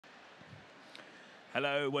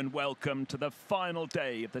Hello and welcome to the final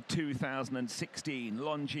day of the 2016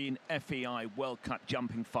 Longines FEI World Cup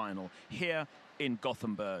jumping final here in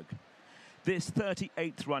Gothenburg. This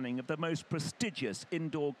 38th running of the most prestigious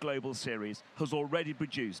indoor global series has already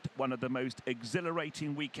produced one of the most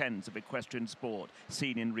exhilarating weekends of equestrian sport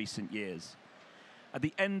seen in recent years. At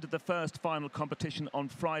the end of the first final competition on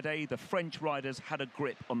Friday, the French riders had a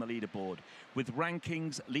grip on the leaderboard, with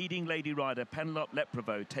rankings leading lady rider Penelope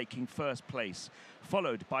Lepreveau taking first place,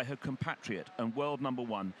 followed by her compatriot and world number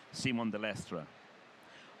one, Simone de Lestre.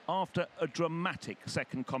 After a dramatic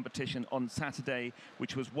second competition on Saturday,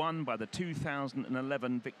 which was won by the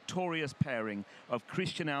 2011 victorious pairing of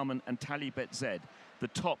Christian Alman and Tali Betzed, the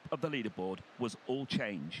top of the leaderboard was all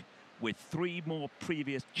change, with three more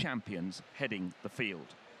previous champions heading the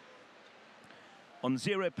field. On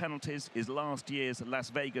zero penalties is last year's Las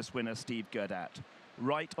Vegas winner Steve Gerdat.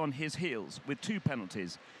 Right on his heels with two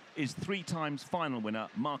penalties is three times final winner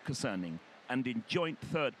Marcus Erning, and in joint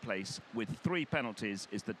third place with three penalties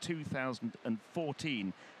is the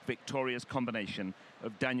 2014 victorious combination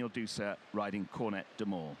of Daniel Doucet riding Cornet de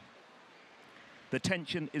Moor. The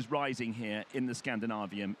tension is rising here in the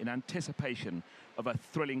Scandinavium in anticipation of a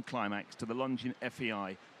thrilling climax to the Longines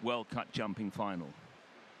FEI World Cup jumping final.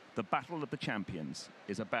 The battle of the champions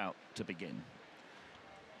is about to begin.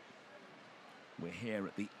 We're here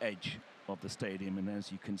at the edge of the stadium, and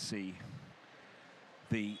as you can see,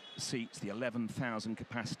 the seats, the 11,000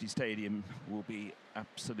 capacity stadium, will be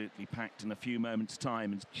absolutely packed in a few moments'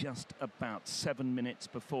 time. It's just about 7 minutes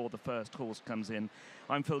before the first horse comes in.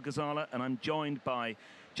 I'm Phil Gazala, and I'm joined by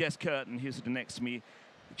Jess Curtin, who's sitting next to me.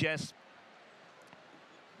 Jess,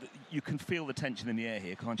 you can feel the tension in the air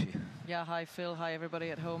here, can't you? Yeah, hi Phil, hi everybody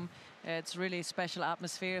at home. It's really a special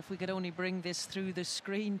atmosphere. If we could only bring this through the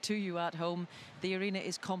screen to you at home. The arena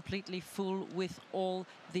is completely full with all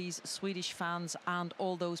these Swedish fans and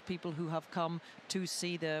all those people who have come to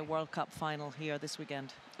see the World Cup final here this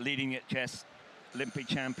weekend. Leading it, Jess, Olympic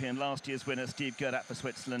champion, last year's winner, Steve Gerdat for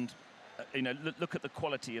Switzerland. Look at the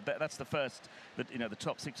quality of that. That's the first, the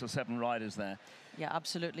top 6 or 7 riders there. Yeah,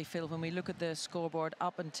 absolutely, Phil. When we look at the scoreboard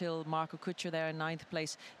up until Marco Kutscher there in 9th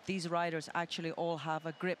place, these riders actually all have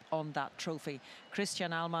a grip on that trophy.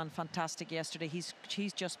 Christian Alman, fantastic yesterday. He's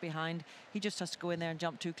just behind. He just has to go in there and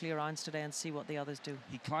jump 2 clear rounds today and see what the others do.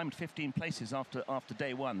 He climbed 15 places after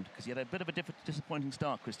day one because he had a bit of a disappointing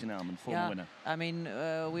start, Christian Alman, former winner. I mean,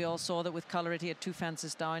 we all saw that with Coloured, he had 2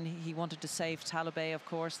 fences down. He wanted to save Talibé, of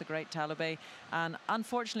course, the great Talibé. And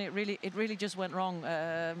unfortunately, it really just went wrong.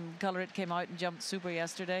 Coloured came out and jumped super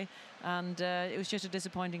yesterday, and it was just a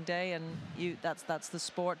disappointing day, and that's the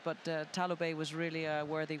sport, but Talibé was really a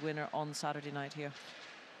worthy winner on Saturday night here.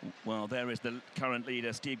 Well, there is the current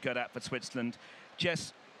leader, Steve Gerdat for Switzerland.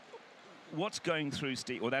 Jess, what's going through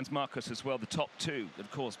Steve? Well, that's Marcus as well, the top 2. Of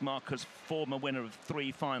course, Marcus, former winner of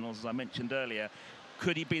 3 finals, as I mentioned earlier.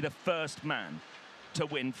 Could he be the first man to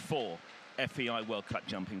win 4 FEI World Cup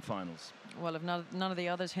jumping finals? Well, if none of the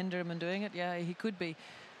others hinder him in doing it, yeah, he could be.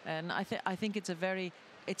 And I think it's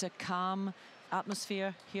a calm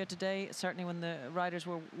atmosphere here today. Certainly when the riders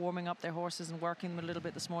were warming up their horses and working them a little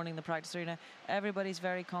bit this morning in the practice arena, everybody's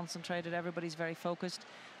very concentrated, everybody's very focused.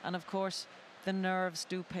 And of course, the nerves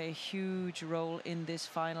do play a huge role in this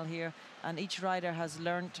final here. And each rider has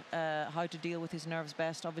learned how to deal with his nerves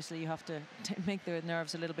best. Obviously, you have to make the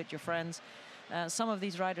nerves a little bit your friends. Some of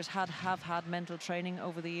these riders have had mental training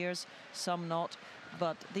over the years, some not.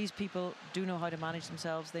 But these people do know how to manage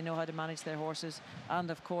themselves. They know how to manage their horses. And,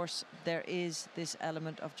 of course, there is this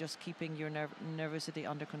element of just keeping your nervosity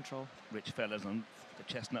under control. Rich fellas on the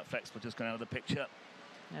chestnut flex were just going out of the picture.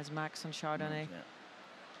 There's Max and Chardonnay.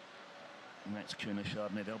 Max Kuhner,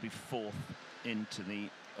 Chardonnay. They'll be 4th into the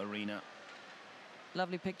arena.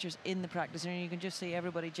 Lovely pictures in the practice arena. You can just see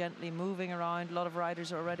everybody gently moving around. A lot of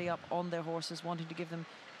riders are already up on their horses, wanting to give them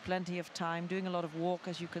plenty of time, doing a lot of walk,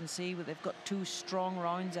 as you can see. They've got 2 strong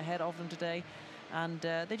rounds ahead of them today, and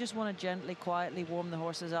they just want to gently, quietly warm the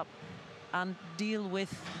horses up and deal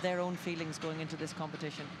with their own feelings going into this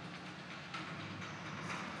competition.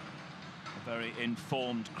 A very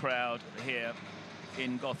informed crowd here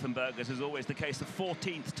in Gothenburg, as is always the case. The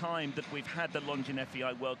 14th time that we've had the Longines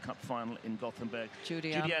FEI World Cup final in Gothenburg.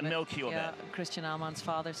 Julianne Melchior there. Christian Alman's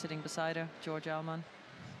father sitting beside her, George Alman.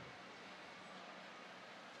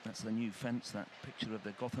 That's the new fence, that picture of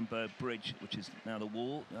the Gothenburg Bridge, which is now the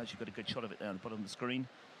wall. As you've got a good shot of it there at the bottom of the screen.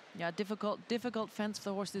 Yeah, difficult fence for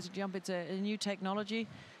the horses to jump. It's a new technology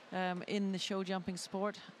in the show jumping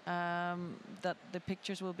sport that the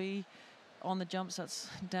pictures will be on the jumps. That's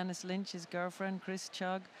Dennis Lynch, his girlfriend, Chris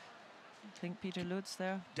Chug, I think Peter Lutz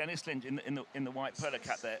there. Dennis Lynch in the white polo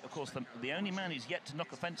cap there. Of course, the only man who's yet to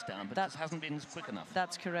knock a fence down, but just hasn't been quick enough.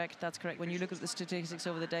 That's correct. That's correct. When you look at the statistics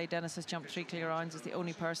over the day, Dennis has jumped 3 clear rounds. Is the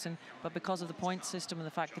only person, but because of the point system and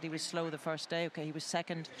the fact that he was slow the first day, okay, he was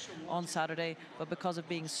second on Saturday, but because of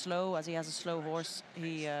being slow, as he has a slow horse,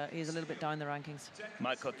 he is a little bit down the rankings.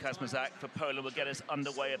 Michael Kazmazak for Poland will get us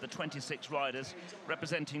underway of the 26 riders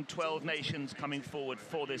representing 12 nations coming forward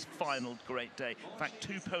for this final great day. In fact,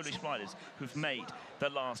 2 Polish riders who've made the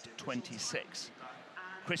last 26.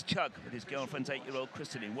 Chris Chug with his girlfriend's 8-year-old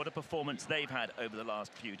Kristalin. What a performance they've had over the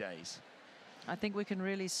last few days. I think we can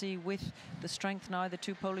really see with the strength now, the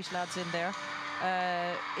 2 Polish lads in there,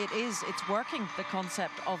 it's working, the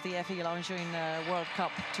concept of the FEI Longines World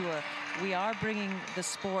Cup Tour. We are bringing the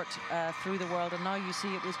sport through the world, and now you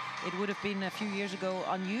see it would have been a few years ago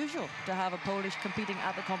unusual to have a Polish competing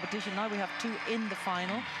at the competition. Now we have 2 in the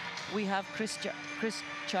final. We have Chris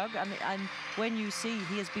Chug, and when you see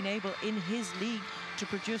he has been able in his league to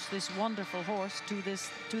produce this wonderful horse to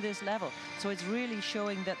this level. So it's really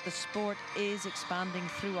showing that the sport is expanding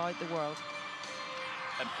throughout the world.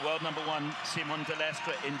 World number 1, Simon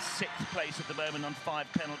Delestre, in 6th place at the moment on 5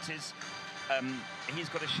 penalties. He's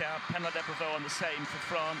got a shout. Penal de Provaux on the same for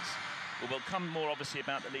France. We'll come more obviously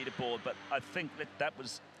about the leaderboard, but I think that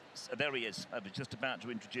was, there he is. I was just about to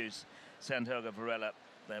introduce Santiago Varela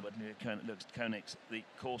there, but looks Koenigs, the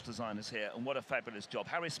course designers here, and what a fabulous job.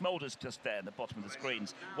 Harry Smolder's just there at the bottom of the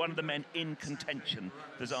screens, one of the men in contention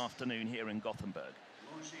this afternoon here in Gothenburg.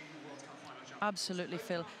 Absolutely,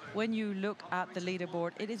 Phil. When you look at the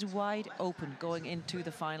leaderboard, it is wide open going into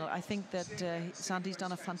the final. I think that Santi's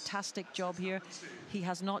done a fantastic job here. He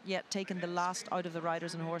has not yet taken the last out of the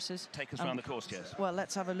riders and horses. Take us around the course, Jess. Well,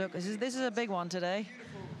 let's have a look. This is a big one today.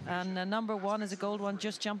 And number 1 is a gold one,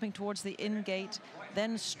 just jumping towards the in gate.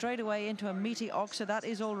 Then straight away into a meaty oxer. That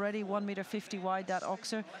is already 1.50 meter wide, that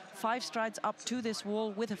oxer. 5 strides up to this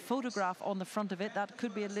wall with a photograph on the front of it. That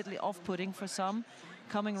could be a little off-putting for some.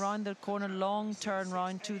 Coming round the corner, long turn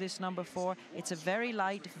round to this number 4. It's a very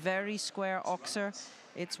light, very square oxer.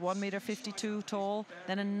 It's 1.52 meter tall.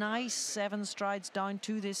 Then a nice 7 strides down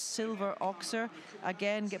to this silver oxer.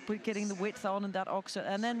 Again, getting the width on in that oxer.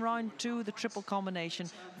 And then round to the triple combination.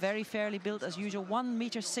 Very fairly built as usual. 1.60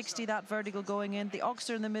 meter that vertical going in. The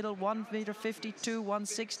oxer in the middle, 1.52 meter,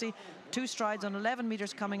 1.60. 2 strides on 11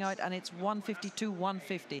 meters coming out, and it's 1.52,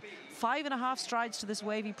 1.50. 5.5 strides to this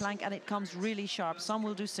wavy plank, and it comes really sharp. Some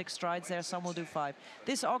will do 6 strides there, some will do 5.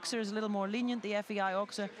 This oxer is a little more lenient, the FEI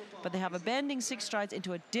oxer, but they have a bending 6 strides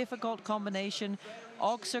into a difficult combination.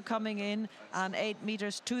 Oxer coming in and 8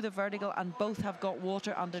 meters to the vertical, and both have got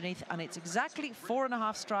water underneath, and it's exactly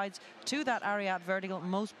 4.5 strides to that Ariat vertical.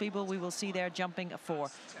 Most people we will see there jumping a 4.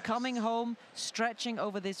 Coming home, stretching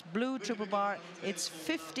over this blue triple bar, it's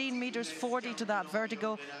 15 meters 40 to that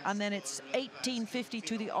vertical, and then it's 18.50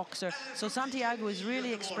 to the oxer. So Santiago is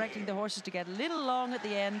really expecting the horses to get a little long at the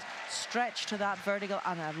end, stretch to that vertical,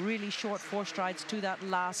 and a really short 4 strides to that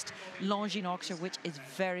last Longines oxer, which is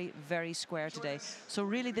very, very square today. So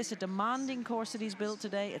really this is a demanding course that he's built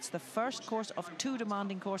today. It's the first course of 2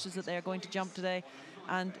 demanding courses that they're going to jump today.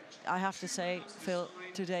 And I have to say, Phil,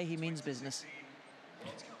 today he means business.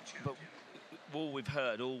 But all we've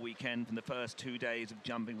heard all weekend from the first 2 days of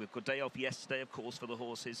jumping, we've got a day off yesterday, of course, for the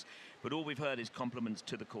horses, but all we've heard is compliments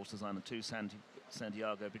to the course designer, to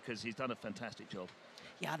Santiago, because he's done a fantastic job.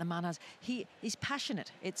 Yeah, the man has. He's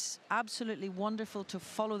passionate. It's absolutely wonderful to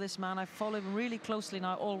follow this man. I follow him really closely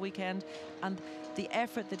now all weekend, and the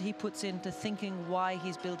effort that he puts into thinking why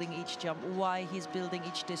he's building each jump, why he's building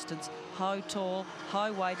each distance, how tall,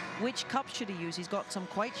 how wide, which cups should he use. He's got some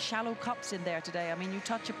quite shallow cups in there today. I mean, you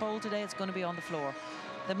touch a pole today, it's going to be on the floor.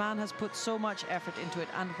 The man has put so much effort into it,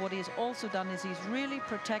 and what he has also done is he's really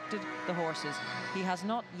protected the horses. He has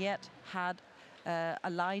not yet had a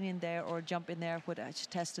line in there or a jump in there which has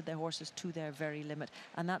tested their horses to their very limit,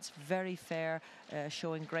 and that's very fair,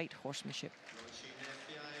 showing great horsemanship.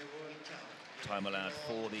 Time allowed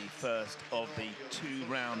for the first of the 2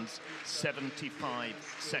 rounds, 75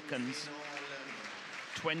 seconds.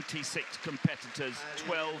 26 competitors,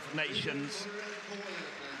 12 nations,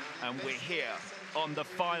 and we're here on the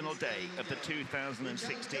final day of the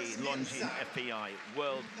 2016 Longines FEI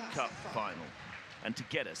World Cup final. And to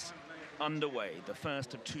get us underway, the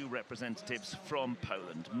first of 2 representatives from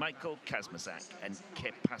Poland, Michael Kazmazak and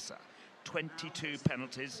Kepasa. 22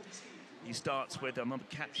 penalties. He starts with, I'm on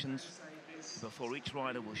the captions before each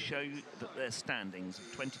rider will show you that their standings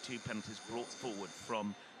of 22 penalties brought forward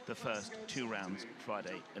from the first 2 rounds,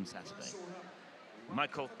 Friday and Saturday.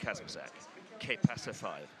 Michael Kazmazak, Kepasa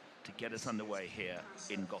 5, to get us underway here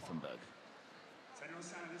in Gothenburg.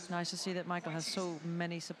 It's nice to see that Michael has so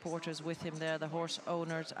many supporters with him there, the horse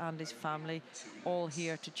owners and his family, all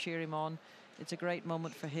here to cheer him on. It's a great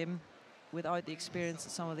moment for him, without the experience that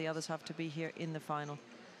some of the others have to be here in the final.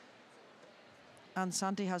 And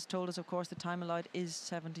Santi has told us, of course, the time allowed is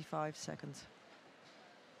 75 seconds.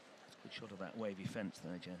 Good shot of that wavy fence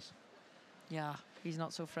there, Jess. Yeah, he's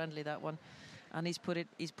not so friendly, that one. And he's put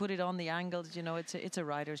it on the angles, you know, it's a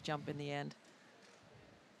rider's jump in the end.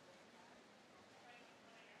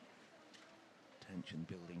 Tension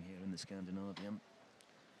building here in the Scandinavian.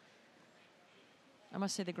 I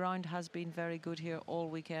must say the ground has been very good here all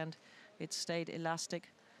weekend. It's stayed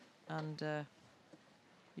elastic, and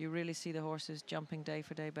you really see the horses jumping day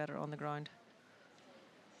for day better on the ground.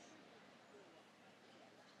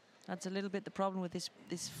 That's a little bit the problem with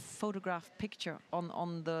this photograph picture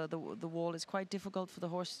on the wall. It's quite difficult for the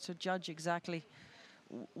horse to judge exactly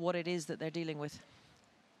what it is that they're dealing with.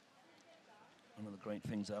 One of the great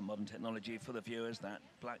things about modern technology for the viewers, that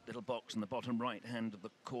black little box in the bottom right hand of the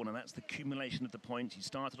corner, that's the accumulation of the points. He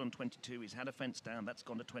started on 22, he's had a fence down, that's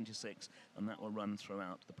gone to 26, and that will run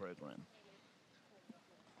throughout the programme.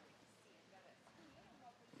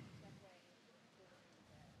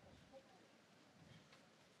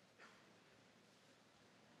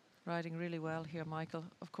 Riding really well here, Michael.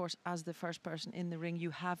 Of course, as the first person in the ring, you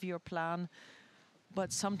have your plan.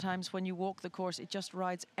 But sometimes when you walk the course, it just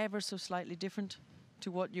rides ever so slightly different to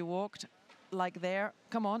what you walked. Like there,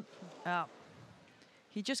 come on.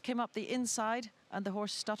 He just came up the inside and the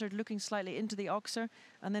horse stuttered, looking slightly into the oxer.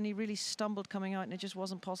 And then he really stumbled coming out and it just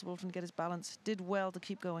wasn't possible for him to get his balance. Did well to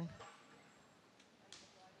keep going.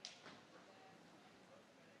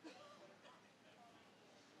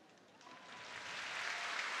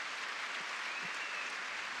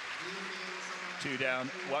 Two down,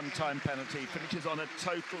 one-time penalty, finishes on a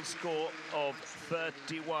total score of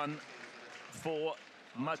 31 for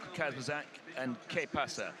Michael Kazmazak and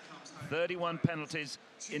Kepasa. 31 penalties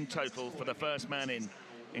in total for the first man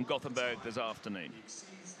in Gothenburg this afternoon.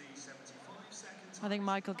 I think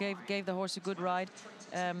Michael gave the horse a good ride.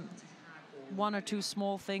 One or two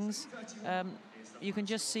small things. You can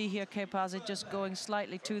just see here Kepasa just going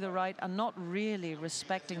slightly to the right and not really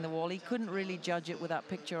respecting the wall. He couldn't really judge it with that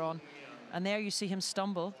picture on. And there you see him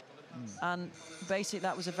stumble. And basically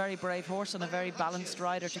that was a very brave horse and a very balanced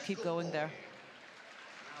rider to keep going there.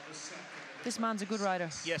 This man's a good rider.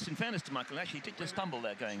 Yes, in fairness to Michael, actually he did just stumble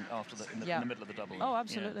there going after in the middle of the double. Oh,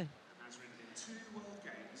 absolutely.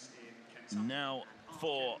 Yeah. Now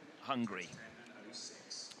for Hungary.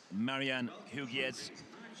 Marianne Hugues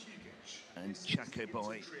and Chaco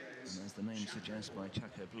Boy, and as the name suggests, by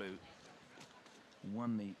Chaco Blue,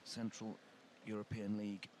 won the Central European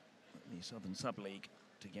League, the Southern Sub-League,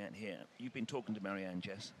 to get here. You've been talking to Marianne,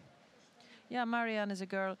 Jess. Yeah, Marianne is a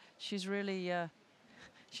girl. She's really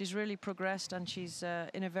progressed, and she's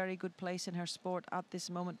in a very good place in her sport at this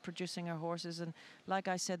moment, producing her horses. And like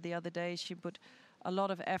I said the other day, she put a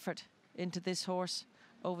lot of effort into this horse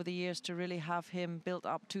over the years to really have him built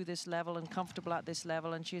up to this level and comfortable at this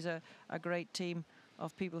level. And she's a great team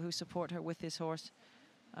of people who support her with this horse.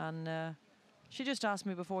 And she just asked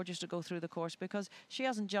me before just to go through the course because she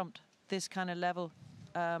hasn't jumped this kind of level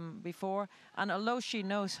before. And although she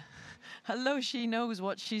knows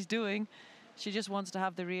what she's doing, she just wants to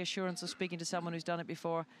have the reassurance of speaking to someone who's done it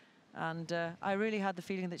before. And I really had the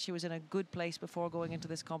feeling that she was in a good place before going into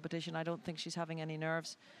this competition. I don't think she's having any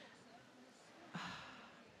nerves.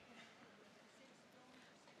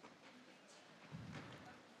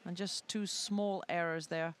 And just two small errors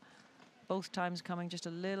there, both times coming just a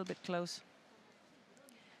little bit close.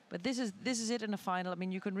 But this is it in a final. I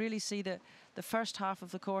mean, you can really see the first half of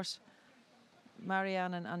the course,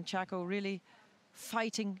 Marianne and Chaco really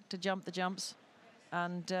fighting to jump the jumps,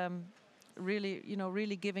 and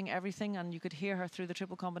really giving everything. And you could hear her through the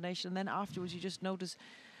triple combination. And then afterwards, you just notice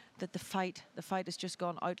that the fight has just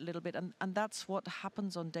gone out a little bit, and that's what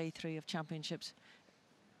happens on day 3 of championships.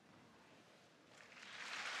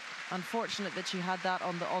 Unfortunate that she had that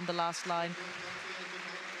on the last line.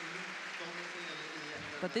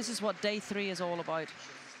 But this is what day 3 is all about.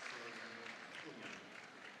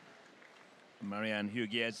 Marianne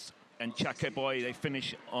Hugues and Chaco Boy, they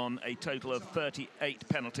finish on a total of 38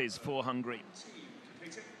 penalties for Hungary.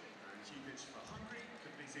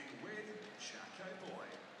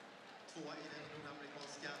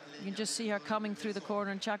 You can just see her coming through the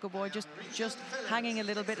corner, and Chaco Boy just hanging a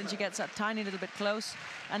little bit, and she gets that tiny little bit close.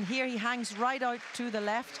 And here he hangs right out to the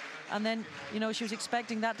left, and then, you know, she was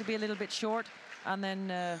expecting that to be a little bit short, and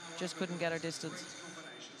then just couldn't get her distance.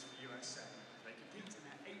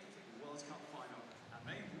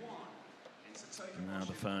 Now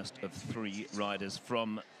the first of 3 riders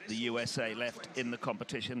from the USA left in the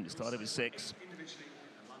competition. It started with 6.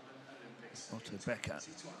 Otto Becker.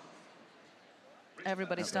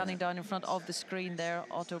 Everybody standing down in front of the screen there.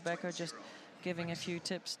 Otto Becker just giving a few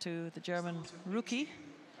tips to the German rookie.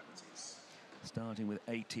 Starting with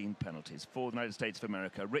 18 penalties for the United States of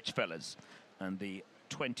America. Rich Fellas and the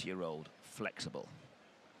 20-year-old Flexible.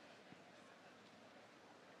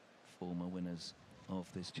 Former winners of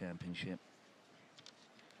this championship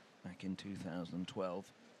back in 2012.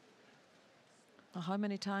 How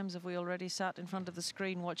many times have we already sat in front of the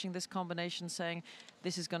screen watching this combination saying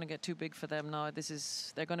this is going to get too big for them now,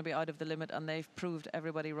 they're going to be out of the limit, and they've proved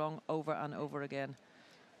everybody wrong over and over again.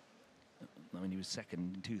 I mean, he was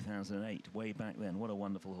second in 2008, way back then. What a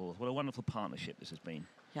wonderful horse. What a wonderful partnership this has been.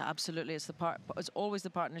 Yeah, absolutely. It's always the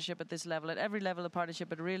partnership at this level, at every level of partnership,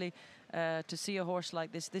 but really to see a horse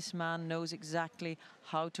like this man knows exactly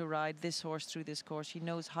how to ride this horse through this course. He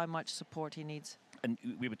knows how much support he needs. And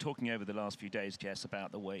we were talking over the last few days, Jess,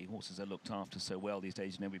 about the way horses are looked after so well these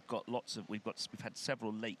days. You know, we've had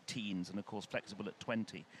several late teens, and of course Flexible at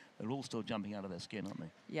 20. They're all still jumping out of their skin, aren't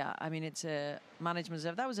they? Yeah, I mean, it's management.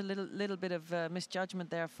 That was a little bit of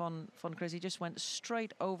misjudgment there from Chris. He just went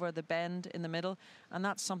straight over the bend in the middle, and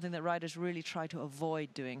that's something that riders really try to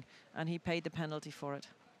avoid doing, and he paid the penalty for it.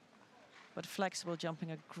 But Flexible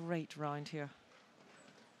jumping a great round here.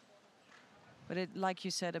 But like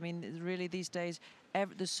you said, I mean, really these days,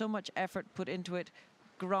 there's so much effort put into it.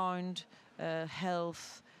 Ground,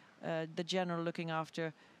 health, the general looking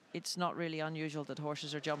after. It's not really unusual that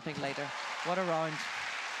horses are jumping later. What a round.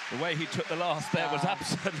 The way he took the last there was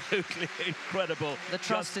absolutely incredible. The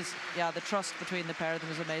trust the trust between the pair of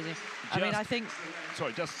them is amazing. I mean, I think...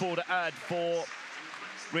 Sorry, just to add for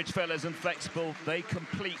Rich Fellas and Flexible, they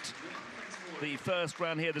complete the first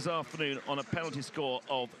round here this afternoon on a penalty score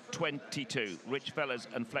of 22. Rich Fellas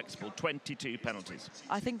and Flexible, 22 penalties.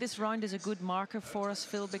 I think this round is a good marker for us,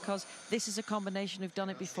 Phil, because this is a combination who've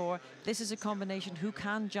done it before. This is a combination who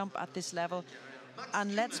can jump at this level.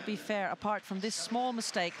 And let's be fair, apart from this small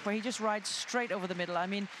mistake where he just rides straight over the middle. I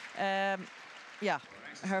mean, yeah,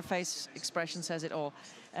 her face expression says it all.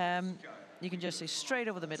 You can just see straight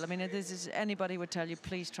over the middle. I mean, this is, anybody would tell you,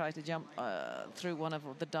 please try to jump through one of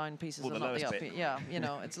the down pieces and not the up. Yeah, you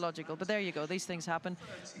know, it's logical. But there you go. These things happen.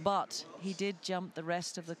 But he did jump the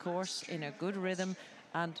rest of the course in a good rhythm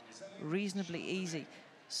and reasonably easy.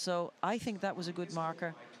 So I think that was a good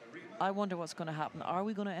marker. I wonder what's going to happen. Are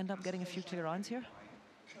we going to end up getting a few clear rounds here?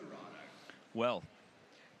 Well,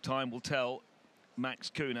 time will tell. Max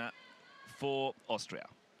Kuhner for Austria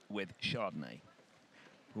with Chardonnay.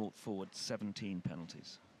 Brought forward 17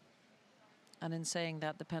 penalties. And in saying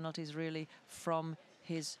that, the penalties really from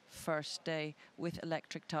his first day with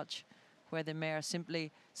Electric Touch, where the mare simply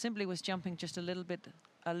was jumping just a little bit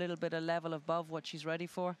a level above what she's ready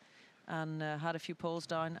for, and had a few poles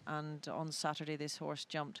down. And on Saturday, this horse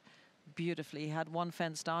jumped beautifully. He had one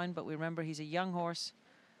fence down, but we remember he's a young horse,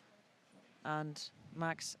 and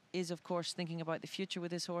Max is, of course, thinking about the future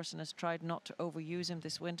with this horse and has tried not to overuse him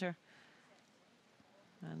this winter.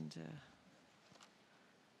 And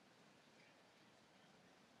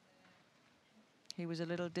he was a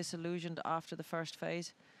little disillusioned after the first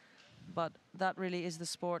phase, but that really is the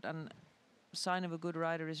sport, and sign of a good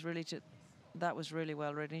rider is really that was really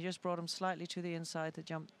well ridden. He just brought him slightly to the inside to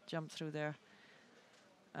jump through there.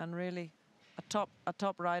 And really, a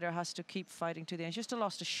top rider has to keep fighting to the end. He's just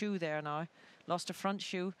lost a shoe there now, lost a front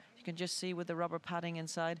shoe. You can just see with the rubber padding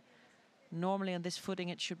inside. Normally on this footing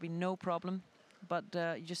it should be no problem, but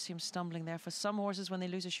you just see him stumbling there. For some horses, when they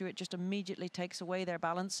lose a shoe, it just immediately takes away their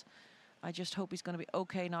balance. I just hope he's going to be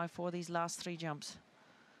okay now for these last 3 jumps.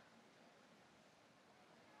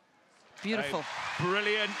 Beautiful. A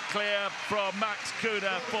brilliant clear from Max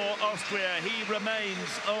Kuhner for Austria. He remains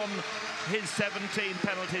on his 17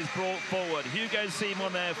 penalties brought forward. Hugo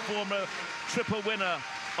Simon there, former triple winner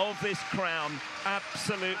of this crown,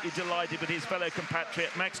 absolutely delighted with his fellow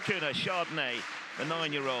compatriot Max Kuhner. Chardonnay, the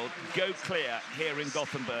 9-year-old, go clear here in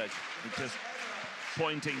Gothenburg. He's just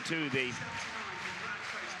pointing to the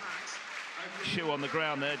shoe on the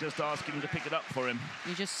ground there, just asking him to pick it up for him.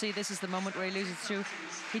 You just see this is the moment where he loses the shoe.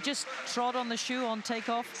 He just trod on the shoe on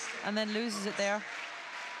takeoff and then loses it there.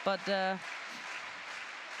 But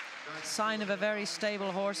sign of a very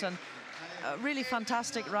stable horse, and really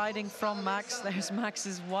fantastic riding from Max. There's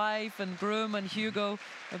Max's wife and groom and Hugo,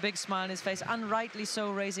 a big smile on his face, and rightly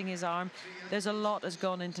so, raising his arm. There's a lot has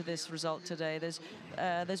gone into this result today.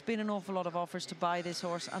 There's been an awful lot of offers to buy this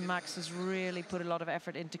horse, and Max has really put a lot of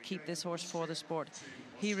effort in to keep this horse for the sport.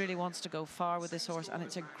 He really wants to go far with this horse, and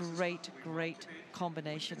it's a great, great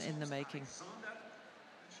combination in the making.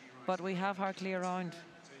 But we have our clear round.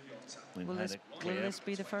 Will this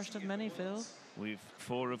be the first of many, Phil? We've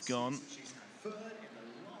 4 have gone.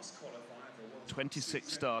 26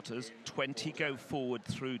 starters, 20 go forward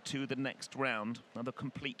through to the next round. Another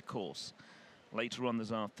complete course later on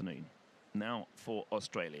this afternoon. Now for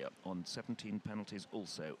Australia on 17 penalties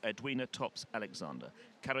also. Edwina tops Alexander.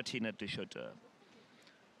 Caratina de Chauder.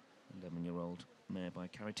 11-year-old mare by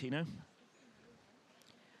Caratino.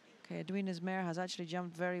 Okay, Edwina's mare has actually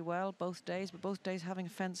jumped very well both days, but both days having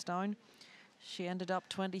fence down. She ended up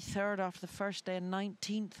 23rd after the first day and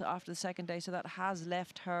 19th after the second day, so that has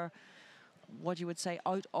left her, what you would say,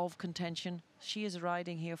 out of contention. She is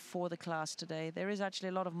riding here for the class today. There is actually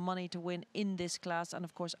a lot of money to win in this class, and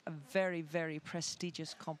of course a very, very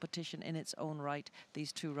prestigious competition in its own right,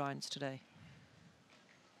 these 2 rounds today.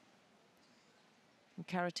 And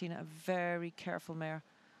Caratina, a very careful mare,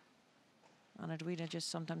 and Edwina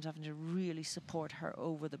just sometimes having to really support her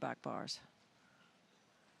over the back bars.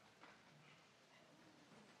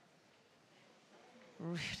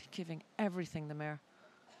 Really giving everything, the mare.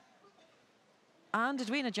 And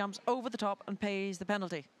Edwina jumps over the top and pays the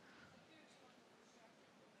penalty.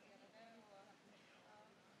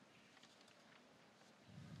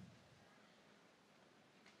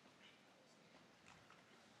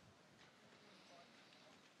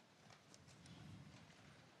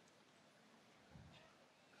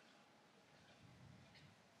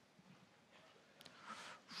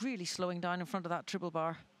 Really slowing down in front of that triple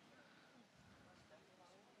bar.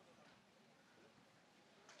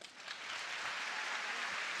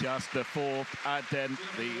 Just the 4th addend.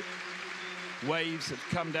 The waves have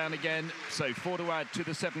come down again. So 4 to add to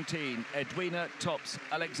the 17. Edwina tops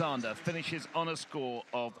Alexander. Finishes on a score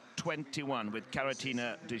of 21 with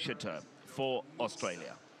Caratina de Chauder for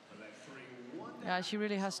Australia. Yeah, she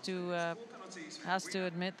really has to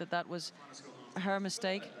admit that that was her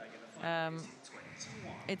mistake.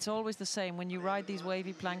 It's always the same. When you ride these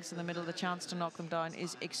wavy planks in the middle, the chance to knock them down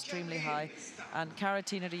is extremely high. And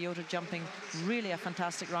Caratina de Chauder jumping really a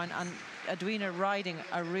fantastic round, and Edwina riding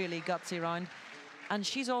a really gutsy round. And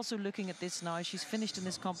she's also looking at this now. She's finished in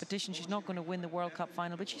this competition. She's not going to win the World Cup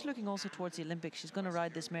final, but she's looking also towards the Olympics. She's going to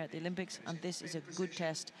ride this mare at the Olympics, and this is a good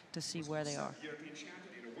test to see where they are.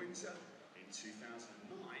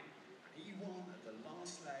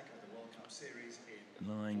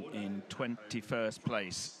 Lying in 21st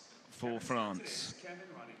place for France.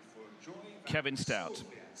 Kevin Stout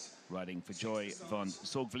riding for Joy van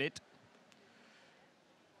Zogvliet.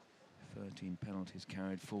 13 penalties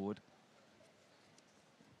carried forward.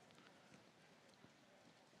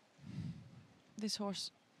 This horse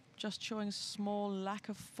just showing a small lack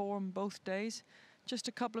of form both days. Just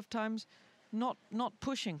a couple of times not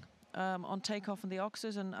pushing on takeoff in the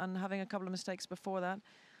oxes and having a couple of mistakes before that.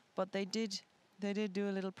 But they did do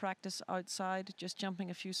a little practice outside, just jumping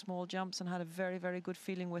a few small jumps, and had a very, very good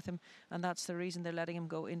feeling with him. And that's the reason they're letting him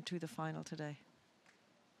go into the final today.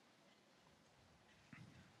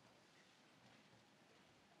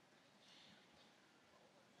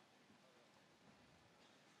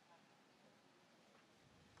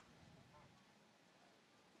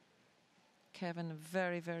 Kevin, a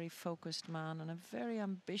very, very focused man and a very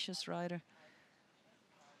ambitious rider.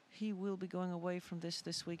 He will be going away from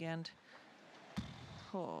this weekend.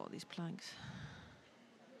 Oh, these planks.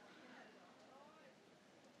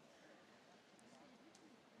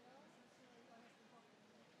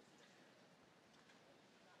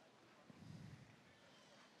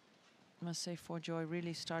 I must say, For Joy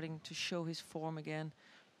really starting to show his form again.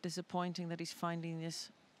 Disappointing that he's finding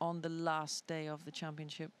this on the last day of the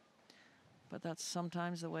championship. But that's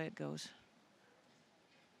sometimes the way it goes.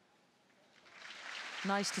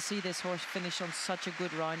 Nice to see this horse finish on such a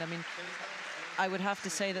good round. I mean, I would have to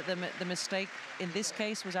say that the mistake in this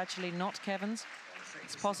case was actually not Kevin's.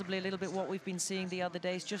 It's possibly a little bit what we've been seeing the other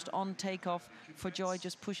days, just on takeoff, For Joy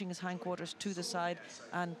just pushing his hindquarters to the side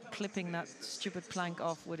and clipping that stupid plank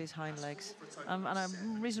off with his hind legs. And a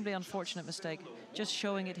reasonably unfortunate mistake, just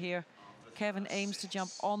showing it here. Kevin aims to jump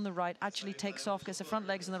on the right, actually takes off, gets the front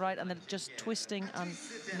legs on the right, and then just twisting and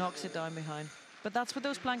knocks it down behind. But that's what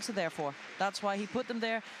those planks are there for. That's why he put them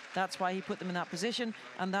there. That's why he put them in that position.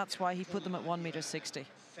 And that's why he put them at 1.60 m.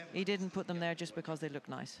 He didn't put them there just because they look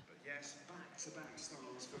nice.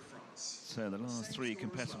 So the last 3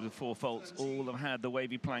 competitors with 4 faults all have had the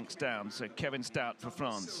wavy planks down. So Kevin Stout for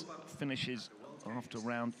France finishes after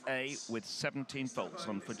round A with 17 faults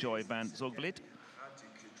on For Joy van Zogvliet.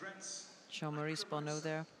 Jean-Marie Bonneau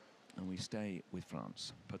there. And we stay with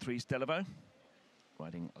France. Patrice Delaveau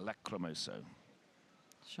riding Lacrymoso.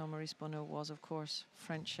 Jean-Marie Bonneau was, of course,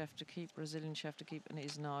 French chef de keep, Brazilian chef de keep, and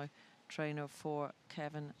is now trainer for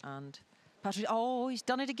Kevin and Patrice. Oh, he's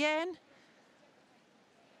done it again.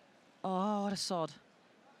 Oh, what a sod.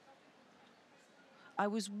 I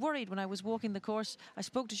was worried when I was walking the course. I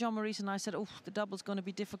spoke to Jean-Maurice and I said, oh, the double's going to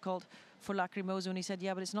be difficult for Lacrimosa. And he said,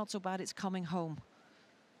 yeah, but it's not so bad. It's coming home.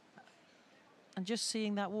 And just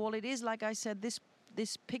seeing that wall, it is, like I said, this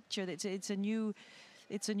picture, it's a new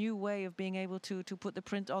way of being able to put the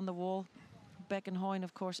print on the wall. Beckenhoin,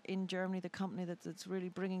 of course, in Germany, the company that's really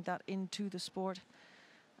bringing that into the sport.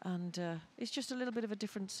 And it's just a little bit of a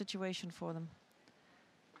different situation for them.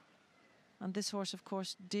 And this horse, of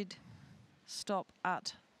course, did stop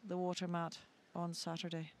at the water mat on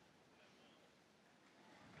Saturday.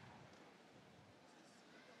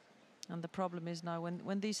 And the problem is now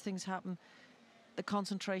when these things happen, the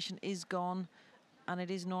concentration is gone, and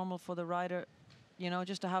it is normal for the rider, you know,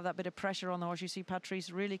 just to have that bit of pressure on the horse. You see Patrice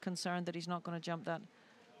really concerned that he's not going to jump that.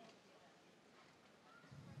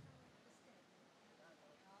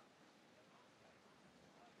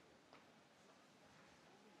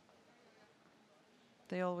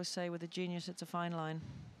 They always say with a genius, it's a fine line.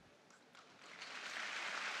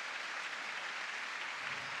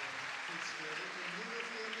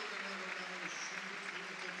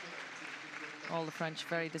 All the French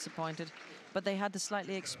very disappointed, but they had to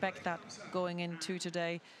slightly expect that going into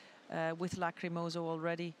today with Lacrimosa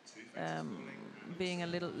already being a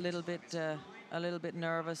little bit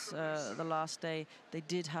nervous the last day. They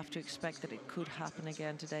did have to expect that it could happen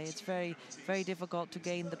again today. It's very, very difficult to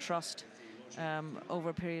gain the trust over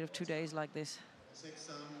a period of 2 days like this.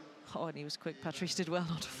 Oh, and he was quick. Patrice did well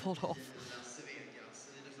not to fall off.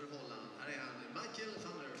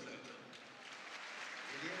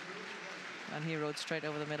 And he rode straight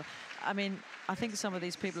over the middle. I mean, I think some of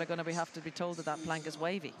these people are going to have to be told that that plank is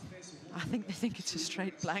wavy. I think they think it's a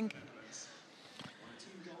straight plank.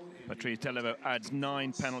 Patrice Delevo adds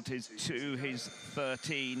 9 penalties to his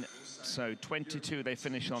 13. So 22 they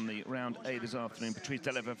finish on the round A this afternoon. Patrice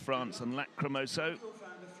Delevo, France, and Lacrimosa.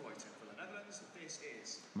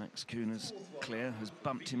 Max Kuhner's clear has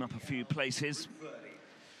bumped him up a few places.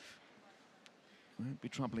 Won't be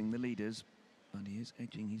troubling the leaders, but he is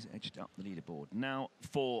edging. He's edged up the leaderboard. Now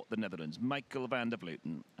for the Netherlands, Michael van der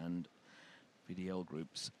Vleuten and VDL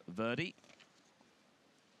Group's Verdi.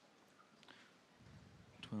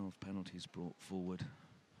 12 penalties brought forward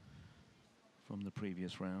from the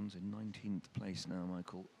previous rounds. In 19th place now,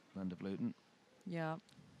 Michael van der Vleuten. Yeah,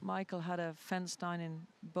 Michael had a fence down in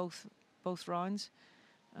both rounds,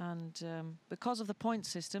 and because of the point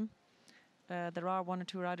system, there are 1 or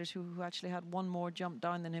 2 riders who actually had one more jump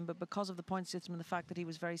down than him, but because of the point system and the fact that he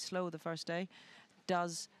was very slow the first day,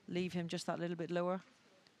 does leave him just that little bit lower.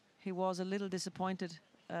 He was a little disappointed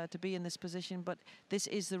to be in this position, but this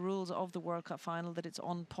is the rules of the World Cup final, that it's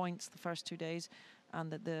on points the first 2 days and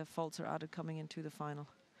that the faults are added coming into the final.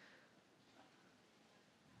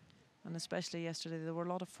 And especially yesterday, there were a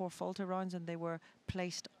lot of 4-faulter rounds and they were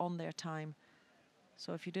placed on their time.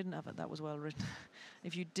 So if you didn't have it, that was well written.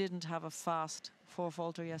 If you didn't have a fast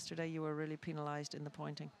 4-faulter yesterday, you were really penalized in the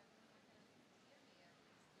pointing.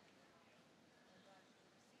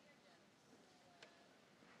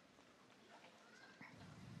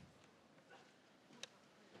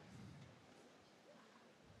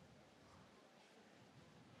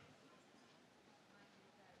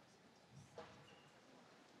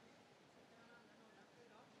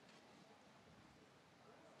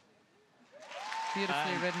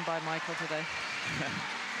 Beautifully ridden by Michael today.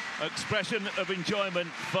 Expression of enjoyment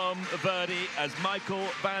from Verdi as Michael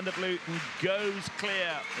van der Vleuten goes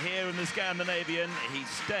clear here in the Scandinavian. He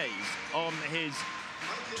stays on his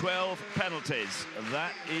 12 penalties.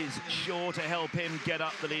 That is sure to help him get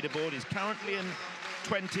up the leaderboard. He's currently in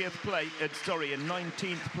 20th place, in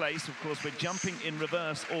 19th place. Of course, we're jumping in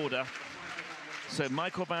reverse order. So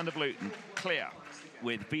Michael van der Vleuten clear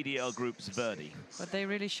with VDL Group's Verdi. But they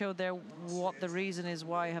really showed there what the reason is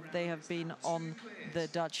why they have been on the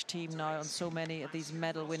Dutch team now on so many of these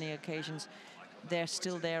medal-winning occasions. They're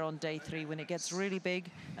still there on day 3. When it gets really big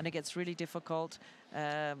and it gets really difficult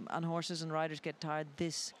and horses and riders get tired,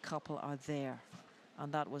 this couple are there.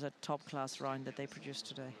 And that was a top-class round that they produced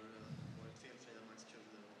today.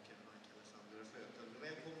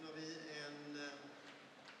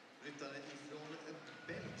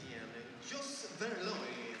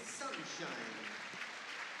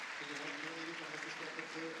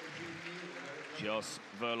 Jos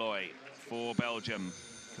Verlooy for Belgium,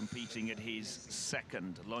 competing at his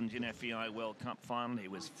 2nd Longines FEI World Cup final. He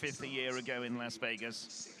was 5th a year ago in Las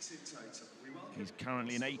Vegas. He's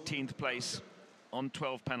currently in 18th place on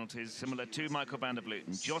 12 penalties, similar to Michael van der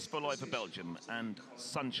Vleuten. Jos Verlooy for Belgium and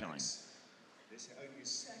Sunshine.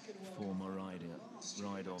 former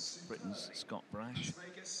ride of Britain's Scott Brash.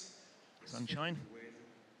 Sunshine.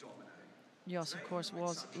 Jos, of course,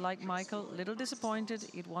 was, like Michael, a little disappointed.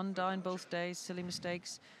 He'd won down both days, silly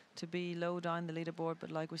mistakes to be low down the leaderboard,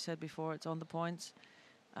 but like we said before, it's on the points.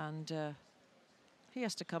 And he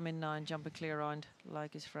has to come in now and jump a clear round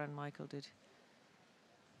like his friend Michael did.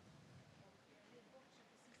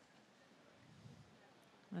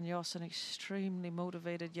 And Jos, an extremely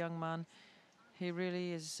motivated young man. He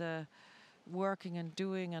really is working and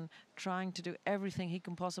doing and trying to do everything he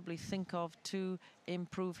can possibly think of to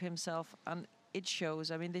improve himself. And it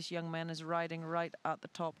shows. I mean, this young man is riding right at the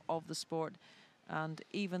top of the sport. And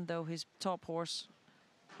even though his top horse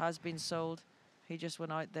has been sold, he just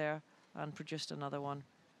went out there and produced another one.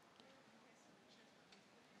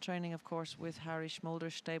 Training, of course, with Harry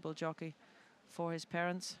Schmolder, stable jockey for his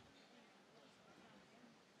parents.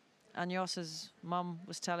 And Jos's mum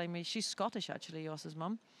was telling me, she's Scottish actually, Jos's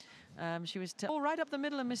mum. She was right up the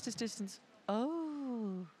middle and missed his distance.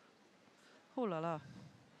 Oh la la.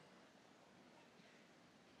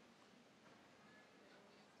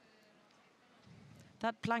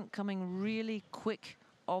 That plank coming really quick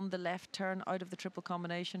on the left turn out of the triple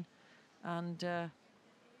combination. And it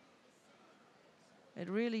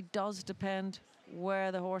really does depend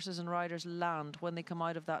where the horses and riders land when they come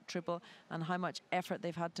out of that triple and how much effort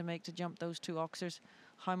they've had to make to jump those two oxers,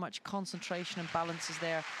 how much concentration and balance is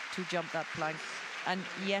there to jump that plank. And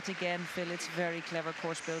yet again, Phil, it's very clever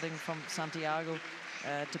course building from Santiago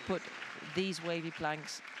to put these wavy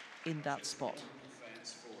planks in that spot.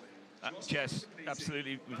 Jess,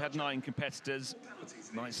 absolutely. We've had 9 competitors.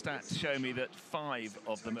 My stats show me that 5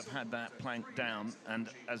 of them have had that plank down. And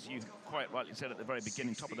as you quite rightly said at the very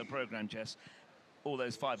beginning, top of the programme, Jess, all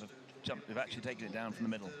those 5 have jumped, have actually taken it down from the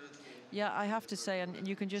middle. Yeah, I have to say, and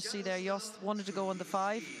you can just see there, Jos wanted to go on the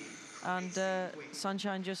 5, and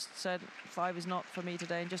Sunshine just said 5 is not for me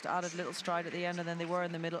today, and just added a little stride at the end, and then they were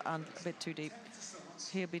in the middle and a bit too deep.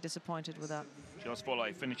 He'll be disappointed with that. Jos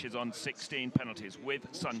Volley finishes on 16 penalties with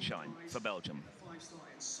Sunshine for Belgium.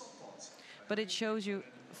 But it shows you,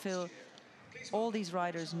 Phil, all these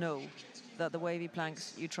riders know that the wavy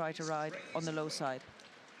planks you try to ride on the low side.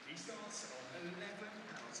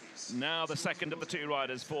 Now the second of the 2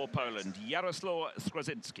 riders for Poland, Jarosław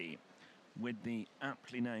Skrozinski, with the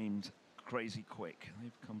aptly named Crazy Quick.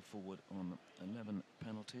 They've come forward on 11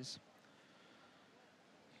 penalties.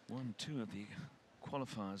 1, 2 of the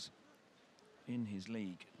qualifiers in his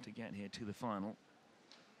league to get here to the final.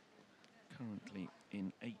 Currently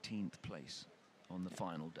in 18th place on the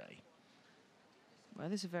final day. Well,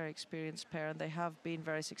 this is a very experienced pair, and they have been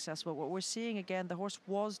very successful. What we're seeing again, the horse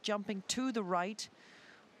was jumping to the right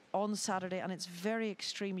on Saturday, and it's very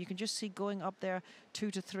extreme. You can just see going up there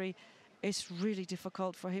 2 to 3. It's really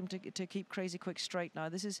difficult for him to keep Crazy Quick straight now.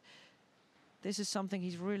 This is something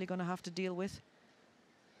he's really going to have to deal with.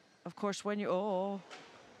 Of course, when you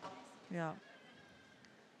yeah.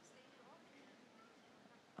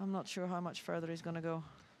 I'm not sure how much further he's going to go.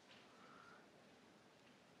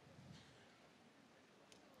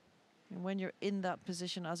 And when you're in that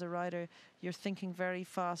position as a rider, you're thinking very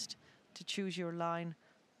fast to choose your line.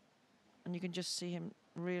 And you can just see him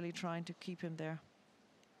really trying to keep him there.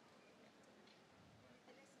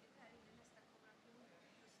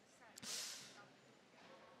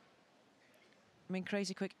 I mean,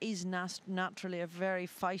 Crazy Quick is naturally a very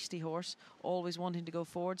feisty horse, always wanting to go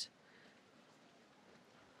forwards.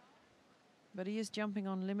 But he is jumping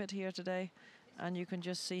on limit here today, and you can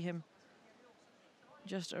just see him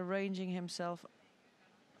just arranging himself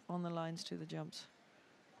on the lines to the jumps.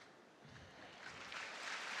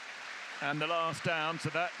 And the last down, so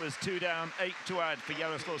that was 2 down, 8 to add for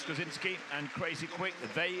Jarosław Skrozinski and Crazy Quick.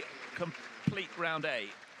 They complete round A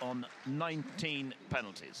on 19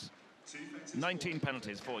 penalties. 19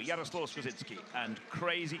 penalties for Jarosław Skrozinski and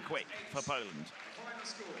Crazy Quick for Poland.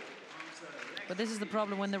 But this is the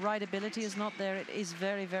problem, when the rideability is not there, it is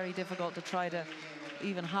very, very difficult to try to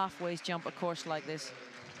even halfway jump a course like this.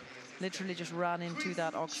 Literally just ran into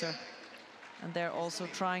that oxer. And they're also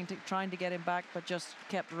trying to get him back, but just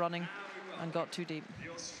kept running and got too deep.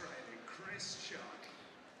 The Australian Chris Chuck.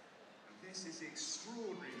 And this is the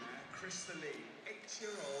extraordinary man, Chris the Lee,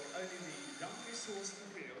 8-year-old, only the youngest horse in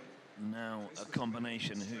the field. Now a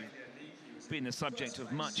combination who've been the subject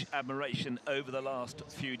of much admiration over the last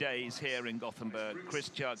few days here in Gothenburg. Chris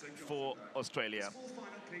Chuck for Australia,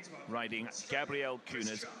 riding Gabrielle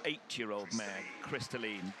Kuhner's 8-year-old mare,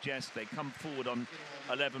 Crystalline. Jess, they come forward on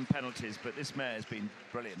 11 penalties, but this mare has been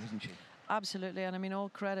brilliant, hasn't she? Absolutely, and I mean, all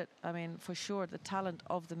credit, I mean, for sure, the talent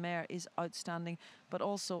of the mare is outstanding, but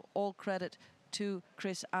also all credit to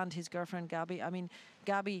Chris and his girlfriend Gabby. I mean,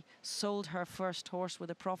 Gabby sold her first horse with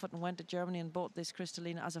a profit and went to Germany and bought this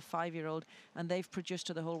Crystalline as a 5-year-old, and they've produced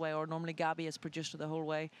her the whole way, or normally Gabby has produced her the whole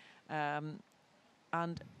way. And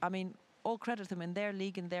I mean, all credit to them in their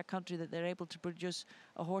league, in their country, that they're able to produce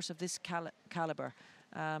a horse of this caliber.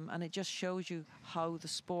 And it just shows you how the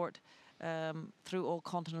sport, through all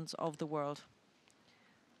continents of the world.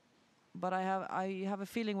 But I have a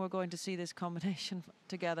feeling we're going to see this combination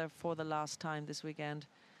together for the last time this weekend,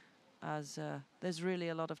 as there's really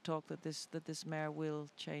a lot of talk that this mare will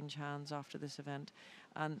change hands after this event,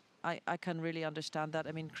 and I can really understand that.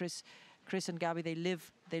 I mean, Chris and Gabby, they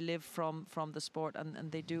live from the sport,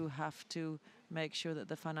 and they do have to make sure that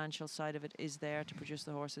the financial side of it is there to produce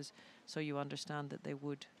the horses. So you understand that they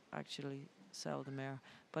would actually sell the mare.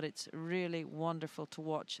 But it's really wonderful to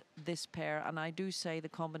watch this pair, and I do say the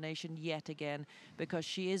combination yet again, because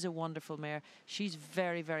she is a wonderful mare. She's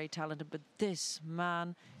very, very talented, but this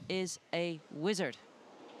man is a wizard.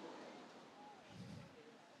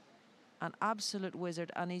 An absolute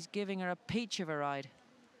wizard, and he's giving her a peach of a ride,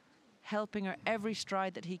 helping her every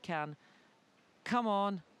stride that he can. Come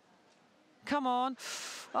on. Come on.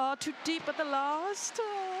 Oh, too deep at the last.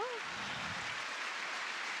 Oh.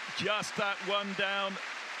 Just that one down,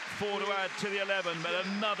 4 to add to the 11, but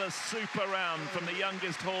another super round from the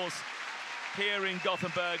youngest horse here in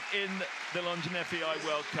Gothenburg in the Longines FEI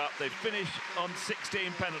World Cup. They finish on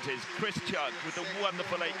 16 penalties. Chris Chugg with the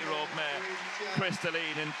wonderful 8-year-old mare,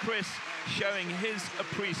 Crystalline, and Chris showing his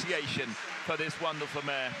appreciation for this wonderful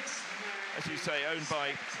mare. As you say, owned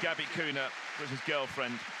by Gabby Kuhner, was his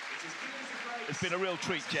girlfriend. It's been a real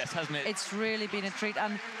treat, Jess, hasn't it? It's really been a treat,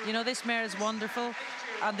 and you know, this mare is wonderful.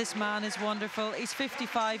 And this man is wonderful. He's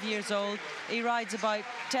 55 years old. He rides about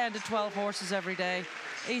 10 to 12 horses every day.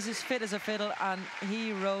 He's as fit as a fiddle, and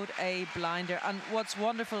he rode a blinder. And what's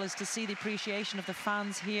wonderful is to see the appreciation of the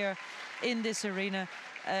fans here in this arena.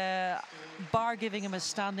 Bar giving him a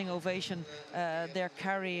standing ovation, they're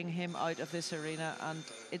carrying him out of this arena, and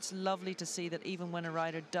it's lovely to see that even when a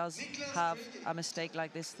rider does have a mistake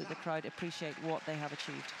like this, that the crowd appreciate what they have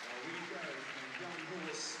achieved.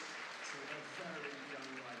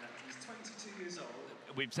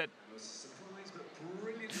 We've said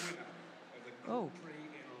oh,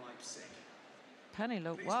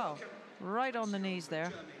 Penelope, wow, right on the knees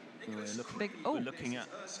there. We're looking at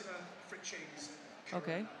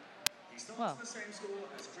okay, well,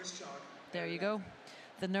 there you go.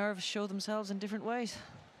 The nerves show themselves in different ways.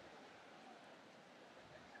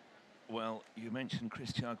 Well, you mentioned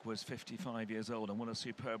Chris Chugg was 55 years old, and what a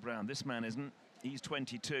superb round. This man isn't. He's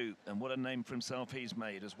 22, and what a name for himself he's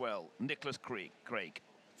made as well. Nicholas Craig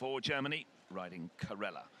for Germany, riding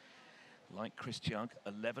Carella. Like Chris Chugg,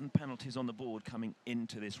 11 penalties on the board coming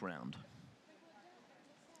into this round.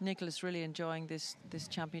 Nicholas really enjoying this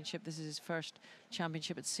championship. This is his first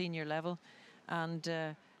championship at senior level, and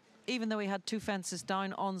even though he had 2 fences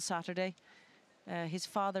down on Saturday, his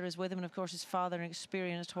father is with him, and of course his father, an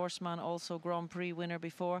experienced horseman, also Grand Prix winner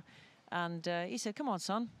before, and he said, come on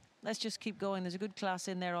son, let's just keep going. There's a good class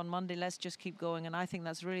in there on Monday. Let's just keep going. And I think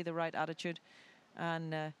that's really the right attitude.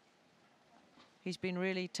 And he's been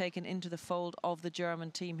really taken into the fold of the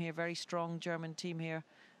German team here. Very strong German team here,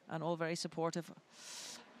 and all very supportive.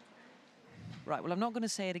 Right, well, I'm not going to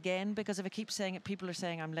say it again, because if I keep saying it, people are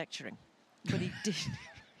saying I'm lecturing. But he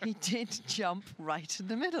did jump right in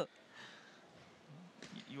the middle.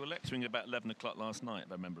 You were lecturing about 11 o'clock last night,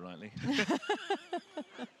 if I remember rightly.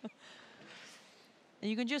 And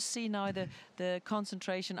you can just see now the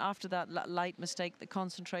concentration after that light mistake, the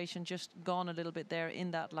concentration just gone a little bit there in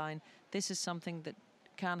that line. This is something that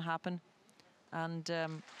can happen. And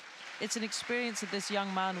it's an experience that this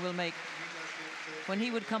young man will make. When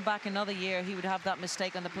he would come back another year, he would have that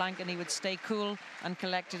mistake on the plank, and he would stay cool and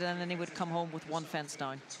collected, and then he would come home with 1 fence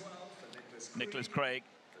down. Nicholas Craig.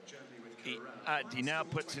 He now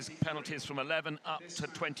puts his penalties from 11 up to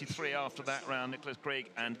 23 after that round. Nicholas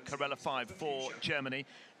Craig and Carella 5 for Germany.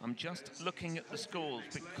 I'm just looking at the scores,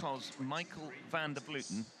 because Michael van der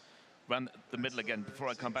Vleuten ran the middle again. Before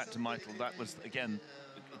I come back to Michael, that was again,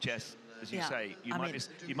 Jess, as you say, you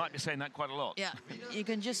might be saying that quite a lot. Yeah, you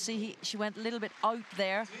can just see she went a little bit out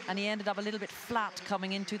there, and he ended up a little bit flat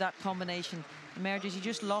coming into that combination. The mare, he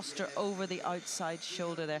just lost her over the outside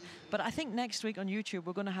shoulder there. But I think next week on YouTube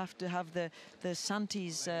we're going to have the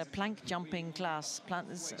Santi's plank jumping class.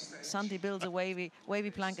 Santi builds a wavy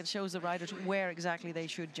plank and shows the riders where exactly they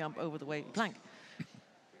should jump over the wavy plank.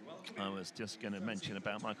 I was just going to mention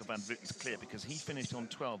about Michael van der Vluten's clear, because he finished on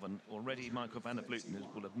 12, and already Michael van der Vluten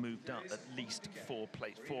will have moved up at least four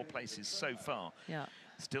places so far. Yeah.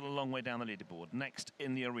 Still a long way down the leaderboard. Next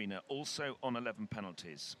in the arena, also on 11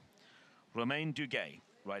 penalties, Romain Duguay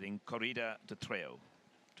riding Corrida de Treo,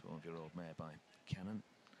 12-year-old mare by Cannon.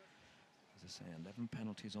 As I say, 11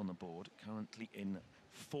 penalties on the board, currently in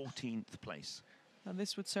 14th place. And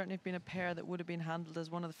this would certainly have been a pair that would have been handled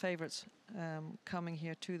as one of the favourites coming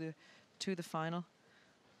here to the final.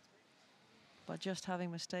 But just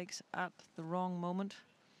having mistakes at the wrong moment.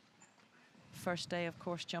 First day, of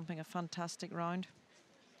course, jumping a fantastic round.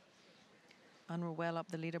 And we're well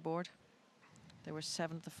up the leaderboard. They were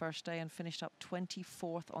 7th the first day and finished up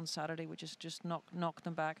 24th on Saturday, which is just knocked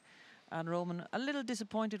them back. And Roman, a little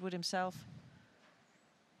disappointed with himself.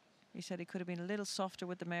 He said he could have been a little softer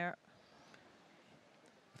with the mare.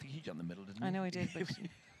 I think he jumped the middle, didn't he? I know he did, but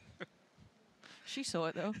she saw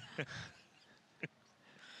it, though.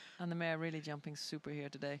 And the mare really jumping super here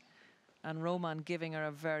today. And Roman giving her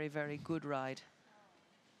a very, very good ride.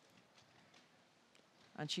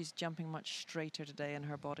 And she's jumping much straighter today in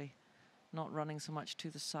her body, not running so much to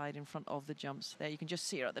the side in front of the jumps. There you can just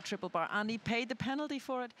see her at the triple bar, and he paid the penalty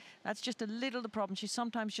for it. That's just a little the problem. She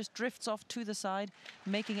sometimes just drifts off to the side,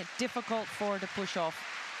 making it difficult for her to push off.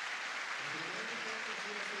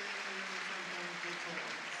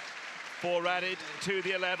 4 added to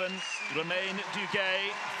the 11. Romain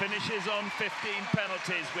Duguay finishes on 15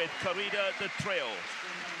 penalties with Corrida de Treo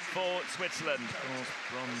for Switzerland.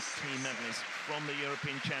 Bronze team medalist from the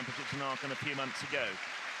European Championships in Aachen a few months ago.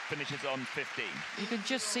 Finishes on 15. You can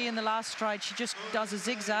just see in the last stride, she just does a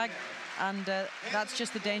zigzag, and that's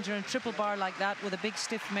just the danger in triple bar like that, with a big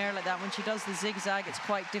stiff mare like that. When she does the zigzag, it's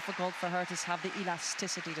quite difficult for her to have the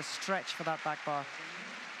elasticity to stretch for that back bar.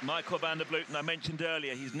 Michael van der Vleuten, I mentioned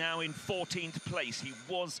earlier, he's now in 14th place. He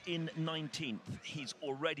was in 19th. He's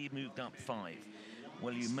already moved up 5.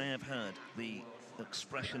 Well, you may have heard the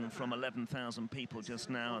expression from 11,000 people just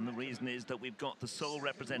now, and the reason is that we've got the sole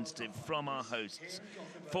representative from our hosts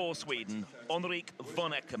for Sweden, Henrik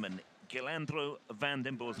von Eckermann, Gelandro van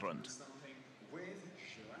den Bosrand.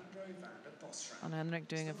 And Henrik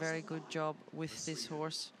doing a very good job with this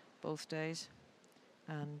horse both days.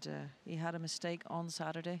 And he had a mistake on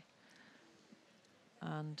Saturday.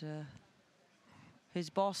 And his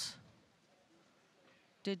boss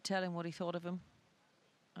did tell him what he thought of him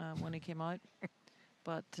when he came out.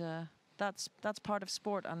 But that's part of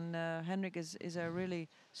sport. And Henrik is a really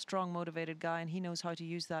strong, motivated guy, and he knows how to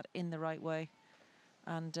use that in the right way.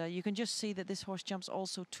 And you can just see that this horse jumps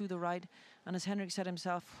also to the right. And as Henrik said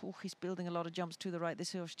himself, he's building a lot of jumps to the right.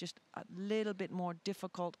 This horse just a little bit more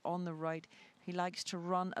difficult on the right. He likes to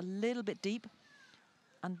run a little bit deep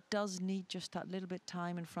and does need just that little bit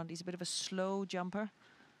time in front. He's a bit of a slow jumper.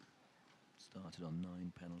 Started on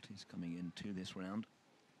 9 penalties coming into this round.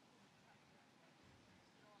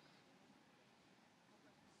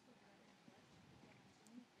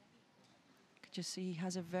 Could you see he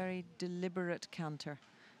has a very deliberate canter.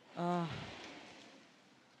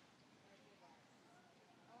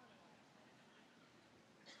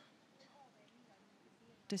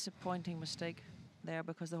 Disappointing mistake there,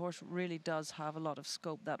 because the horse really does have a lot of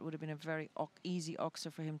scope. That would have been a very easy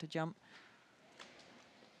oxer for him to jump.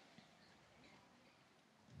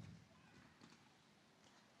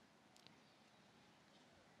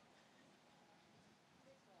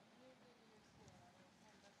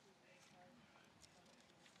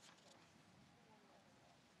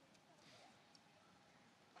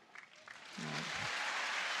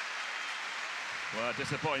 Well,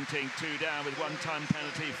 disappointing, 2 down with 1-time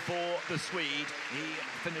penalty for the Swede. He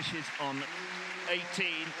finishes on 18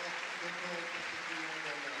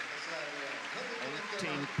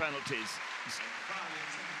 penalties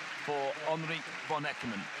for Henrik von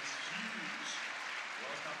Eckermann.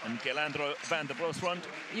 And Gelandro van der Bosrand.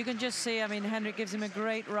 You can just see, I mean, Henrik gives him a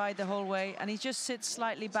great ride the whole way, and he just sits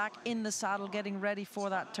slightly back in the saddle, getting ready for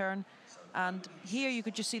that turn. And here you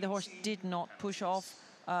could just see the horse did not push off.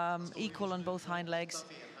 Equal on both hind legs,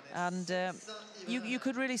 and you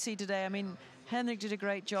could really see today, I mean, Henrik did a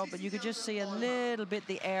great job, but you could just see a little bit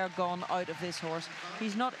the air gone out of this horse.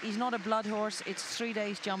 He's not a blood horse. It's 3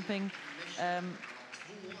 days jumping.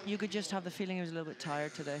 You could just have the feeling he was a little bit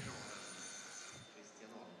tired today.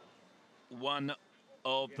 One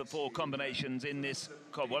of the 4 combinations in this,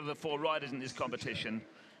 one of the 4 riders in this competition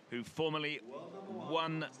who formerly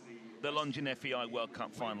won the Longines FEI World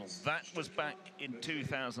Cup final. That was back in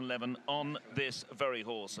 2011 on this very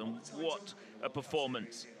horse, and what a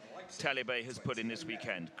performance Talibé has put in this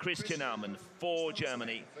weekend. Christian Aumann for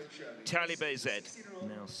Germany. Talibé Z,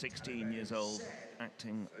 now 16 years old,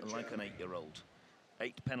 acting like an 8-year-old.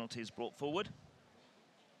 8 penalties brought forward.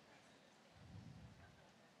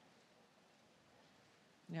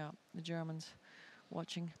 Yeah, the Germans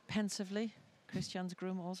watching pensively. Christian's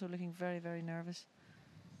groom also looking very, very nervous.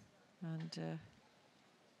 And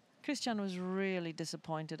Christian was really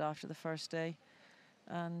disappointed after the first day.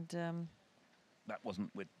 And that wasn't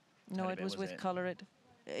with no, Talibé, it was with Colourit.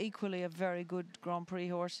 Equally a very good Grand Prix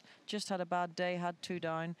horse. Just had a bad day, had 2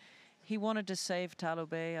 down. He wanted to save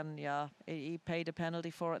Talibé, and yeah, he paid a penalty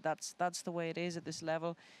for it. That's the way it is at this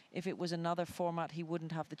level. If it was another format, he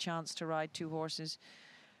wouldn't have the chance to ride 2 horses.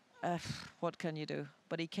 What can you do?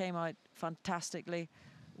 But he came out fantastically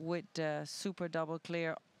with super double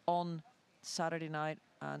clear on Saturday night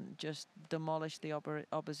and just demolished the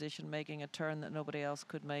opposition, making a turn that nobody else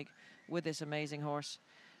could make with this amazing horse.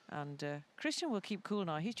 And Christian will keep cool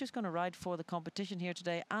now. He's just going to ride for the competition here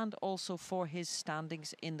today and also for his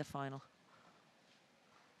standings in the final.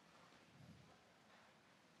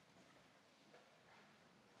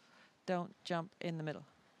 Don't jump in the middle.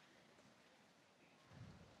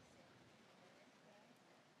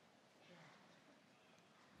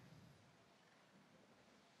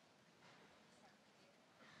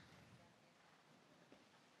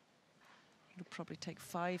 It'll probably take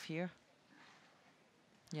 5 here.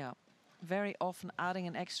 Yeah, very often adding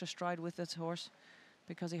an extra stride with this horse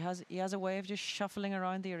because he has a way of just shuffling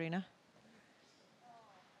around the arena.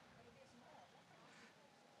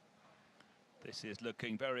 This is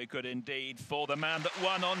looking very good indeed for the man that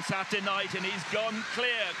won on Saturday night, and he's gone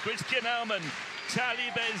clear. Christian Aumann,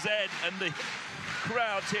 Talibé Z, and the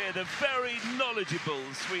crowd here, the very knowledgeable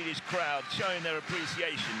Swedish crowd, showing their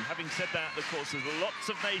appreciation. Having said that, of course, there's lots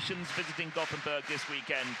of nations visiting Gothenburg this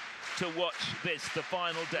weekend to watch this, the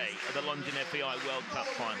final day of the Longines FEI World Cup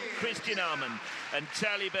final. Christian Aumann and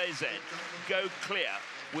Talibé Z go clear,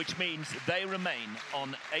 which means they remain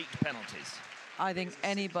on 8 penalties. I think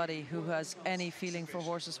anybody who has any feeling for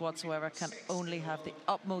horses whatsoever can only have the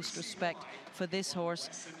utmost respect for this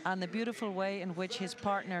horse and the beautiful way in which his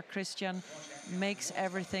partner Christian makes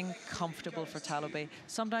everything comfortable for Talibé.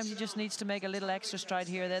 Sometimes he just needs to make a little extra stride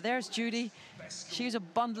here or there. There's Judy. She's a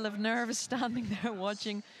bundle of nerves standing there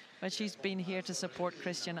watching, but she's been here to support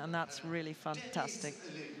Christian, and that's really fantastic.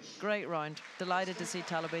 Great round. Delighted to see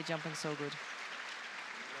Talibé jumping so good.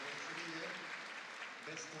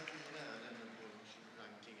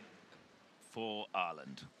 For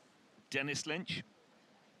Ireland, Dennis Lynch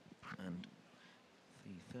and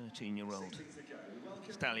the 13-year-old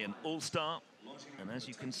stallion All-Star. And as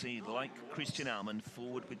you can see, like Christian Aumann,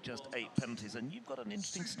 forward with just 8 penalties. And you've got an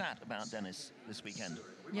interesting stat about Dennis this weekend.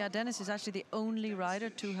 Yeah, Dennis is actually the only rider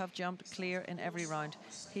to have jumped clear in every round.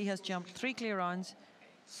 He has jumped 3 clear rounds,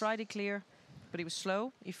 Friday clear, but he was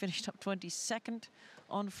slow. He finished up 22nd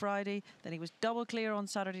on Friday. Then he was double clear on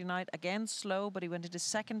Saturday night, again slow, but he went into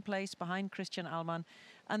 2nd place behind Christian Aumann.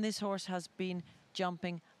 And this horse has been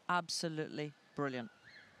jumping absolutely brilliant.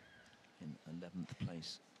 In 11th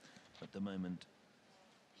place at the moment,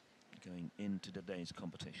 going into today's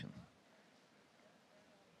competition.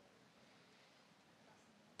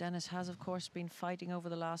 Dennis has, of course, been fighting over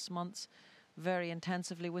the last months very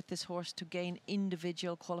intensively with this horse to gain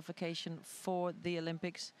individual qualification for the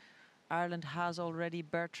Olympics. Ireland has already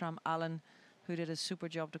Bertram Allen, who did a super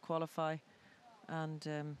job to qualify.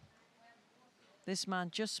 And this man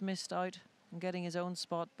just missed out on getting his own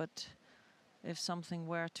spot, but if something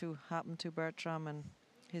were to happen to Bertram and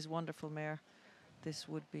his wonderful mare, this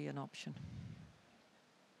would be an option.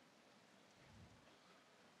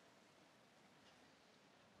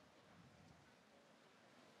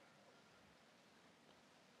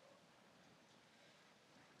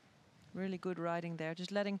 Really good riding there,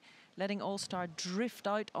 just letting All-Star drift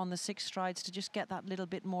out on the 6 strides to just get that little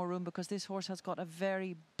bit more room, because this horse has got a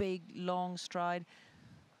very big, long stride,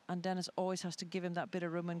 and Dennis always has to give him that bit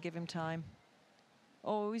of room and give him time.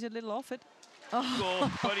 Oh, he's a little off it.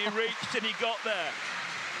 Oh, but he reached and he got there.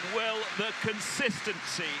 Well, the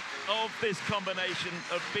consistency of this combination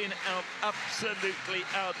have been absolutely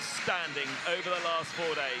outstanding over the last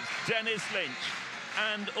 4 days. Dennis Lynch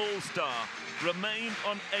and All-Star remain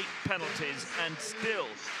on 8 penalties and still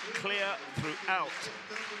clear throughout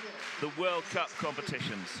the World Cup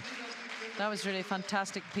competitions. That was really a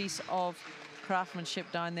fantastic piece of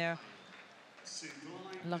craftsmanship down there.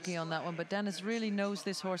 Lucky on that one, but Dennis really knows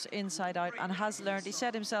this horse inside out and has learned. He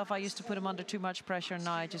said himself, I used to put him under too much pressure,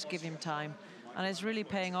 now I just give him time. And it's really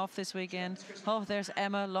paying off this weekend. Oh, there's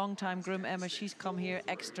Emma, long-time groom Emma. She's come here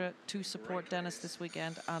extra to support Dennis this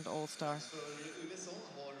weekend and All-Star.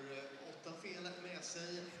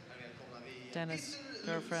 Dennis'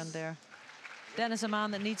 girlfriend there. Dennis, a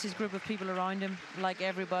man that needs his group of people around him, like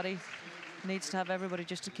everybody. Needs to have everybody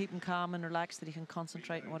just to keep him calm and relaxed, that he can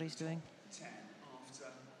concentrate on what he's doing. 10 after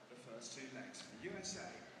the first 2 legs. For USA,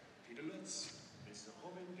 Peter Lutz, this is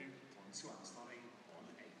Robin Dupontois starting on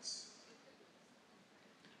 8.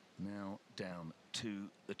 Now down to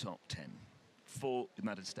the top 10 for the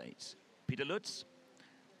United States. Peter Lutz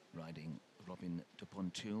riding Robin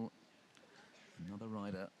Dupontois. Another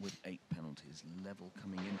rider with 8 penalties. Level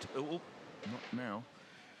coming into... Oh, not now.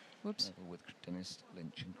 Whoops. Level with Dennis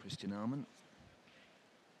Lynch and Christian Alman.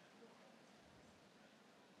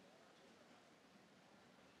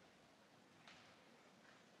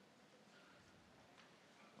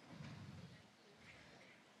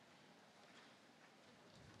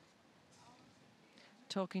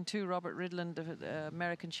 Talking to Robert Ridland, the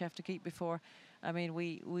American chef to keep before. I mean,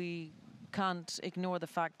 we can't ignore the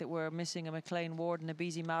fact that we're missing a McLean Ward and a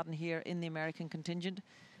Beezy Madden here in the American contingent,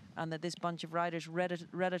 and that this bunch of riders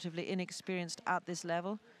relatively inexperienced at this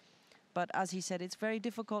level. But as he said, it's very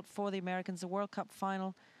difficult for the Americans. The World Cup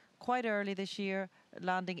final quite early this year,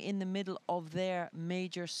 landing in the middle of their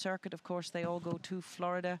major circuit. Of course, they all go to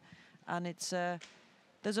Florida, and it's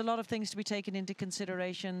there's a lot of things to be taken into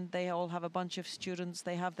consideration. They all have a bunch of students,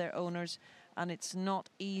 they have their owners, and it's not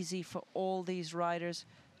easy for all these riders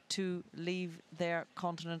to leave their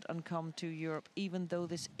continent and come to Europe. Even though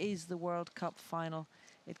this is the World Cup final,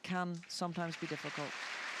 it can sometimes be difficult.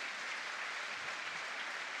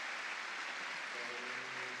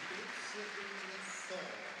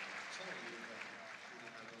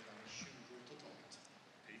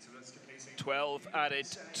 Twelve 12 added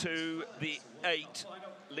to the 8,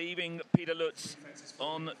 leaving Peter Lutz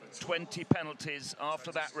on 20 penalties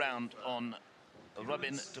after that round on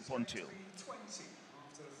Robin Dupontois.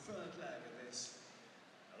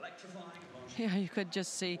 Yeah, you could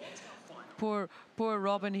just see poor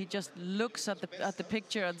Robin. He just looks at the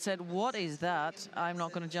picture and said, "What is that? I'm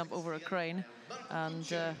not going to jump over a crane." And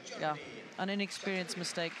yeah, an inexperienced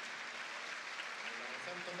mistake.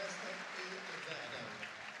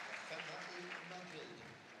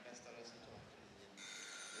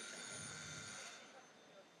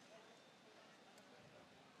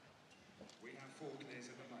 We have 4 clears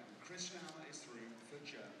at the moment. Christian Alman is through for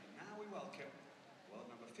Germany. Now we welcome world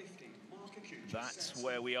number 15, Marco Kuchar. That's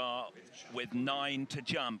where we are with 9 to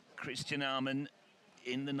jump. Christian Alman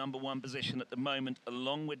in the number 1 position at the moment,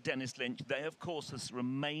 along with Dennis Lynch. They, of course, has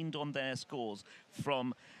remained on their scores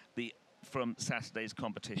from Saturday's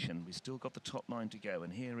competition. We've still got the top 9 to go,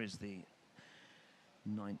 and here is the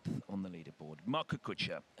 9th on the leaderboard. Marco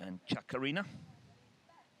Kuchar and Chakarina.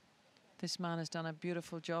 This man has done a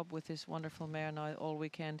beautiful job with this wonderful mare now all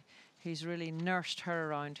weekend. He's really nursed her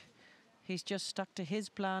around. He's just stuck to his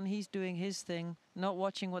plan. He's doing his thing, not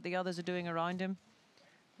watching what the others are doing around him.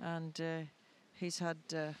 And he's had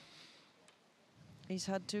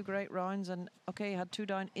 2 great rounds. And okay, he had 2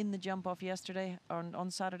 down in the jump off yesterday.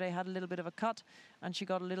 On Saturday, had a little bit of a cut, and she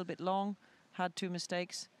got a little bit long. Had 2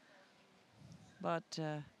 mistakes, but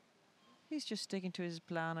he's just sticking to his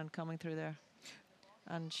plan and coming through there.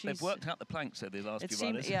 And they've worked out the planks, so the last few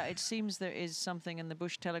riders. Yeah, it seems there is something in the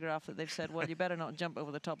Bush Telegraph that they've said, well, you better not jump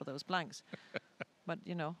over the top of those planks. But,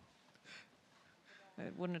 you know,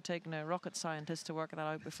 it wouldn't have taken a rocket scientist to work that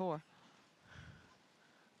out before.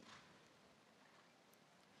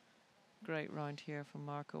 Great round here from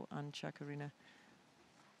Marco and Chakarina.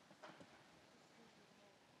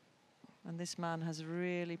 And this man has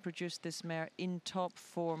really produced this mare in top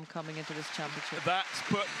form coming into this championship. That's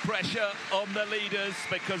put pressure on the leaders,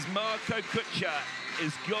 because Marco Kuchar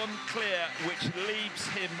is gone clear, which leaves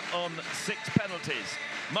him on 6 penalties.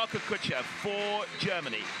 Marco Kuchar for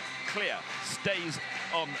Germany, clear, stays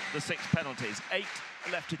on the 6 penalties. 8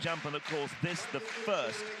 left to jump, and of course this the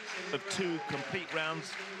first of 2 complete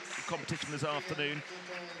rounds of competition this afternoon.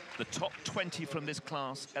 The top 20 from this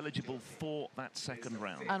class eligible for that second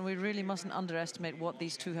round. And we really mustn't underestimate what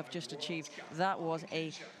these 2 have just achieved. That was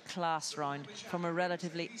a class round from a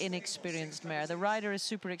relatively inexperienced mare. The rider is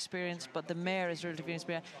super experienced, but the mare is relatively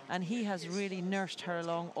inexperienced, and he has really nursed her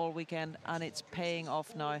along all weekend, and it's paying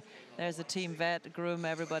off now. There's the team vet, groom,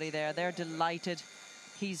 everybody there. They're delighted.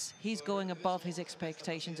 He's going above his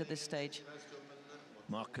expectations at this stage.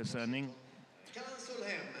 Marcus Erning.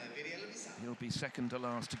 He'll be second to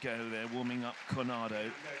last to go. They're warming up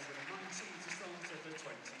Coronado.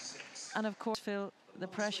 And of course, Phil, the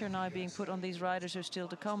pressure now being put on these riders who are still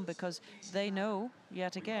to come, because they know,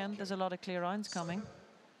 yet again, there's a lot of clear rounds coming.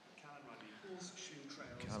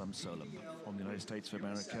 Callum Solom from the United States of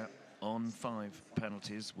America on 5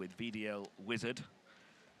 penalties with VDL Wizard.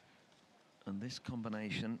 And this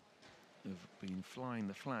combination have been flying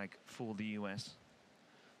the flag for the US.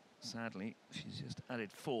 Sadly, she's just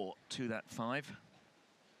added 4 to that 5.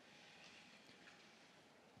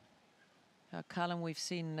 Callum, we've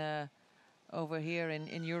seen over here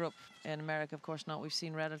in Europe, in America, of course not. We've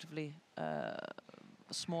seen relatively a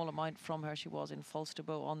small amount from her. She was in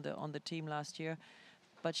Falsterbo on the team last year.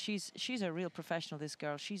 But she's a real professional, this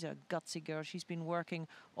girl. She's a gutsy girl. She's been working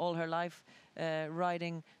all her life,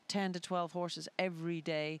 riding 10 to 12 horses every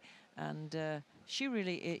day. And she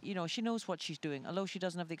really, you know, she knows what she's doing. Although she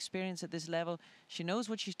doesn't have the experience at this level, she knows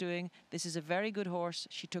what she's doing. This is a very good horse.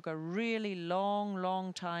 She took a really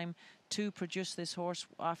long time to produce this horse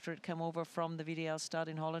after it came over from the VDL stud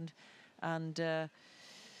in Holland. And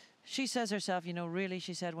she says herself, you know, really,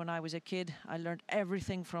 she said, when I was a kid, I learned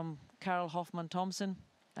everything from Carol Hoffman-Thompson.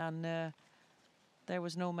 And there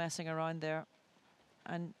was no messing around there.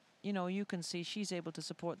 And, you know, you can see she's able to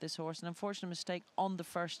support this horse. An unfortunate mistake on the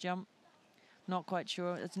first jump. Not quite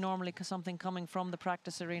sure. It's normally something coming from the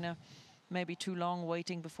practice arena. Maybe too long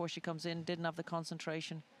waiting before she comes in. Didn't have the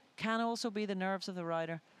concentration. Can also be the nerves of the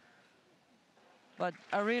rider. But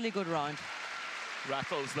a really good round.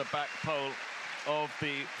 Rattles the back pole of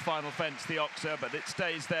the final fence, the Oxer, but it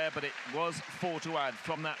stays there. But it was 4 to add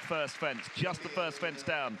from that first fence. Just the first fence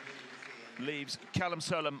down leaves Callum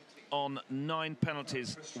Solum on 9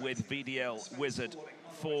 penalties with VDL Wizard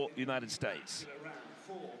for United States.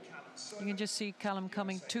 You can just see Callum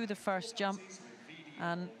coming to the first jump,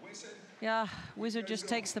 and yeah, Wizard just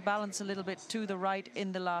takes the balance a little bit to the right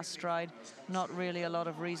in the last stride. Not really a lot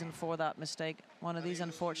of reason for that mistake. One of these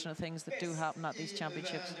unfortunate things that do happen at these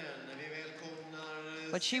championships.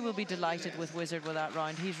 But she will be delighted with Wizard with that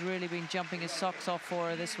round. He's really been jumping his socks off for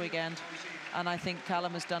her this weekend. And I think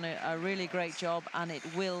Callum has done a really great job, and it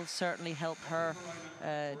will certainly help her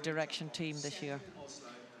direction team this year.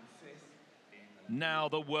 Now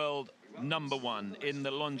the world #1 in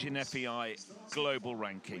the Longines FEI global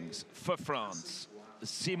rankings for France,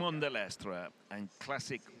 Simon Delestre and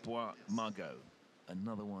Classic Bois Margot.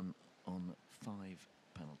 Another one on 5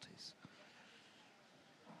 penalties.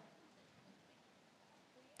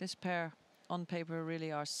 This pair, on paper,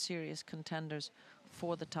 really are serious contenders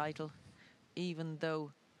for the title, even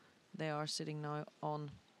though they are sitting now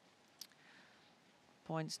on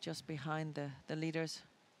points just behind the leaders.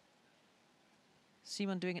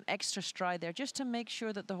 Simon doing an extra stride there just to make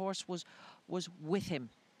sure that the horse was with him,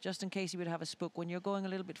 just in case he would have a spook. When you're going a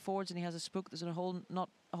little bit forwards and he has a spook, there's not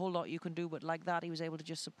a whole lot you can do, but like that, he was able to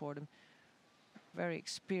just support him. Very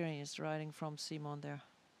experienced riding from Simon there.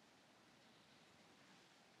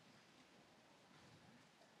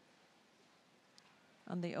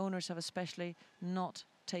 And the owners have especially not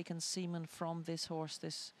taken Simon from this horse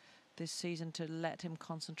this season to let him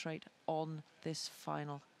concentrate on this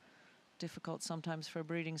final. Difficult sometimes for a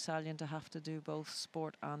breeding stallion to have to do both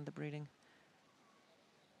sport and the breeding.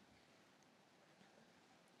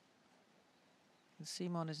 And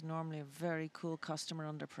Simon is normally a very cool customer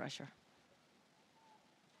under pressure.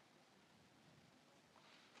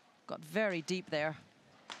 Got very deep there.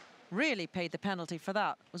 Really paid the penalty for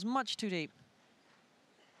that. It was much too deep.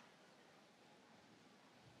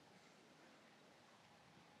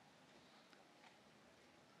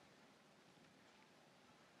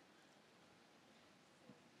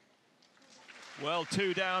 Well,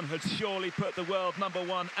 2 down has surely put the world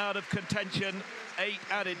 #1 out of contention. 8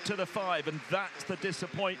 added to the 5, and that's the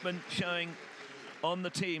disappointment showing on the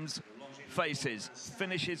team's faces.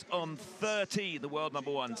 Finishes on 30, the world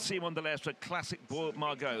 #1. Simon Delestre, Classic Bois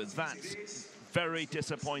Margot. That's very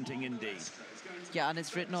disappointing indeed. Yeah, and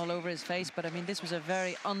it's written all over his face, but I mean, this was a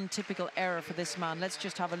very untypical error for this man. Let's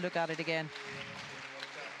just have a look at it again.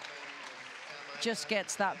 Just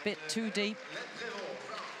gets that bit too deep.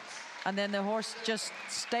 And then the horse just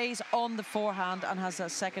stays on the forehand and has a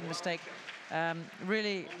second mistake.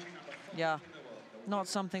 Really, yeah, not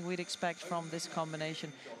something we'd expect from this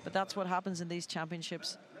combination. But that's what happens in these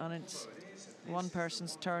championships. And it's one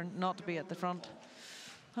person's turn not to be at the front.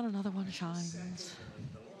 And another one shines.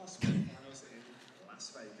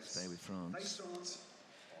 Stay with France.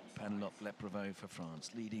 Penelope Lepreveau for France,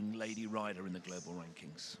 leading lady rider in the global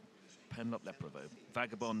rankings. Penelope Lepreveau,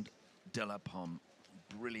 Vagabond de la Pomme.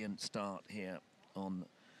 Brilliant start here on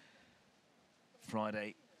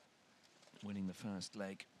Friday, winning the first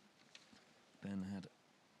leg. Then had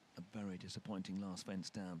a very disappointing last fence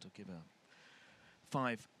down to give her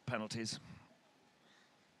 5 penalties.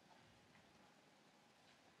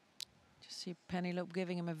 Just see Penelope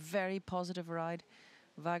giving him a very positive ride.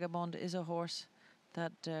 Vagabond is a horse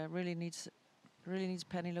that really needs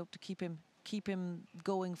Penelope to keep him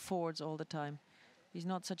going forwards all the time. He's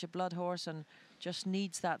not such a blood horse, and just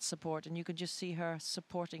needs that support, and you can just see her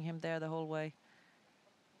supporting him there the whole way.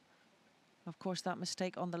 Of course, that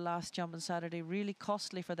mistake on the last jump on Saturday, really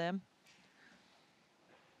costly for them.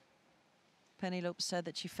 Penelope said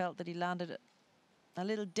that she felt that he landed a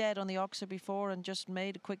little dead on the oxer before and just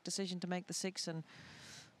made a quick decision to make the 6, and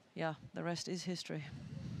yeah, the rest is history.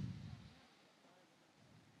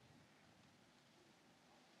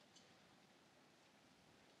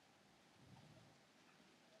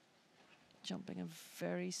 Jumping a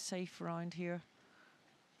very safe round here.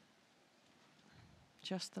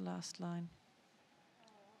 Just the last line.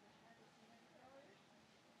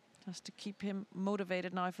 Just to keep him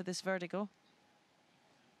motivated now for this vertical.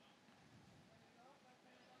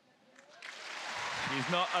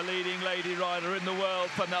 She's not a leading lady rider in the world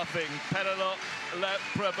for nothing. Penelope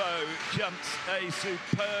Leprevaux jumps a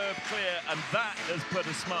superb clear, and that has put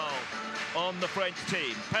a smile on the French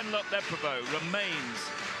team. Penelope Leprevaux remains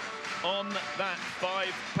on that 5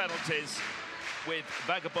 penalties with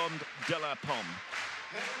Vagabond de la Pomme.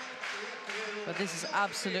 But this is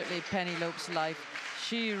absolutely Penelope's life.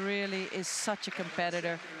 She really is such a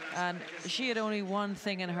competitor, and she had only one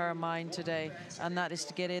thing in her mind today, and that is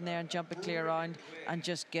to get in there and jump a clear round and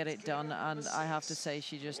just get it done. And I have to say,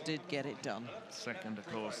 she just did get it done. Second,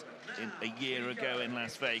 of course, a year ago in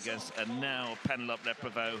Las Vegas, and now Penelope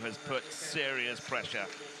Leprevaux has put serious pressure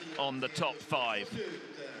on the top 5.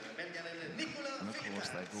 And of course,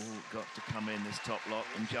 they've all got to come in this top lot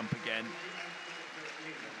and jump again.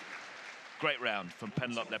 Great round from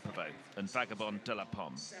Penelope Leprevaux and Vagabond de la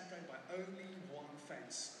Pomme.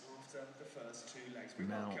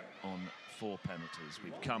 Now on 4 penalties.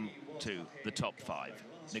 We've come to the top 5.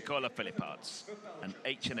 Nicola Philipparts and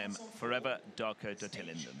H&M Forever Darko de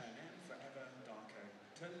Tillenden.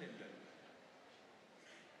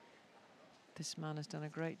 This man has done a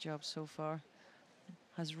great job so far.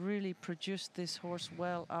 Has really produced this horse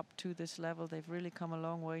well up to this level. They've really come a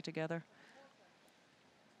long way together.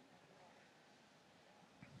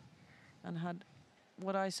 And had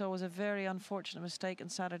what I saw was a very unfortunate mistake on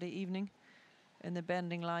Saturday evening in the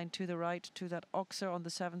bending line to the right to that oxer on the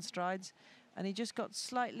 7 strides, and he just got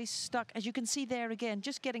slightly stuck, as you can see there again,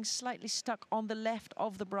 just getting slightly stuck on the left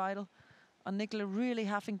of the bridle, and Nicola really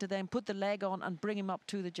having to then put the leg on and bring him up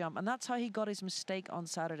to the jump, and that's how he got his mistake on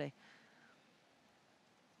Saturday.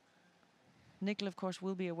 Nicola, of course,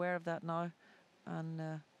 will be aware of that now, and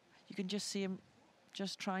you can just see him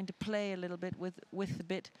just trying to play a little bit with the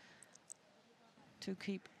bit to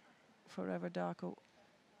keep Forever Darko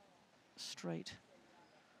straight.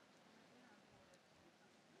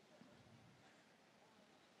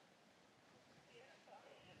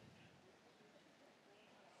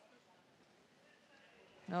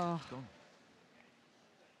 Oh.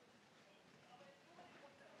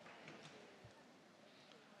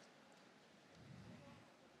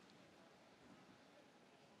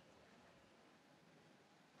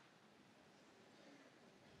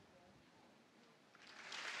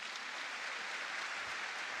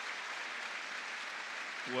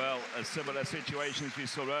 Well, a similar situation as we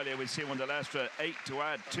saw earlier with Simon de Lastre. 8 to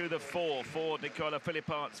add to the 4 for Nicola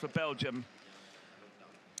Philipparts for Belgium.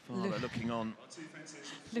 Father looking on.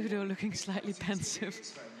 Ludo looking slightly pensive.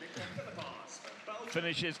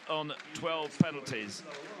 Finishes on 12 penalties.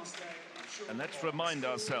 And let's remind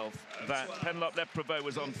ourselves that Penelope Leprevaux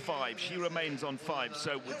was on 5. She remains on 5,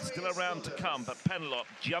 so with still a round to come, but Penelope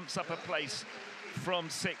jumps up a place from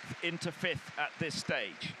 6th into 5th at this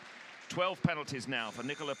stage. 12 penalties now for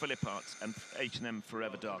Nicola Philipparts and H&M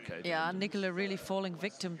Forever Darko. Yeah, Nicola really falling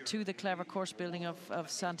victim to the clever course building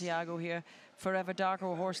of Santiago here. Forever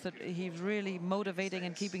Darko, a horse that he's really motivating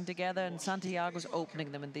and keeping together, and Santiago's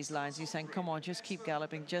opening them in these lines. He's saying, come on, just keep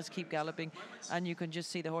galloping, and you can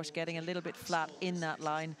just see the horse getting a little bit flat in that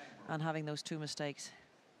line and having those 2 mistakes.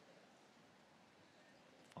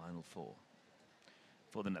 Final 4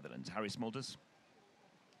 for the Netherlands. Harry Smulders,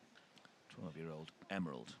 12-year-old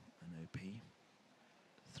Emerald. An OP,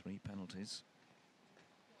 3 penalties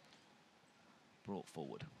brought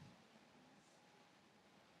forward.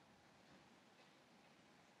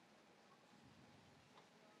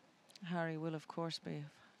 Harry will, of course,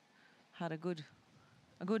 had a good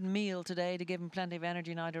meal today to give him plenty of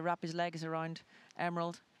energy now to wrap his legs around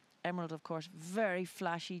Emerald. Emerald, of course, very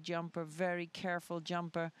flashy jumper, very careful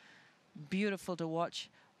jumper, beautiful to watch,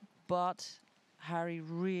 but Harry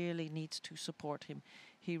really needs to support him.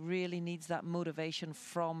 He really needs that motivation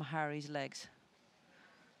from Harry's legs.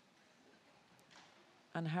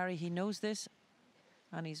 And Harry, he knows this,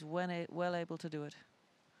 and he's well able to do it.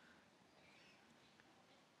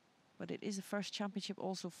 But it is the first championship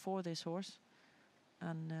also for this horse.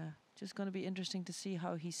 And Just going to be interesting to see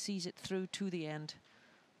how he sees it through to the end.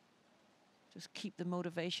 Just keep the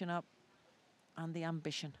motivation up and the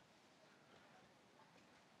ambition.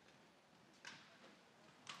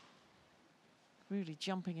 Really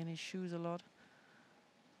jumping in his shoes a lot.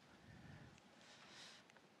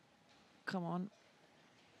 Come on.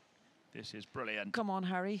 This is brilliant. Come on,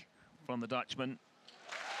 Harry. From the Dutchman.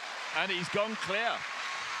 And he's gone clear.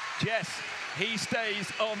 Yes, he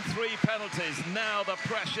stays on 3 penalties. Now the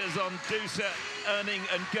pressure's on Dusa, Erning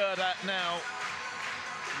and Gerda now.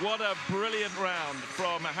 What a brilliant round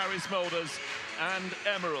from Harry Smulders and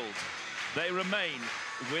Emerald. They remain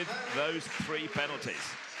with those 3 penalties.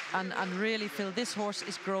 And really, Phil, this horse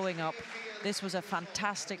is growing up. This was a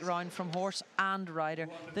fantastic round from horse and rider.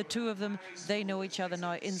 The two of them, they know each other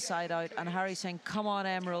now inside out. And Harry's saying, come on,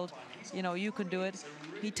 Emerald, you know, you can do it.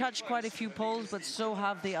 He touched quite a few poles, but so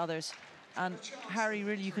have the others. And Harry,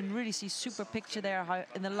 really, you can really see super picture there, how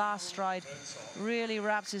in the last stride, really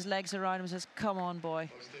wraps his legs around him and says, come on, boy.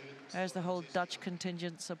 There's the whole Dutch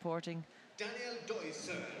contingent supporting.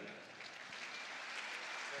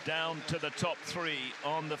 Down to the top 3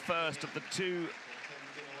 on the first of the 2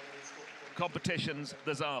 competitions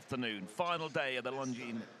this afternoon. Final day of the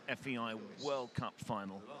Longines FEI World Cup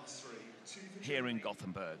final here in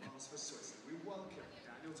Gothenburg.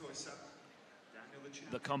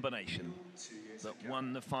 The combination that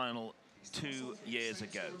won the final 2 years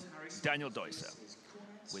ago. Daniel Deusser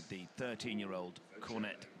with the 13-year-old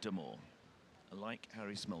Cornet d'Amour. Like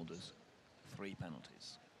Harry Smulders, 3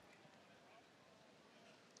 penalties.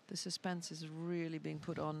 The suspense is really being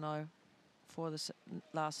put on now for the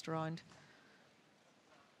last round.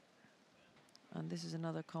 And this is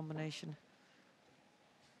another combination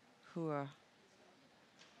who are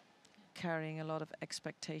carrying a lot of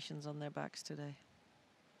expectations on their backs today.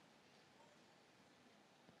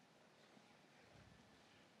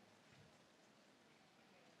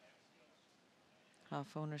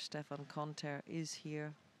 Half owner Stefan Conter is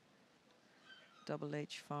here. Double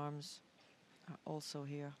H Farms are also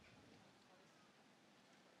here.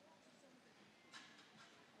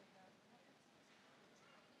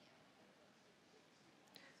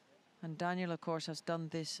 And Daniel, of course, has done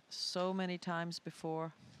this so many times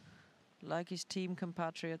before, like his team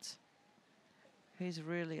compatriots. He's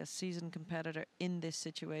really a seasoned competitor in this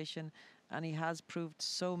situation, and he has proved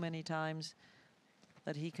so many times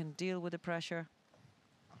that he can deal with the pressure.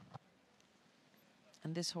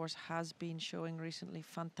 And this horse has been showing recently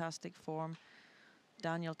fantastic form.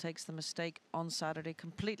 Daniel takes the mistake on Saturday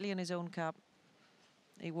completely in his own cap.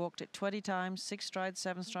 He walked it 20 times, 6 strides,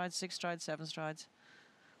 7 strides, 6 strides, 7 strides.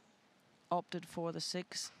 Opted for the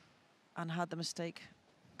 6 and had the mistake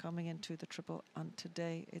coming into the triple. And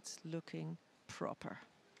today it's looking proper.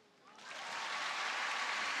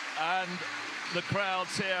 And the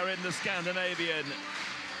crowds here in the Scandinavian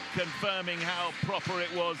confirming how proper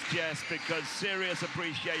it was, Jess, because serious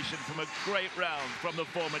appreciation from a great round from the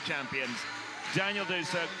former champions. Daniel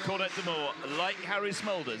Deusser, Cornet d'Amour, like Harry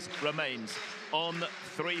Smulders, remains on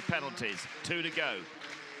 3 penalties, 2 to go.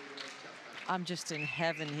 I'm just in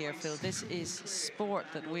heaven here, Phil. This is sport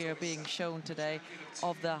that we are being shown today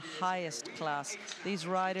of the highest class. These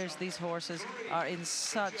riders, these horses are in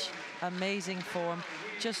such amazing form.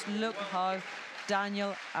 Just look how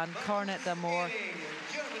Daniel and Cornet d'Amour,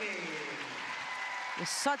 with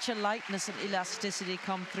such a lightness and elasticity,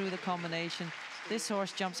 come through the combination. This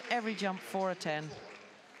horse jumps every jump for a 10.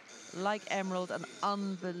 Like Emerald, an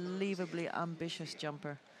unbelievably ambitious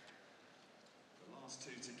jumper.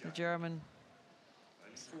 The German,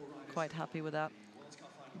 quite happy with that.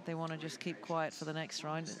 They want to just keep quiet for the next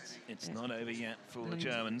round. It's not over yet for the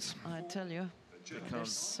Germans. I tell you, they're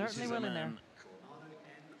certainly well in there.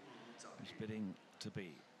 He's bidding to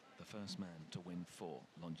be the first man to win 4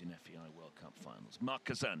 Longines FEI World Cup finals.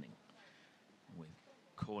 Marcus Erning with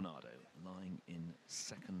Coronado lying in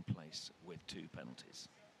 2nd place with 2 penalties.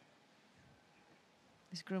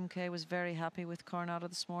 His groom Kay was very happy with Coronado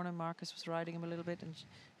this morning. Marcus was riding him a little bit and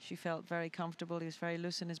she felt very comfortable. He was very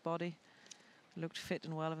loose in his body, looked fit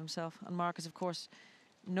and well of himself. And Marcus, of course,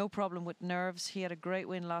 no problem with nerves. He had a great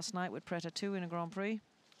win last night with Preta 2 in a Grand Prix.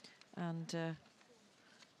 And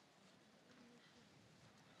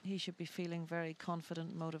he should be feeling very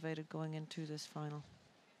confident, motivated going into this final.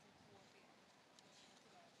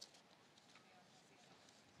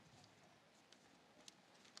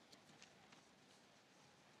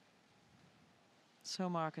 So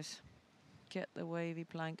Marcus, get the wavy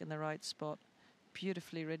plank in the right spot.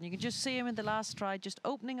 Beautifully ridden. You can just see him in the last stride, just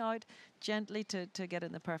opening out gently to get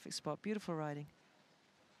in the perfect spot. Beautiful riding.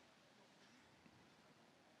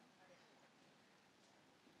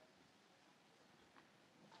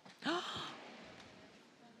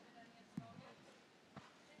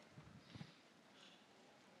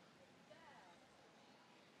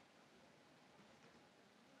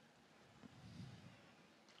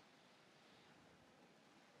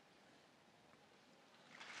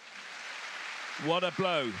 What a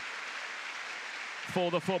blow for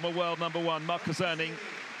the former world #1, Marcus Erning.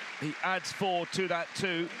 He adds 4 to that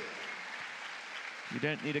 2. You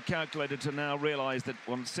don't need a calculator to now realise that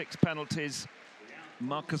on 6 penalties,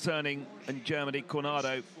 Marcus Erning and Germany,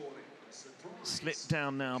 Coronado, slipped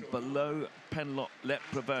down now below Penelope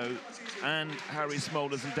Leprevaux and Harry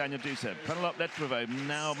Smolders and Daniel Dusa. Penelope Leprevaux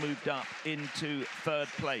now moved up into 3rd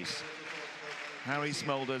place. Harry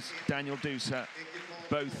Smolders, Daniel Dusa,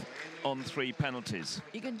 both on 3 penalties.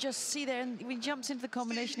 You can just see there, and when he jumps into the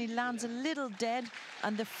combination, he lands a little dead,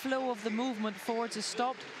 and the flow of the movement forwards is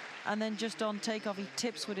stopped, and then just on takeoff, he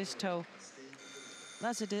tips with his toe.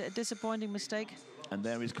 That's a disappointing mistake. And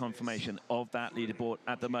there is confirmation of that leaderboard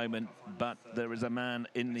at the moment, but there is a man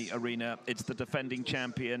in the arena. It's the defending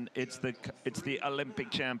champion, it's the Olympic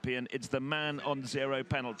champion, it's the man on 0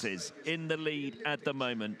 penalties in the lead at the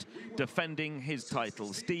moment, defending his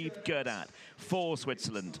title, Steve Gerdat for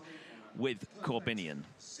Switzerland with Corbinian.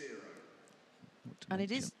 And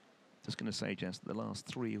it is... Just going to say, Jess, the last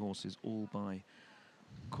 3 horses all by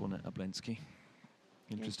Cornet Oblensky,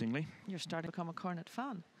 interestingly. You're starting to become a Cornet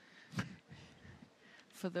fan.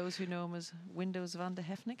 For those who know him as Windows van de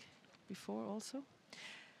Hefnik before also.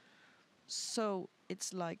 So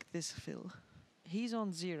it's like this, Phil. He's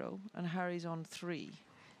on 0 and Harry's on 3.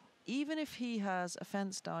 Even if he has a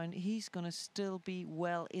fence down, he's going to still be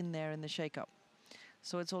well in there in the shake-up.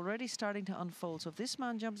 So it's already starting to unfold. So if this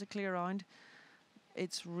man jumps a clear round,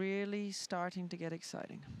 it's really starting to get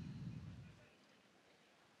exciting.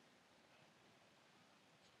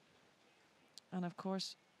 And of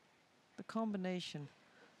course, the combination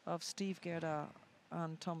of Steve Gerda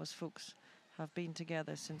and Thomas Fuchs have been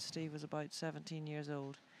together since Steve was about 17 years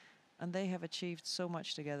old. And they have achieved so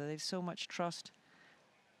much together. They've so much trust.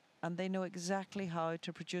 And they know exactly how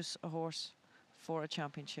to produce a horse for a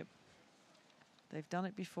championship. They've done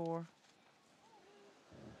it before.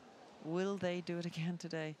 Will they do it again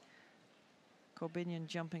today? Corbinian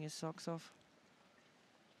jumping his socks off.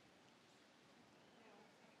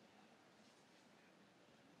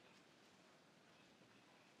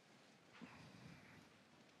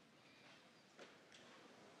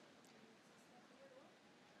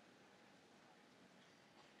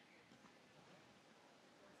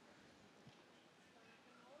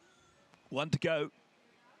 One to go.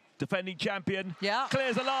 Defending champion, yeah,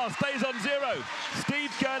 clears the last, stays on 0. Steve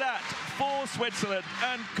Gerdat for Switzerland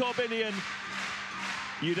and Corbinian.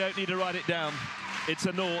 You don't need to write it down. It's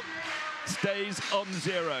a naught. Stays on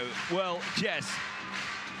 0. Well, Jess,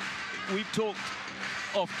 we've talked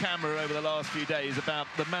off camera over the last few days about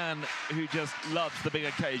the man who just loves the big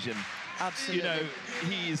occasion. Absolutely. You know,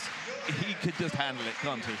 he could just handle it,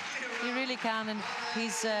 can't he? He really can, and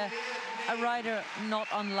he's a rider not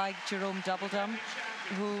unlike Jerome Doubledum,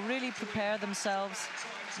 who really prepare themselves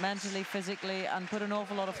mentally, physically, and put an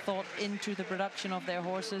awful lot of thought into the production of their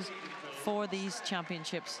horses for these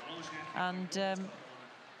championships. And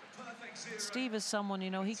Steve is someone,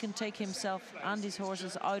 you know, he can take himself and his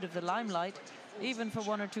horses out of the limelight, even for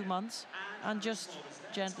 1 or 2 months, and just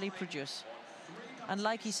gently produce. And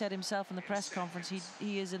like he said himself in the press conference,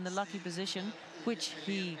 he is in the lucky position, which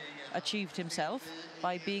he achieved himself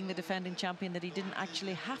by being the defending champion, that he didn't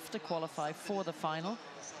actually have to qualify for the final.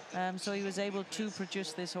 So he was able to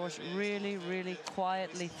produce this horse really, really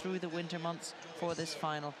quietly through the winter months for this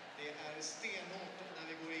final.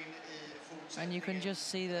 And you can just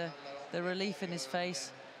see the relief in his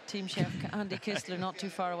face. Team chef Andy Kistler not too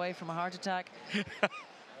far away from a heart attack.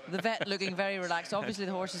 The vet looking very relaxed. Obviously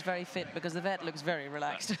the horse is very fit because the vet looks very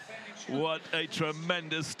relaxed. What a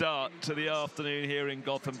tremendous start to the afternoon here in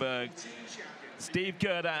Gothenburg. Steve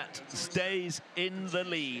Gerdat stays in the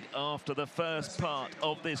lead after the first part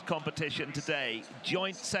of this competition today.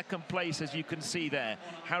 Joint 2nd place, as you can see there.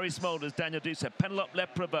 Harry Smolders, Daniel Dusa, Penelope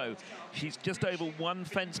Leprevaux. She's just over 1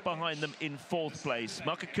 fence behind them in 4th place.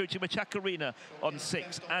 Marco Cucci-Machakarina on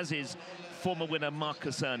 6, as is former winner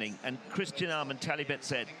Marcus Erning, and Christian Armand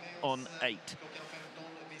Talibetset on 8.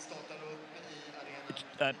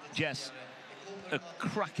 Jess, a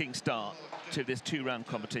cracking start to this 2-round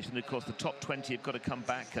competition. Of course, the top 20 have got to come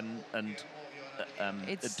back and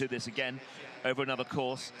do this again over another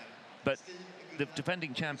course. But the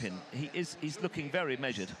defending champion, he's looking very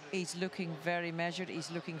measured. He's looking very measured.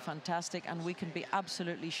 He's looking fantastic, and we can be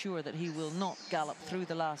absolutely sure that he will not gallop through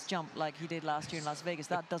the last jump like he did last year in Las Vegas.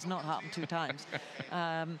 That does not happen 2 times.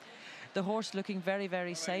 The horse looking very,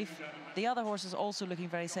 very safe. The other horse is also looking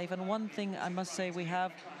very safe. And one thing I must say we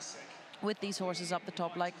have with these horses up the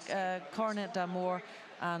top, like Cornet d'Amour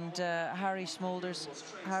and Harry Smolders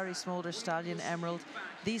Stallion Emerald,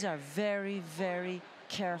 these are very, very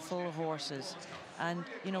careful horses. And,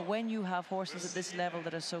 you know, when you have horses at this level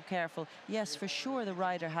that are so careful, yes, for sure the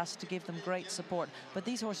rider has to give them great support, but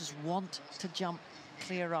these horses want to jump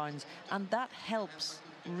clear rounds, and that helps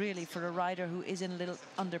really for a rider who is in a little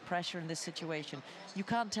under pressure in this situation. You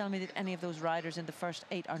can't tell me that any of those riders in the first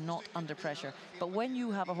 8 are not under pressure, but when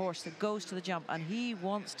you have a horse that goes to the jump and he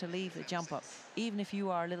wants to leave the jump up, even if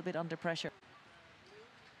you are a little bit under pressure.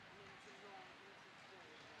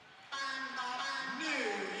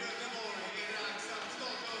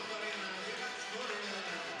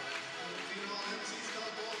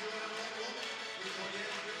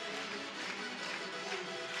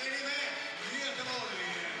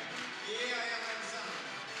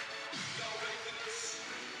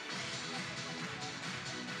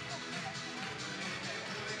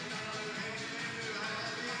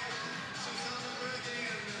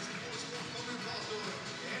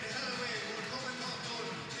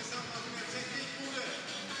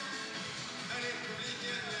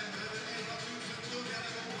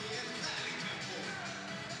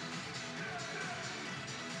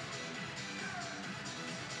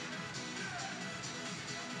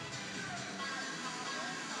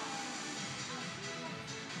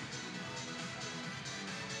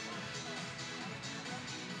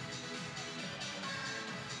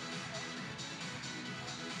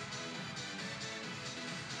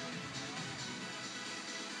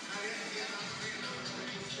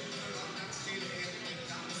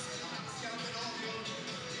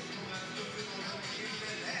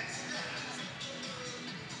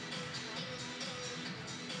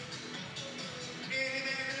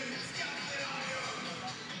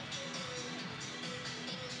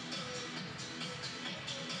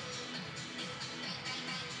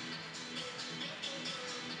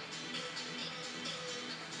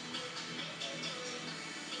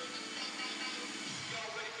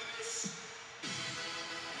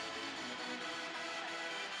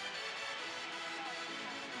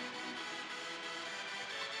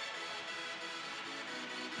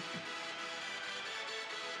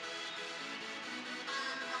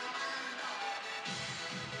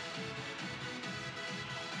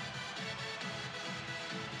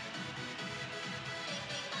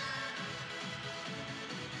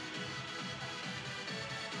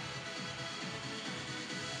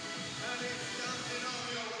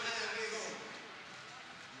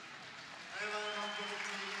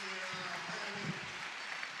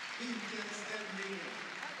 Vilken stämning!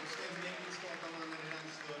 Och stämningen skapar man när det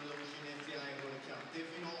dags för Longines FEI World Cup. Det är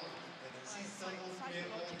final. Sista och med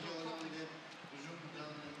avgörande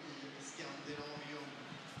rundan i Skandinavien.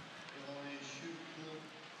 Vi har 20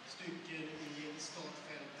 stycken i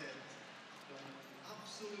startfältet. De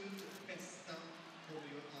absolut bästa kommer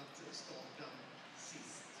ju att starta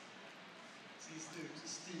sist. Sist ut,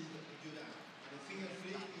 Steve Gudin. Han är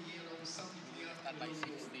felfri genom samtliga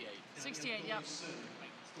rundor. 68, yep.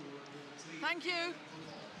 Thank you.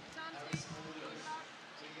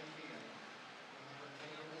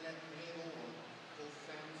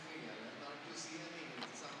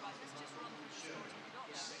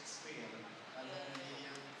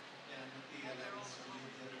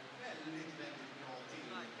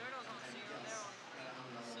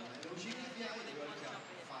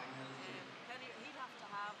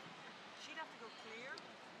 She'd have to go clear.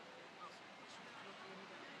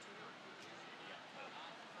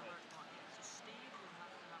 So Steve would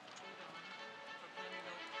have to have 2 down for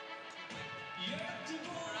Penelope to win.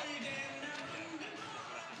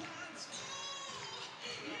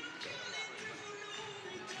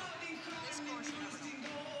 This course you never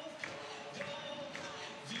know.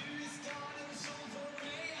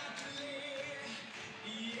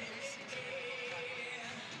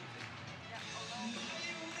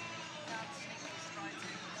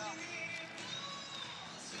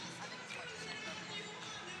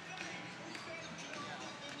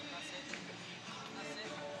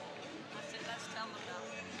 Let's tell them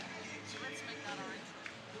now.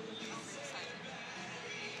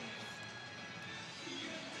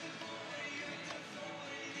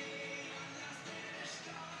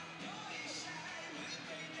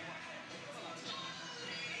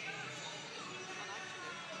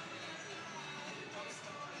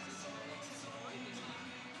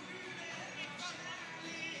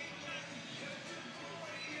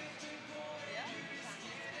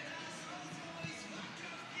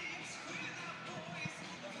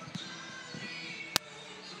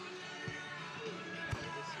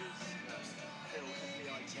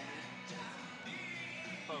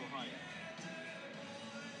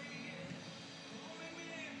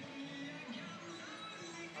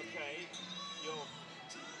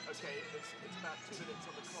 Okay, it's about 2 minutes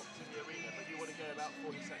on the clock to the arena, but you want to go about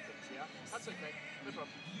 40 seconds, yeah? That's okay, no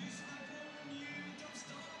problem.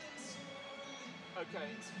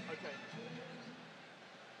 Okay, okay.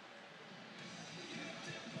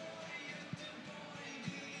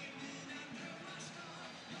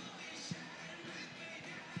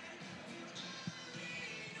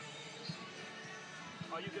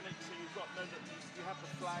 Are you going to, so you've got, no, you have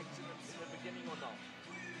the flags in the beginning or not?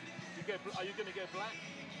 Are you going to go black?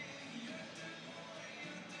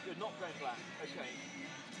 You're not going black, okay.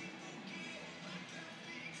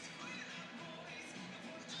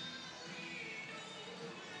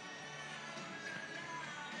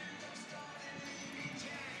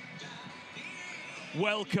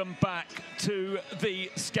 Welcome back to the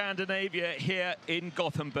Scandinavia here in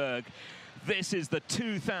Gothenburg. This is the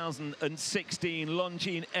 2016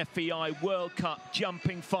 Longines FEI World Cup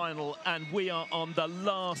jumping final, and we are on the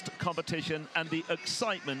last competition, and the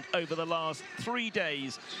excitement over the last 3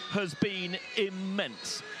 days has been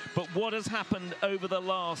immense. But what has happened over the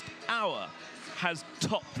last hour has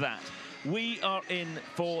topped that. We are in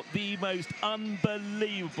for the most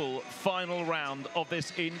unbelievable final round of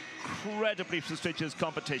this incredibly prestigious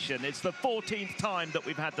competition. It's the 14th time that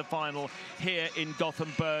we've had the final here in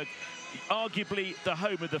Gothenburg, arguably the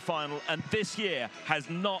home of the final, and this year has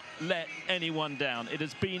not let anyone down. It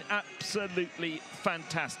has been absolutely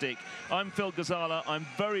fantastic. I'm Phil Gazala. I'm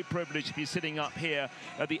very privileged to be sitting up here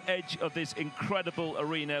at the edge of this incredible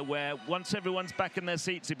arena where once everyone's back in their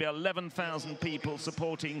seats, there'll be 11,000 people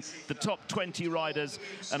supporting the top 20 riders.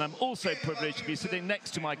 And I'm also privileged to be sitting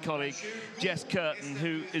next to my colleague, Jess Curtin,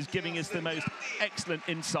 who is giving us the most excellent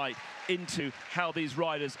insight into how these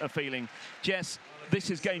riders are feeling. Jess, this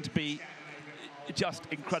is going to be just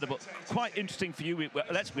incredible. Quite interesting for you.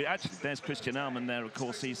 Actually, there's Christian Alman there, of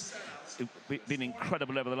course. He's been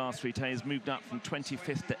incredible over the last 3 days, moved up from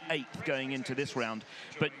 25th to 8th going into this round.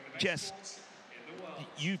 But Jess,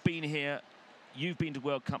 you've been here, you've been to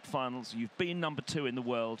World Cup finals, you've been number 2 in the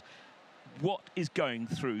world. What is going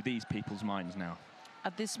through these people's minds now?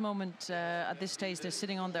 At this moment, at this stage, they're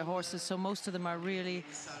sitting on their horses, so most of them are really,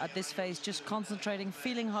 at this phase, just concentrating,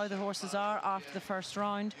 feeling how the horses are after the first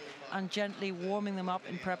round and gently warming them up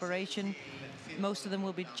in preparation. Most of them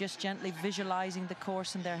will be just gently visualizing the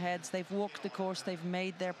course in their heads. They've walked the course, they've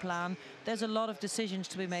made their plan. There's a lot of decisions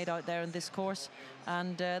to be made out there in this course,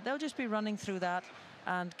 and they'll just be running through that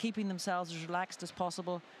and keeping themselves as relaxed as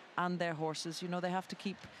possible, and their horses. You know, they have to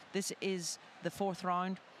keep, this is the 4th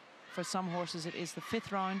round. For some horses, it is the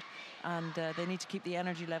 5th round, and they need to keep the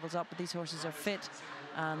energy levels up, but these horses are fit,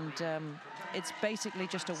 and it's basically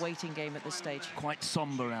just a waiting game at this stage. Quite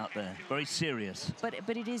somber out there, very serious. But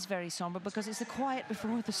it is very somber because it's the quiet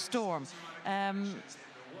before the storm.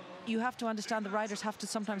 You have to understand the riders have to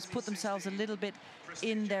sometimes put themselves a little bit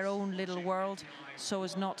in their own little world so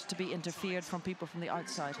as not to be interfered from people from the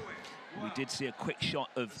outside. We did see a quick shot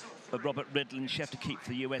of Robert Ridland, chef to keep for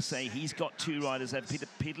the USA. He's got 2 riders there.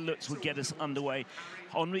 Peter Lutz will get us underway.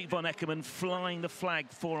 Henrik von Eckermann flying the flag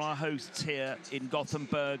for our hosts here in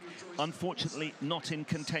Gothenburg. Unfortunately, not in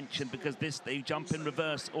contention because they jump in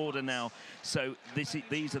reverse order now. So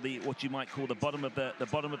these are the what you might call the bottom of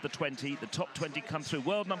the 20. The top 20 come through.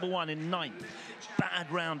 World number 1 in 9th.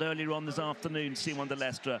 Bad round earlier on this afternoon. Simon de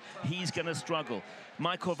Lestre. He's going to struggle.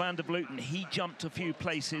 Michael van der Vleuten, he jumped a few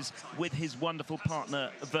places with his wonderful partner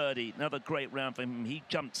Verdi. Another great round for him. He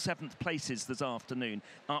jumped 7th places this afternoon,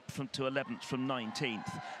 up to 11th from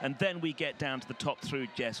 19th. And then we get down to the top through,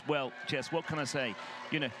 Jess. Well, Jess, what can I say?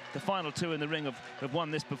 You know, the final 2 in the ring have won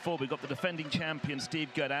this before. We've got the defending champion, Steve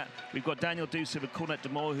Godat. We've got Daniel Dusa with Cornet de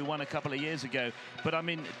Moor, who won a couple of years ago. But, I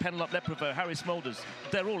mean, Penelope Leprevo, Harry Smulders,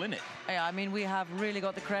 they're all in it. Yeah, I mean, we have really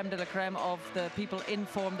got the creme de la creme of the people in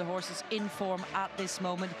form, the horses in form at this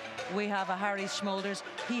moment. We have a Harry Smulders.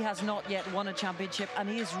 He has not yet won a championship, and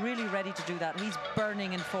he is really ready to do that. He's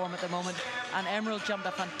burning in form at the moment. And Emerald jumped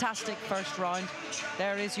a fantastic first round.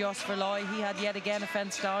 There is Jos Verlooy. He had yet again a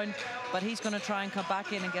fence down, but he's going to try and come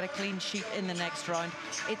back in and get a clean sheet in the next round.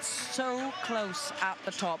 It's so close at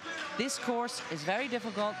the top. This course is very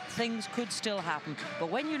difficult. Things could still happen. But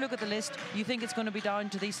when you look at the list, you think it's going to be down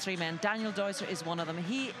to these 3 men. Daniel Deusser is one of them.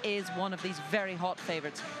 He is one of these very hot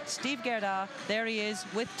favourites. Steve Gerda, there he is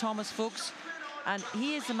with Thomas Fuchs. And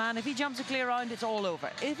he is the man, if he jumps a clear round, it's all over.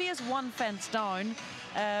 If he has 1 fence down,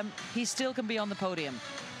 he still can be on the podium.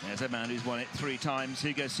 There's a man who's won it 3 times,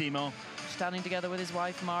 Hugo Simon. Standing together with his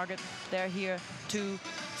wife, Margaret. They're here to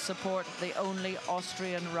support the only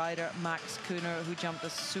Austrian rider, Max Kuhner, who jumped a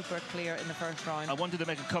super clear in the first round. I wanted to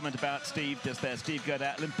make a comment about Steve just there. Steve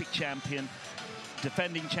Godat, Olympic champion.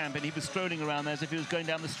 defending champion, he was strolling around there as if he was going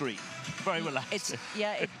down the street. Very relaxed.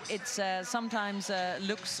 It's sometimes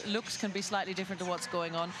looks can be slightly different to what's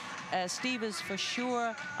going on. Steve is for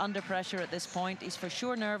sure under pressure at this point. He's for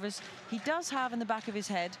sure nervous. He does have in the back of his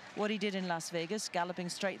head what he did in Las Vegas, galloping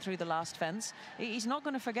straight through the last fence. He's not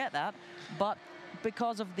going to forget that, but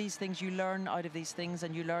because of these things, you learn out of these things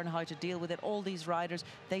and you learn how to deal with it. All these riders,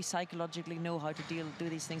 they psychologically know how to do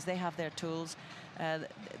these things. They have their tools.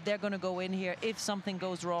 They're going to go in here. If something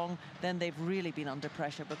goes wrong, then they've really been under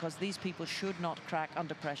pressure, because these people should not crack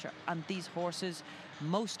under pressure. And these horses,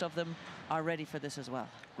 most of them, are ready for this as well.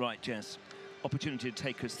 Right, Jess. Opportunity to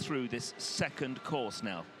take us through this second course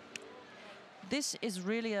now. This is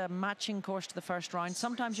really a matching course to the first round.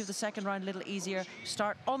 Sometimes you have the second round a little easier.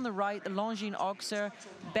 Start on the right, the Longines Auxerre,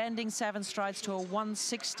 bending 7 strides to a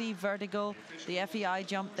 160 vertical, the FEI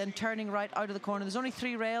jump, then turning right out of the corner. There's only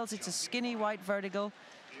 3 rails. It's a skinny white vertical.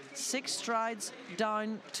 6 strides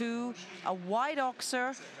down to a wide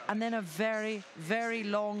Auxerre, and then a very, very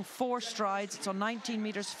long 4 strides. It's on 19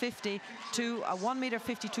 meters 50 to a 1 meter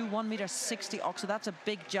 52, 1 meter 60 Auxerre. That's a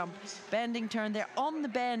big jump. Bending turn there on the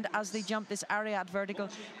bend as they jump this Ariat vertical,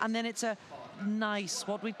 and then it's a nice,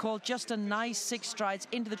 what we call just a nice 6 strides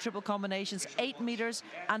into the triple combinations, 8 meters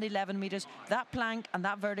and 11 meters. That plank and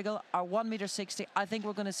that vertical are 1 meter 60. I think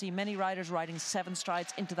we're going to see many riders riding 7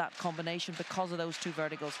 strides into that combination because of those 2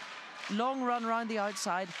 verticals. Long run around the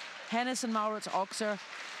outside. Hennis and Maurits Auxerre.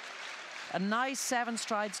 A nice 7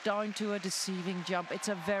 strides down to a deceiving jump. It's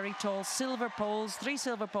a very tall silver poles, 3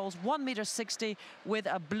 silver poles, 1 meter 60 with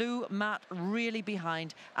a blue mat really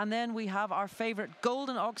behind. And then we have our favorite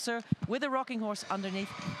golden Auxerre with a rocking horse underneath.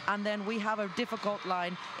 And then we have a difficult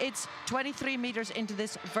line. It's 23 meters into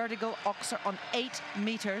this vertical Auxerre on 8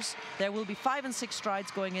 meters. There will be 5 and 6 strides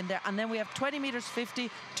going in there. And then we have 20 meters 50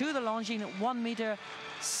 to the Longines, 1 meter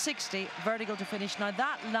 60 vertical to finish. Now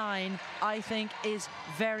that line, I think, is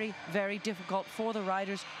very, very difficult for the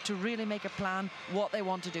riders to really make a plan what they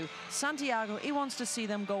want to do. Santiago, he wants to see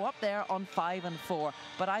them go up there on 5 and 4,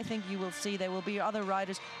 but I think you will see there will be other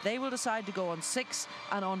riders, they will decide to go on 6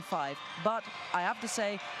 and on 5. But I have to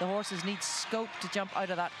say, the horses need scope to jump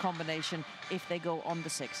out of that combination if they go on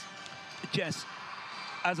the 6. Jess,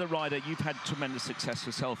 as a rider, you've had tremendous success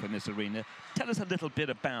yourself in this arena. Tell us a little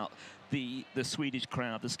bit about the Swedish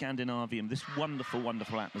crowd, the Scandinavian, this wonderful,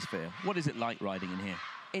 wonderful atmosphere. What is it like riding in here?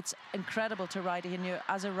 It's incredible to ride in here.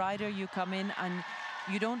 As a rider, you come in and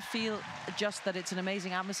you don't feel just that it's an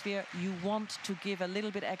amazing atmosphere. You want to give a little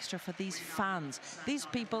bit extra for these fans. These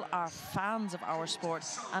people are fans of our sport,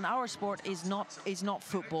 and our sport is not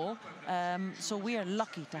football. So we are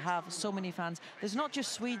lucky to have so many fans. There's not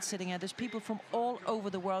just Swedes sitting here. There's people from all over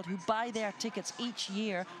the world who buy their tickets each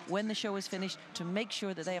year when the show is finished to make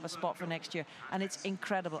sure that they have a spot for next year. And it's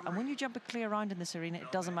incredible. And when you jump a clear round in this arena,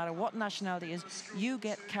 it doesn't matter what nationality it is, you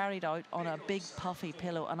get carried out on a big puffy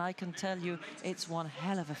pillow. And I can tell you, it's one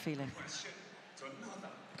hell of a feeling.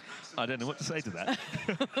 I don't know what to say to that.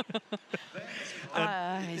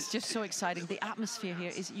 It's just so exciting. The atmosphere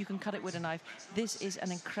here is, you can cut it with a knife. This is an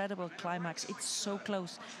incredible climax. It's so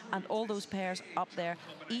close. And all those pairs up there,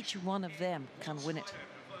 each one of them can win it.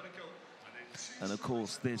 And of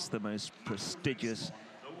course, this is the most prestigious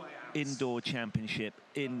indoor championship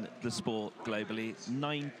in the sport globally.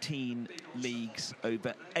 19 leagues,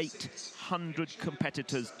 over 800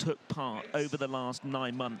 competitors took part over the last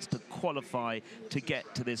 9 months to qualify to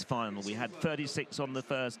get to this final. We had 36 on the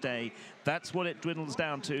first day. That's what it dwindles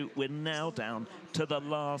down to. We're now down to the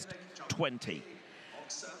last 20.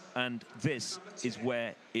 And this is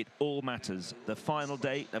where it all matters. The final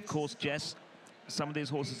day, of course, Jess, some of these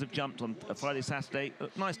horses have jumped on a Friday, Saturday.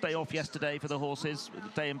 A nice day off yesterday for the horses,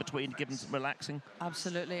 the day in between to give them some relaxing.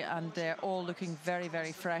 Absolutely, and they're all looking very,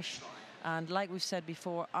 very fresh. And like we've said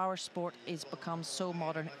before, our sport is become so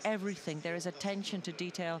modern. Everything, there is attention to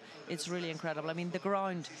detail. It's really incredible. I mean, the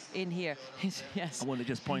ground in here is, yes. I want to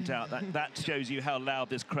just point out that shows you how loud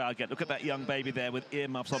this crowd get. Look at that young baby there with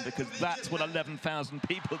earmuffs on, because that's what 11,000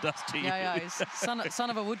 people does to you. Yeah, he's son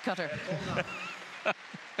of a woodcutter.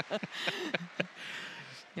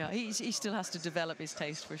 Yeah, he still has to develop his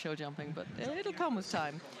taste for show jumping, but it'll come with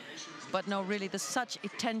time. But no, really, there's such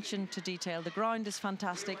attention to detail. The ground is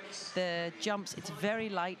fantastic. The jumps, it's very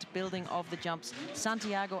light building of the jumps.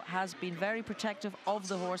 Santiago has been very protective of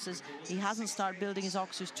the horses. He hasn't started building his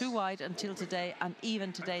Auxerres too wide until today, and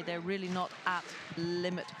even today, they're really not at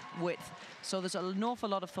limit width. So there's an awful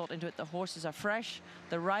lot of thought into it. The horses are fresh,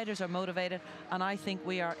 the riders are motivated, and I think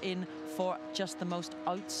we are in for just the most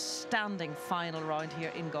outstanding final round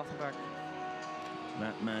here in Gothenburg.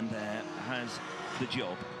 That man there has the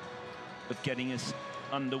job of getting us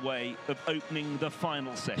underway of opening the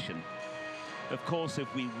final session. Of course,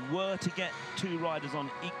 if we were to get two riders on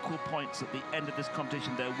equal points at the end of this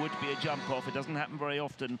competition, there would be a jump off. It doesn't happen very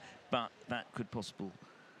often, but that could possible.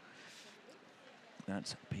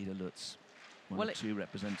 That's Peter Lutz, one of two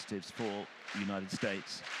representatives for the United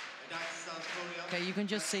States. Okay, you can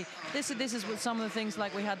just see, this is with some of the things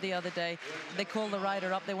like we had the other day. They call the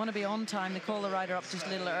rider up, they want to be on time, they call the rider up just a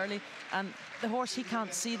little early, and the horse, he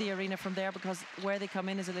can't see the arena from there because where they come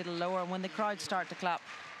in is a little lower, and when the crowd start to clap,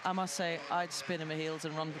 I must say, I'd spin in my heels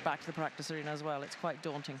and run back to the practice arena as well. It's quite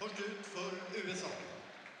daunting. Well,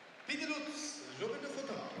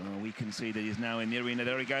 we can see that he's now in the arena.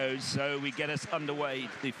 There he goes. So we get us underway.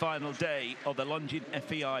 The final day of the Longines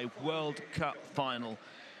FEI World Cup final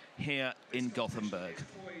here in Gothenburg.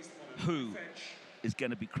 Who is going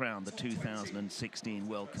to be crowned the 2016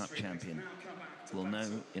 World Cup champion? We'll know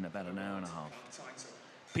in about an hour and a half.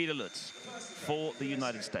 Peter Lutz for the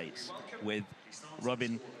United States with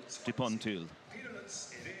Robin Dupontul.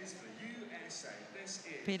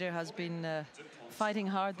 Peter has been fighting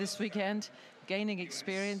hard this weekend, gaining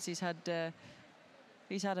experience. He's had a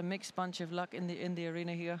mixed bunch of luck in the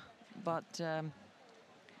arena here, but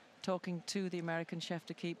talking to the American chef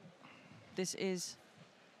to keep, this is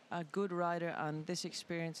a good rider and this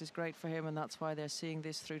experience is great for him, and that's why they're seeing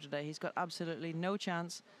this through today. He's got absolutely no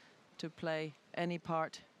chance to play any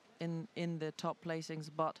part in the top placings,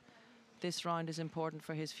 but this round is important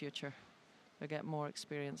for his future to get more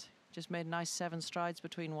experience. Just made nice 7 strides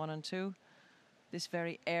between 1 and 2. This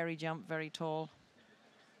very airy jump, very tall.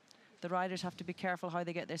 The riders have to be careful how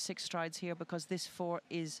they get their 6 strides here because this 4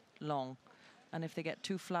 is long. And if they get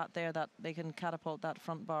too flat there, that they can catapult that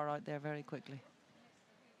front bar out there very quickly.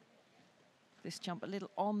 This jump a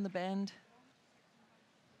little on the bend.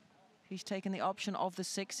 He's taken the option of the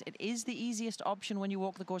 6. It is the easiest option when you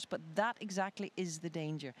walk the course, but that exactly is the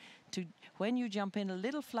danger. When you jump in a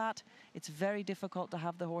little flat, it's very difficult to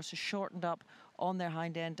have the horses shortened up on their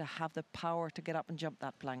hind end to have the power to get up and jump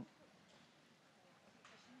that plank.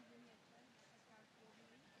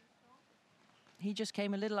 He just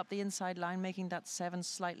came a little up the inside line, making that 7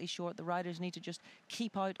 slightly short. The riders need to just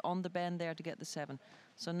keep out on the bend there to get the 7.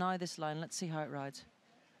 So now this line, let's see how it rides.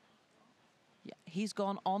 Yeah, he's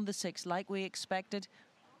gone on the 6 like we expected.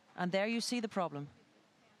 And there you see the problem.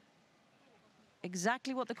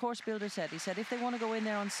 Exactly what the course builder said. He said if they want to go in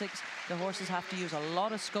there on 6, the horses have to use a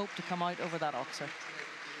lot of scope to come out over that oxer.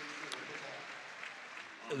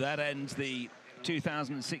 That ends the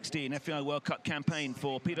 2016 FEI World Cup campaign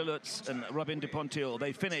for Peter Lutz and Robin Dupontul.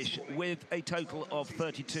 They finish with a total of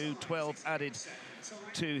 32, 12 added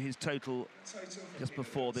to his total just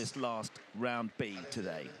before this last round B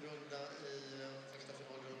today.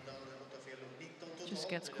 Just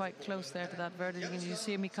gets quite close there to that verdict. And you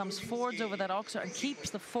see him, he comes forwards over that oxer and keeps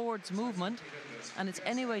the forwards movement. And it's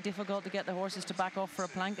anyway difficult to get the horses to back off for a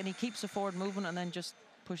plank, and he keeps the forward movement and then just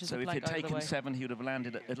pushes the plank out of the way. So if he'd taken 7, he would have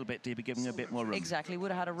landed a little bit deeper, giving him a bit more room. Exactly,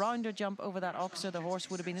 would have had a rounder jump over that oxer. The horse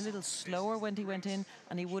would have been a little slower when he went in,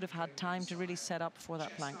 and he would have had time to really set up for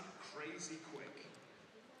that plank.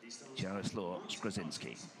 Jaroslaw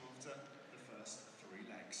Skrzyński.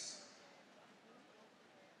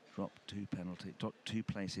 Dropped 2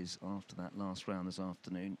 places after that last round this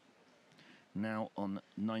afternoon. Now on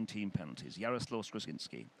 19 penalties. Jaroslaw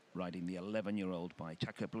Skrzyński riding the 11-year-old by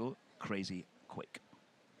Chakablu, Crazy Quick.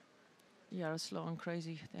 Jaroslaw and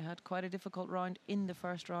Crazy, they had quite a difficult round in the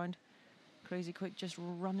first round. Crazy Quick just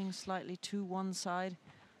running slightly to one side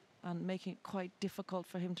and making it quite difficult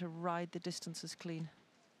for him to ride the distances clean.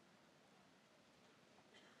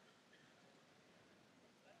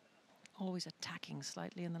 Always attacking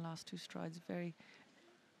slightly in the last 2 strides. Very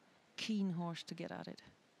keen horse to get at it.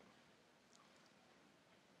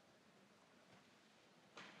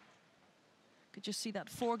 Could just see that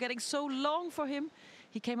 4 getting so long for him.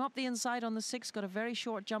 He came up the inside on the 6, got a very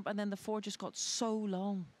short jump, and then the 4 just got so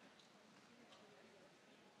long.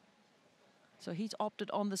 So he's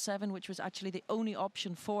opted on the 7, which was actually the only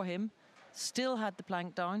option for him. Still had the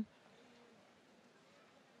plank down.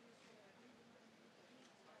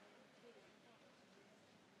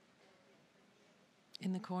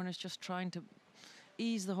 In the corners, just trying to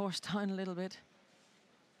ease the horse down a little bit.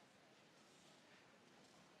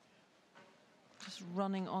 Just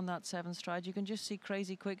running on that 7 stride. You can just see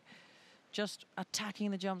Crazy Quick just attacking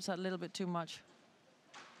the jumps that little bit too much.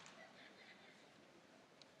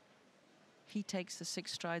 He takes the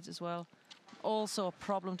 6 strides as well. Also a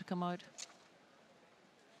problem to come out.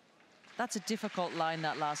 That's a difficult line,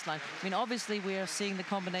 that last line. I mean, obviously we are seeing the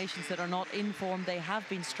combinations that are not in form. They have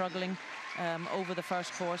been struggling over the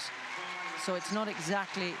first course. So it's not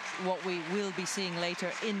exactly what we will be seeing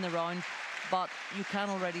later in the round, but you can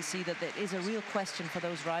already see that it is a real question for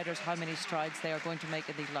those riders how many strides they are going to make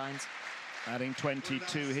at these lines. Adding 20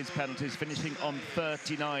 to his penalties, finishing on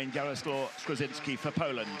 39, Jaroslaw Skrozinski for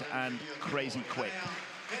Poland, and crazy quick.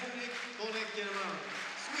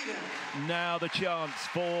 Now the chance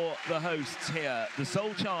for the hosts here, the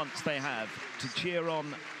sole chance they have to cheer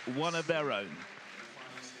on one of their own.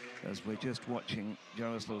 As we're just watching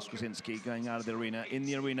Jaroslaw Skrozinski going out of the arena. In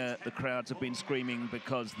the arena, the crowds have been screaming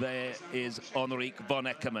because there is Henrik von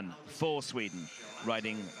Eckermann for Sweden,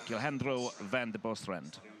 riding Gilhandro van der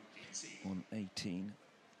Bostrand on 18.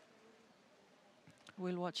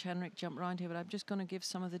 We'll watch Henrik jump round here, but I'm just going to give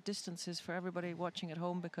some of the distances for everybody watching at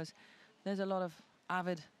home, because there's a lot of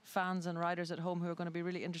avid fans and riders at home who are going to be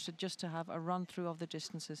really interested just to have a run through of the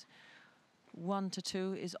distances. 1 to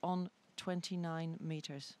 2 is on 29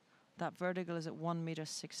 meters. That vertical is at 1.60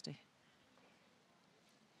 meters.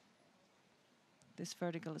 This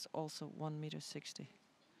vertical is also 1.60 meters.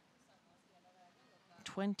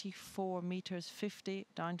 24 meters 50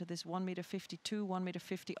 down to this 1.52 meter, 1.50 meter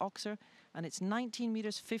oxer, and it's 19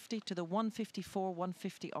 meters 50 to the 154,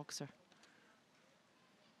 150 oxer.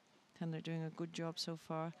 And they're doing a good job so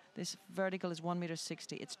far. This vertical is 1.60 meters.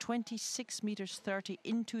 It's 26 meters 30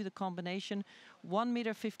 into the combination. 1.52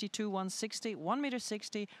 meter, 160, 1.60 meter,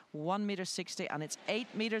 1.60 meter, and it's 8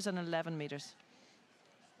 meters and 11 meters.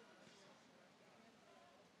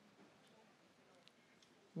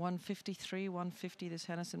 153, 150, this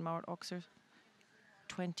Hennessy Mauert Oxer.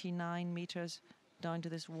 29 meters down to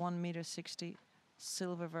this 1.60 meter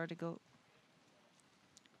silver vertical.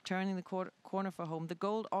 Turning the corner for home. The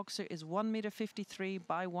gold Oxer is 1.53 meter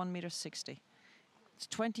by 1.60 meter. It's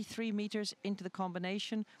 23 meters into the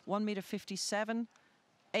combination. 1.57 meter,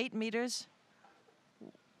 8 meters.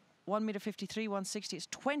 1.53 meter, 160. It's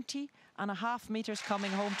 20.5 meters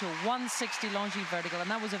coming home to 160 Longines vertical, and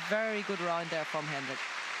that was a very good round there from Henrik.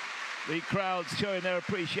 The crowds showing their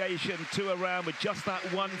appreciation to a round with just that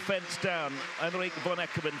one fence down. Henrik von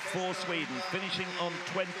Eckermann for Sweden, finishing on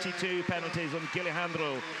 22 penalties on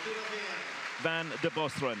Gilhandro van der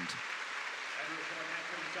Bostrand.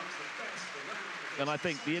 And I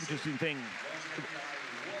think the interesting thing,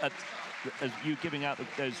 as you giving out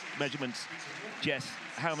those measurements, Jess,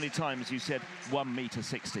 how many times you said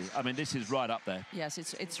 1.60 meter? I mean, this is right up there. Yes,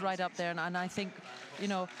 it's right up there, and I think, you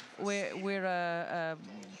know, we're a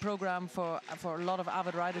program for a lot of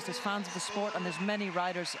avid riders. There's fans of the sport, and there's many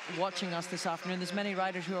riders watching us this afternoon. There's many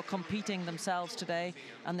riders who are competing themselves today,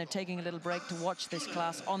 and they're taking a little break to watch this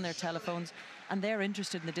class on their telephones, and they're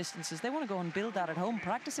interested in the distances. They want to go and build that at home,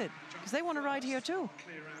 practice it, because they want to ride here too.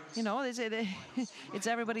 You know, it's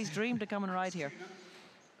everybody's dream to come and ride here.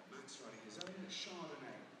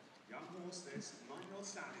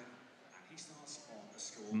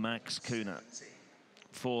 Max Kuhne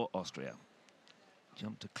for Austria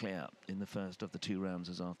jumped to clear in the first of the 2 rounds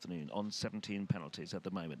this afternoon on 17 penalties at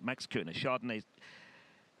the moment. Max Kuhne, Chardonnay,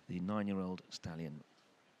 the 9-year-old stallion.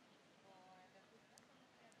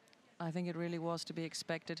 I think it really was to be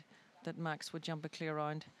expected that Max would jump a clear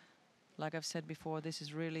round. Like I've said before, this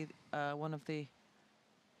is really one of the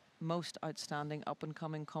most outstanding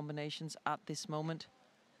up-and-coming combinations at this moment.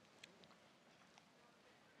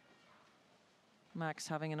 Max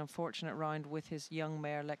having an unfortunate round with his young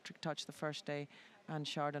mare Electric Touch the first day, and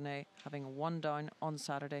Chardonnay having 1 down on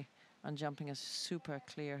Saturday and jumping a super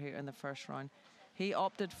clear here in the first round. He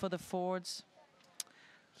opted for the Fords.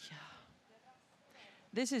 Yeah.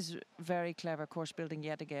 This is very clever course building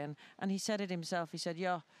yet again, and he said it himself. He said,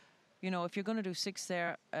 yeah, you know, if you're going to do 6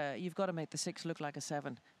 there, you've got to make the 6 look like a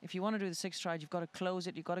 7. If you want to do the 6 stride, you've got to close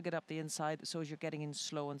it, you've got to get up the inside so as you're getting in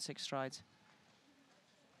slow on 6 strides.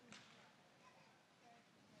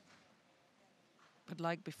 But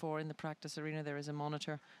like before in the practice arena, there is a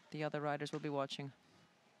monitor. The other riders will be watching.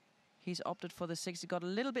 He's opted for the 6. He got a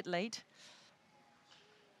little bit late.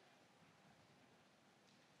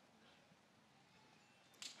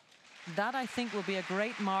 That, I think, will be a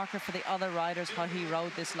great marker for the other riders, how he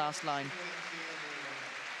rode this last line.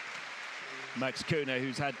 Max Kuhne,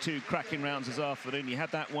 who's had 2 cracking rounds this afternoon. He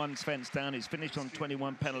had that one fence down. He's finished on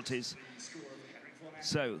 21 penalties.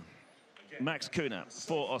 So, Max Kuhne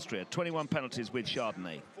for Austria, 21 penalties with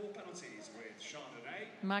Chardonnay.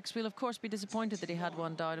 Max will, of course, be disappointed that he had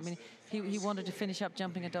 1 down. I mean, he wanted to finish up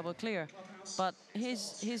jumping a double clear, but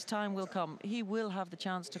his time will come. He will have the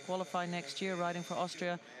chance to qualify next year riding for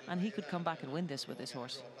Austria, and he could come back and win this with this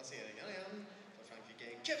horse.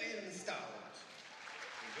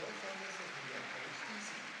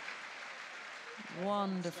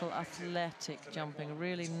 Wonderful athletic jumping,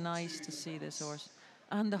 really nice to see this horse.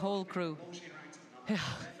 And the whole crew. Yeah.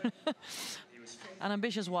 An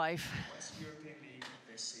ambitious wife. West European League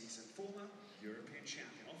this season. Former European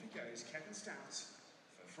champion. Off he goes, Kevin Stout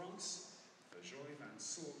for France. For Joy van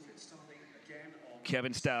Zorgvliet starting again on...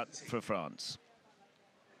 Kevin Stout for France.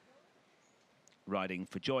 Riding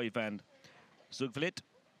for Joy van Zorgvliet.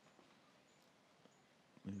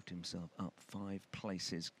 Moved himself up 5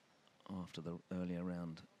 places after the earlier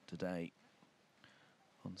round today.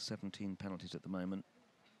 On 17 penalties at the moment.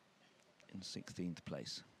 In 16th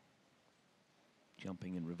place.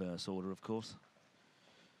 Jumping in reverse order, of course.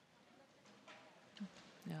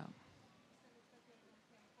 Yeah.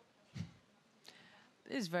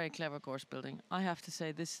 It is very clever course building. I have to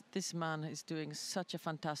say, this man is doing such a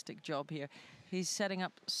fantastic job here. He's setting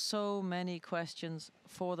up so many questions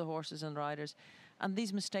for the horses and riders, and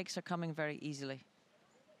these mistakes are coming very easily.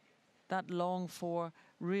 That long 4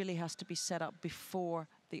 really has to be set up before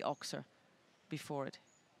the oxer, before it.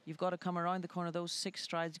 You've got to come around the corner, those 6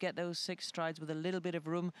 strides, get those 6 strides with a little bit of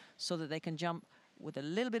room so that they can jump with a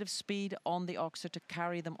little bit of speed on the oxer to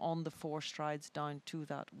carry them on the 4 strides down to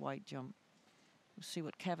that white jump. We'll see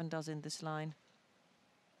what Kevin does in this line.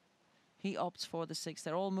 He opts for the 6.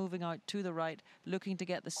 They're all moving out to the right, looking to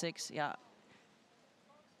get the 6. Yeah.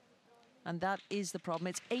 And that is the problem.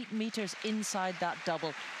 It's 8 meters inside that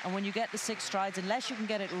double. And when you get the 6 strides, unless you can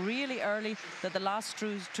get it really early, that the last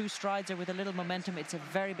 2 strides are with a little momentum, it's a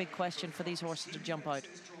very big question for these horses to jump out.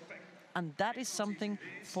 And that is something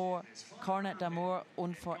for Cornet d'Amour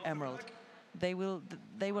and for Emerald. They will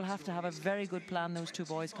have to have a very good plan, those 2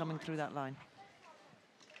 boys coming through that line.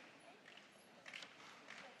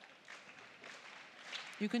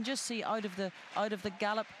 You can just see out of the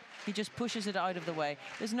gallop, he just pushes it out of the way.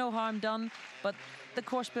 There's no harm done, but the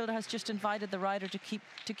course builder has just invited the rider to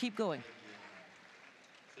keep going.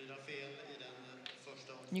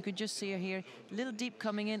 You can just see her here, a little deep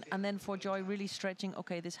coming in, and then For Joy really stretching.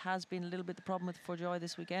 Okay, this has been a little bit the problem with For Joy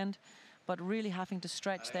this weekend, but really having to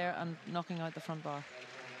stretch there and knocking out the front bar.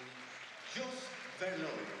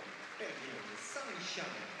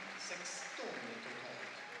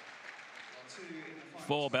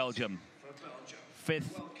 For Belgium.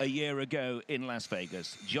 5th a year ago in Las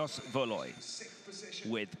Vegas. Jos Voloy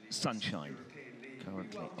with Sunshine.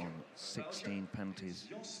 Currently on 16 penalties.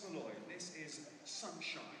 Jos Voloy, this is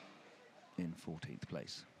Sunshine. In 14th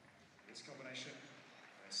place. This combination,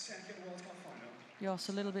 a 2nd World Cup final. Jos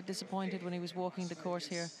a little bit disappointed when he was walking the course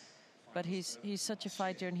here, but he's such a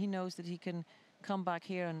fighter, and he knows that he can come back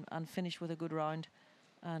here and finish with a good round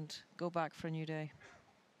and go back for a new day.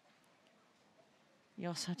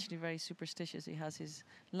 Jos actually very superstitious. He has his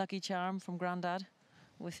lucky charm from Grandad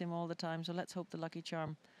with him all the time, so let's hope the lucky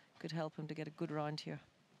charm could help him to get a good round here.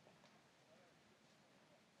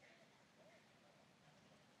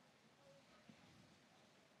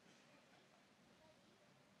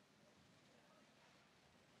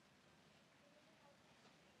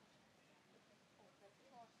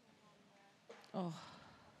 Oh.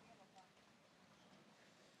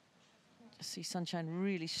 Just see Sunshine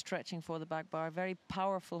really stretching for the back bar. Very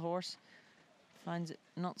powerful horse. Finds it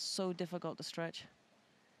not so difficult to stretch.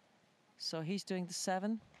 So he's doing the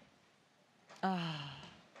 7. Ah.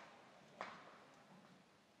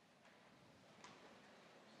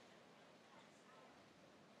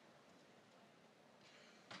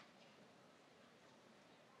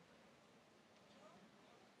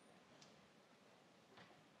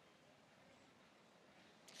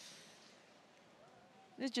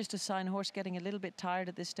 It's just a sign horse getting a little bit tired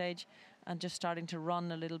at this stage and just starting to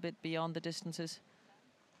run a little bit beyond the distances.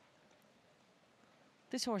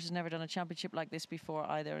 This horse has never done a championship like this before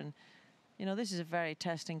either, and you know, this is a very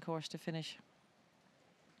testing course to finish.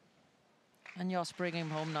 And Jos bringing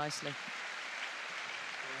him home nicely.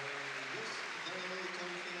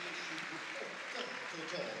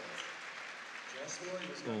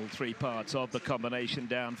 All 3 parts of the combination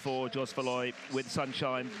down for Jos Voloy with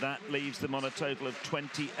Sunshine. That leaves them on a total of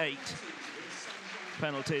 28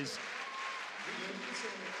 penalties.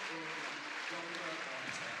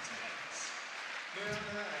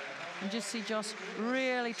 And just see Jos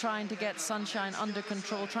really trying to get Sunshine under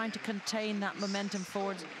control, trying to contain that momentum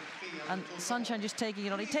forwards. And Sunshine just taking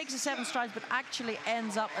it on. He takes the 7 strides, but actually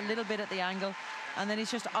ends up a little bit at the angle. And then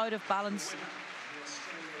he's just out of balance.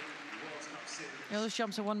 You know, those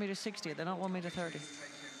jumps are 1.60 m, they're not 1.30 m.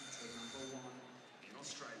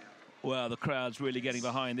 Well, the crowd's really getting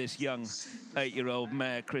behind this young 8-year-old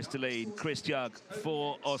mare, Crystalline. Chris Jug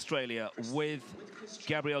for Australia with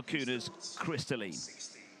Gabriel Kuhne's Crystalline.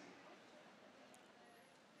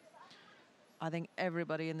 I think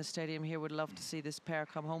everybody in the stadium here would love to see this pair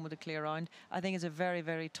come home with a clear round. I think it's a very,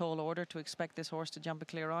 very tall order to expect this horse to jump a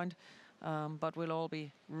clear round, but we'll all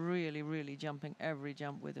be really, really jumping every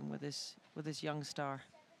jump with him, with this young star.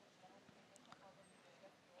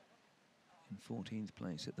 In 14th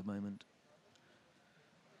place at the moment.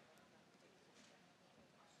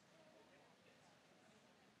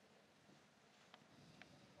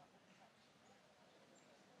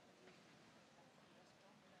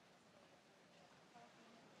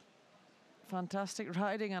 Fantastic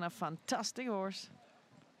riding and a fantastic horse.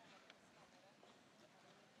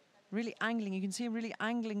 Really angling. You can see him really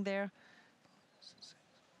angling there.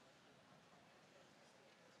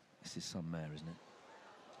 This is some mare, isn't it?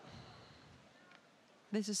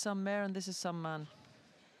 This is some mare and this is some man.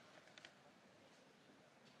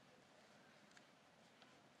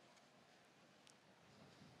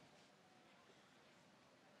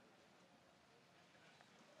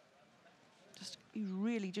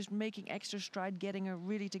 Really just making extra stride, getting her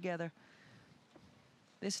really together.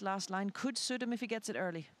 This last line could suit him if he gets it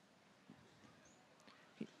early.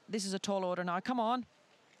 This is a tall order now. Come on.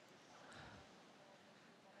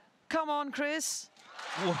 Come on, Chris.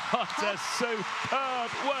 What a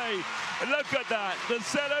superb way. Look at that. The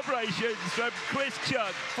celebrations from Chris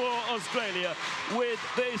Chugg for Australia with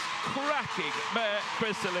this cracking mare,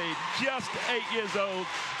 Crystalline, just 8 years old,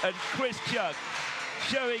 and Chris Chugg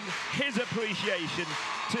showing his appreciation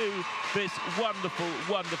to this wonderful,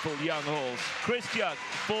 wonderful young horse. Chris Chugg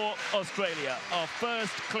for Australia, our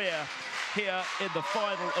first clear here in the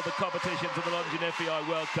final of the competition for the Longines FEI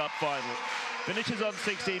World Cup final. Finishes on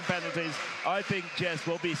 16 penalties. I think, Jess,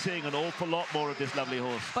 we'll be seeing an awful lot more of this lovely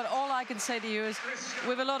horse. But all I can say to you is, we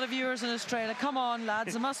have a lot of viewers in Australia. Come on,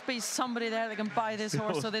 lads. There must be somebody there that can buy this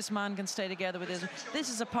horse so this man can stay together with his. This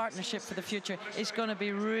is a partnership for the future. It's going to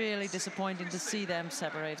be really disappointing to see them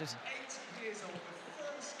separated.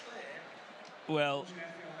 Well,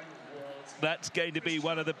 that's going to be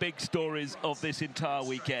one of the big stories of this entire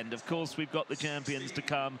weekend. Of course, we've got the champions to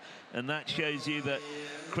come, and that shows you that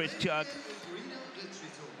Chris Chugg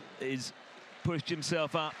is pushed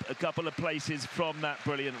himself up a couple of places from that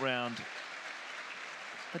brilliant round.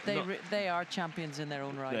 But they are champions in their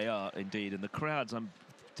own right. They are indeed, and the crowds, I'm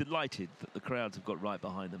delighted that the crowds have got right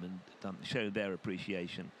behind them and shown their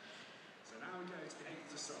appreciation. So now we go to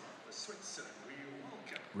the 8th start for Switzerland.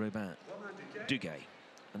 We Robin Duguay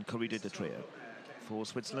and Corrida de Trio for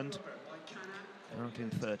Switzerland, out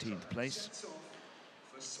in 13th place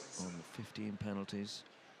on 15 penalties.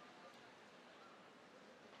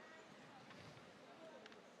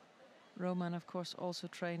 Roman, of course, also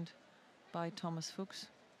trained by Thomas Fuchs.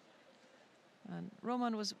 And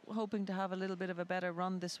Roman was hoping to have a little bit of a better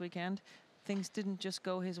run this weekend. Things didn't just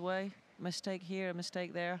go his way. Mistake here, a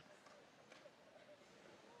mistake there.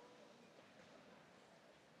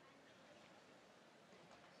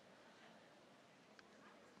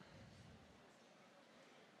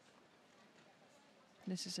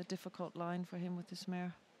 This is a difficult line for him with this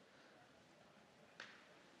mare.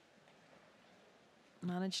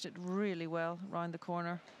 Managed it really well round the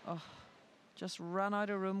corner. Oh, just ran out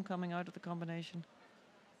of room coming out of the combination.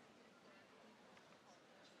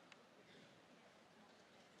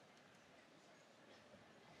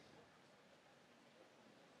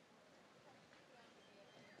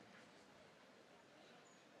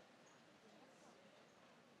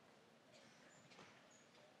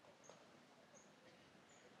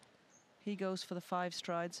 He goes for the 5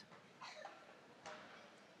 strides.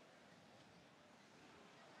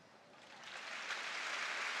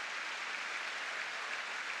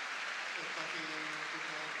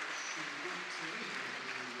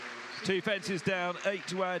 Two fences down, 8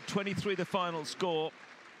 to add, 23 the final score.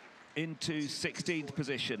 Into 16th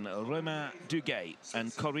position, Romain Duguay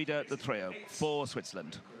and Corrida de Trio for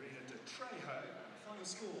Switzerland.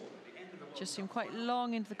 Just seemed quite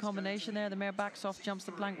long into the combination there. The mare backs off, jumps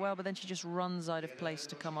the plank well, but then she just runs out of place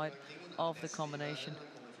to come out of the combination.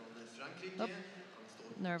 Oh,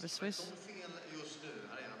 nervous Swiss.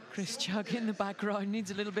 Chris Chugg in the background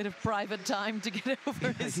needs a little bit of private time to get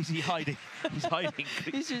over his... Is he hiding? He's hiding.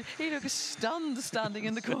 He looks stunned standing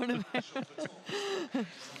in the corner there.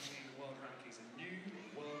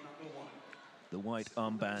 The white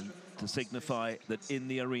armband to signify that in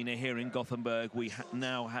the arena here in Gothenburg, we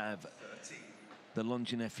now have the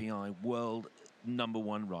Longines FEI world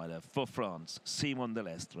 #1 rider for France, Simon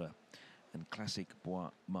Delestre, and Classic Bois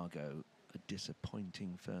Margot. A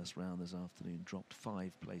disappointing first round this afternoon, dropped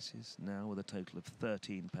 5 places, now with a total of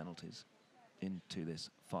 13 penalties into this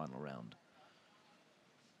final round.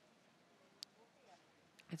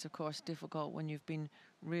 It's of course difficult when you've been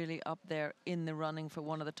really up there in the running for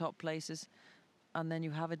one of the top places, and then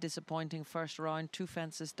you have a disappointing first round, 2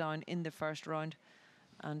 fences down in the first round,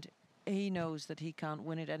 and he knows that he can't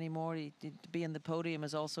win it anymore. To be in the podium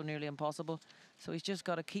is also nearly impossible, so he's just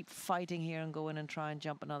got to keep fighting here and go in and try and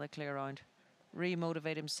jump another clear round,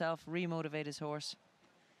 re-motivate himself, re-motivate his horse.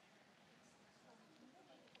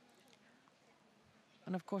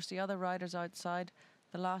 And of course the other riders outside,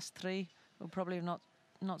 the last 3 will probably have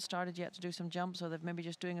not started yet to do some jumps, or they're maybe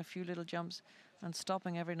just doing a few little jumps and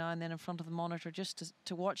stopping every now and then in front of the monitor just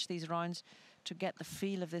to watch these rounds, to get the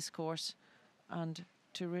feel of this course and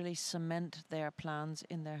to really cement their plans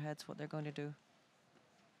in their heads, what they're going to do.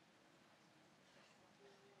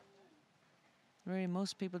 Really,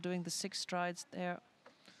 most people doing the 6 strides there.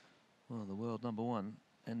 Well, the world number 1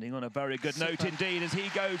 ending on a very good note indeed as he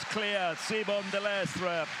goes clear. Simon de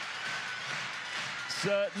Lestre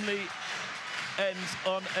certainly ends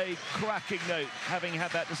on a cracking note, having had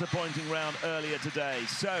that disappointing round earlier today.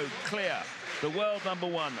 So clear, the world number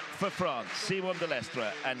 1 for France, Simon de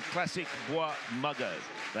Lestre and Classic Bois Mugo.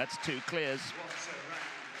 That's 2 clears.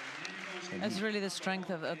 That's really the strength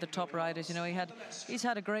of the top riders. You know, he's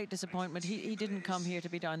had a great disappointment. He didn't come here to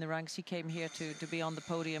be down the ranks. He came here to be on the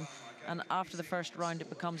podium. And after the first round, it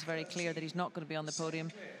becomes very clear that he's not going to be on the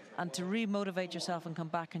podium. And to re-motivate yourself and come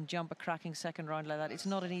back and jump a cracking second round like that, it's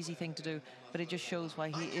not an easy thing to do, but it just shows why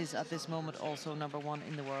he is at this moment also number 1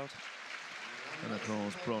 in the world. And of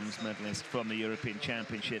course, bronze medalist from the European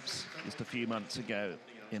Championships just a few months ago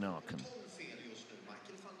in Aachen.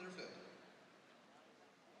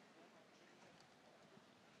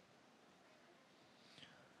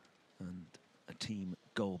 And a team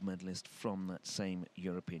gold medalist from that same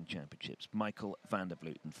European Championships, Michael van der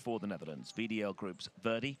Vleuten for the Netherlands. VDL Group's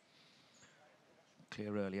Verdi.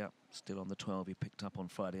 Clear earlier, still on the 12 he picked up on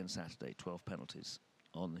Friday and Saturday, 12 penalties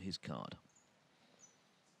on his card.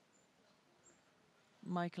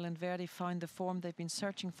 Michael and Verdi found the form they've been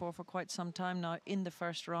searching for quite some time now in the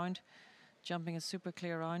first round, jumping a super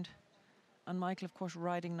clear round. And Michael, of course,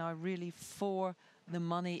 riding now really for the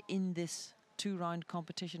money in this 2-round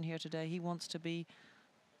competition here today. He wants to be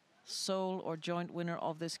sole or joint winner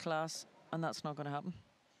of this class, and that's not going to happen.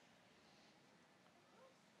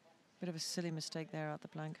 Bit of a silly mistake there at the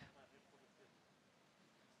plank.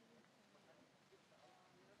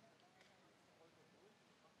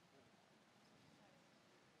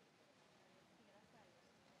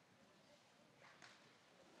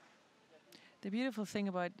 The beautiful thing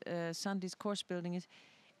about Sandy's course building is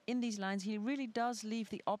in these lines, he really does leave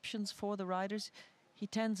the options for the riders. He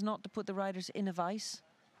tends not to put the riders in a vice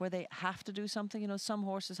where they have to do something. You know, some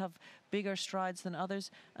horses have bigger strides than others,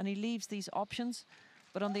 and he leaves these options.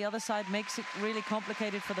 But on the other side, makes it really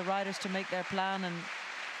complicated for the riders to make their plan and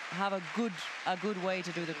have a good way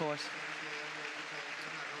to do the course.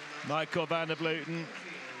 Michael van der Vleuten,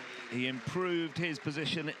 he improved his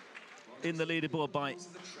position in the leaderboard by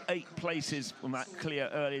 8 places from that clear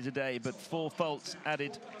earlier today, but 4 faults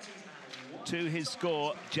added to his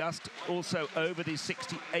score, just also over the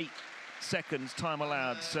 68 seconds time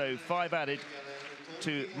allowed. So 5 added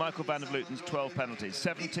to Michael van der Vleuten's 12 penalties,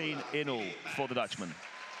 17 in all for the Dutchman.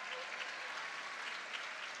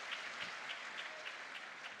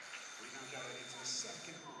 We now go into the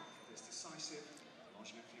second half of this decisive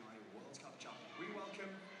Longines FEI World Cup jump. We welcome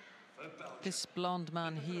for Belgium. This blonde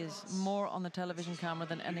man, he is more on the television camera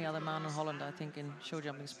than any other man in Holland, I think, in show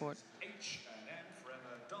jumping sport. H&M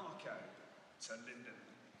forever Darko to Linden.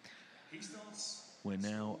 He starts. We're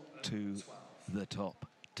now to the top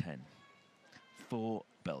 10. For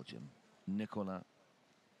Belgium, Nicolas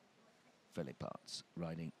Philipparts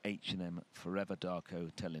riding H&M Forever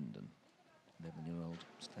Darko to Linden. 11-year-old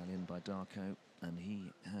stallion by Darko, and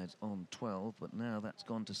he had on 12, but now that's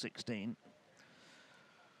gone to 16.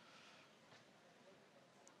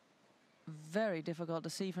 Very difficult to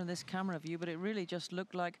see from this camera view, but it really just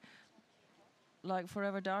looked like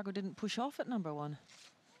Forever Darko didn't push off at number 1.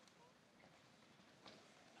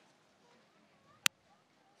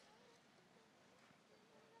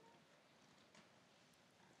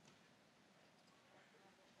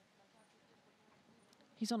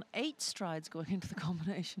 He's on 8 strides going into the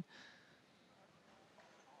combination.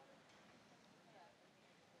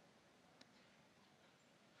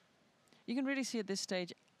 You can really see at this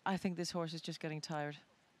stage, I think this horse is just getting tired.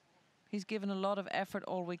 He's given a lot of effort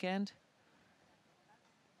all weekend.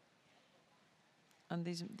 And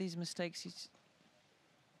these mistakes,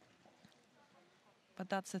 but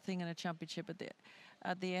that's the thing in a championship.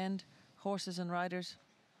 At the end, horses and riders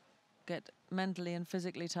get mentally and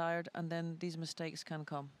physically tired, and then these mistakes can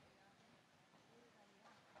come.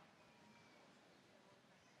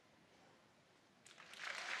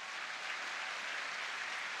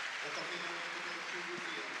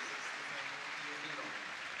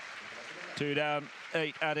 2 down,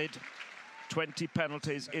 8 added. 20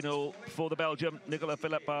 penalties in all for the Belgium, Nicola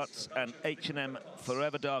Philippaerts and H&M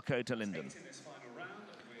Forever Darko to Linden. In this final round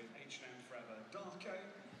with H&M Forever Darko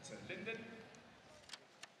to Linden.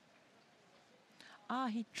 Ah,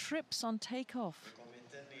 he trips on takeoff.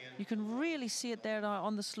 You can really see it there now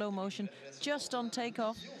on the slow motion, just on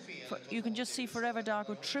takeoff. You can just see Forever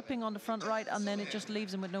Darko tripping on the front right, and then it just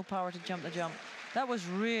leaves him with no power to jump the jump. That was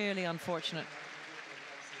really unfortunate.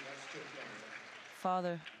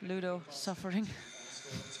 Father Ludo suffering.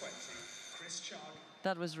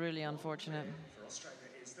 That was really unfortunate. For Australia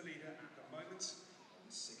is the leader at the moment on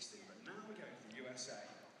 60, but now we go to the USA.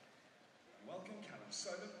 Welcome Callum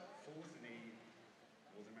Solom, fourth in the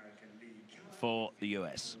North American League For the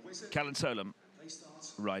US, Callum Solom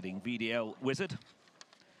riding VDL Wizard.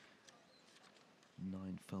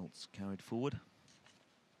 9 faults carried forward.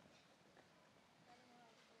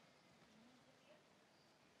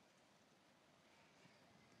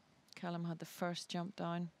 Callum had the first jump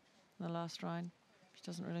down in the last round. She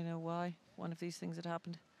doesn't really know why. One of these things had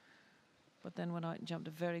happened. But then went out and jumped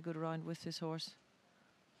a very good round with this horse.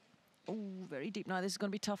 Oh, very deep now. This is going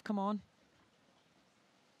to be tough. Come on.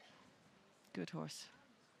 Good horse.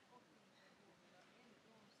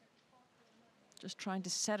 Just trying to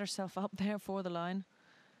set herself up there for the line.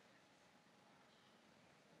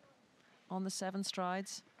 On the 7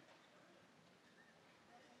 strides.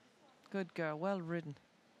 Good girl. Well ridden.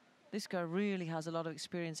 This girl really has a lot of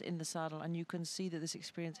experience in the saddle, and you can see that this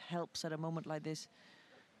experience helps at a moment like this,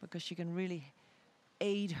 because she can really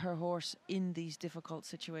aid her horse in these difficult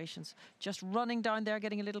situations. Just running down there,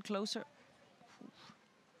 getting a little closer.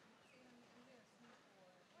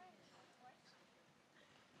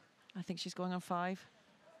 I think she's going on 5.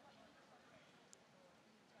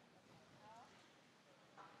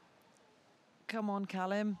 Come on,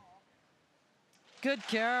 Callum. Good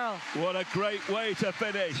girl. What a great way to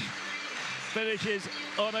finish. Finishes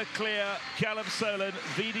on a clear. Callum Solom,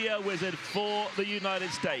 VDL Wizard for the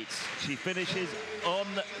United States. She finishes on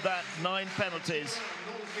that 9 penalties.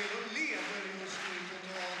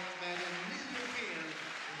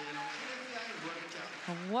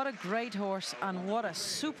 And what a great horse, and what a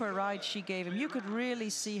super ride she gave him. You could really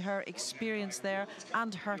see her experience there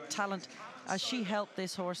and her talent as she helped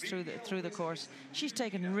this horse through the course. She's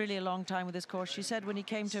taken really a long time with this course. She said when he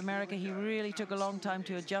came to America, he really took a long time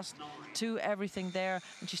to adjust to everything there,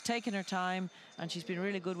 and she's taken her time, and she's been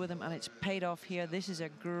really good with him, and it's paid off here. This is a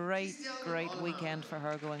great, great weekend for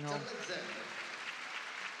her going home.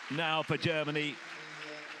 Now for Germany,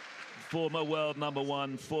 former world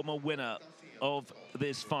 #1, former winner of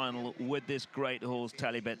this final with this great horse,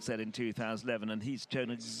 Talibet said in 2011, and he's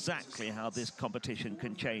shown exactly how this competition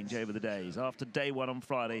can change over the days. After day 1 on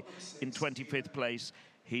Friday in 25th place,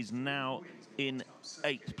 he's now in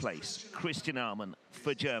 8th place. Christian Aumann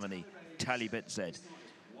for Germany, Talibet said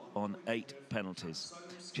on 8 penalties.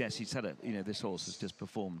 Jess, he's had this horse has just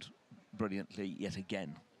performed brilliantly yet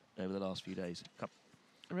again over the last few days.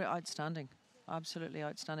 Outstanding, absolutely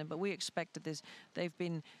outstanding. But we expected this. They've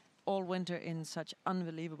been all winter in such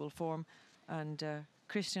unbelievable form, and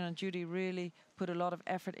Christian and Judy really put a lot of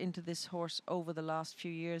effort into this horse over the last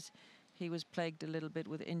few years. He was plagued a little bit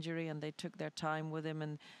with injury, and they took their time with him,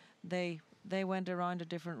 and they went around a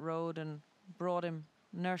different road and brought him,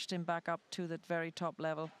 nursed him back up to that very top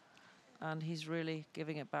level, and he's really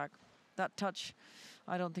giving it back. That touch,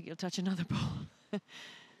 I don't think he'll touch another ball.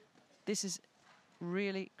 This is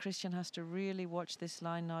really, Christian has to really watch this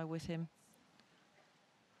line now with him.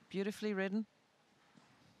 Beautifully ridden.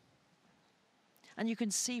 And you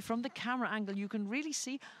can see from the camera angle, you can really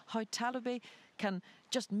see how Talibet can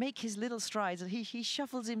just make his little strides. And he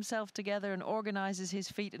shuffles himself together and organizes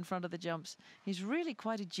his feet in front of the jumps. He's really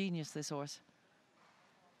quite a genius, this horse.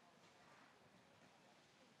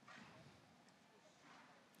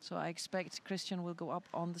 So I expect Christian will go up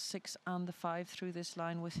on the 6 and the 5 through this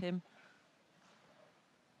line with him.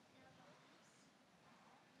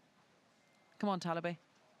 Come on, Talibet.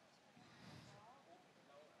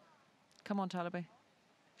 Come on, Talibet.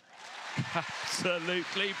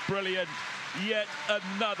 Absolutely brilliant. Yet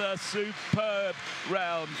another superb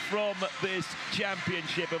round from this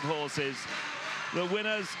championship of horses. The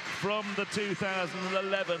winners from the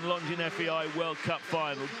 2011 Longines FEI World Cup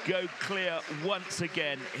final go clear once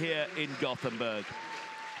again here in Gothenburg.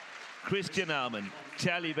 Christian Aumann,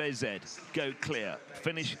 Talibet Z go clear.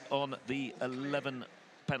 Finish on the 11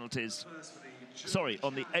 penalties. Sorry,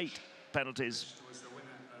 on the 8 penalties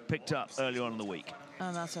picked up earlier on in the week.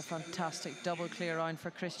 And that's a fantastic double clear round for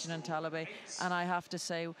Christian and Talabé. And I have to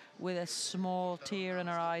say, with a small tear in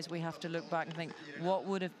our eyes, we have to look back and think, what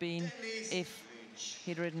would have been if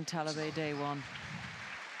he'd ridden Talabé day one?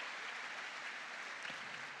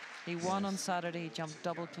 He won on Saturday, he jumped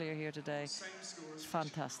double clear here today. It's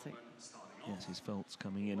fantastic. Yes, his faults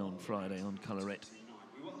coming in on Friday on Colorette.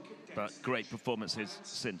 But great performances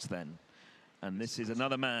since then. And this is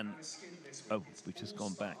another man. Oh, we've just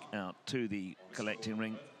gone back out to the collecting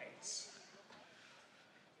ring.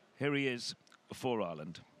 Here he is for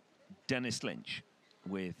Ireland. Dennis Lynch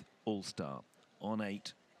with All-Star on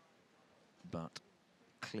 8, but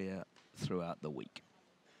clear throughout the week.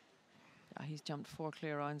 Yeah, he's jumped 4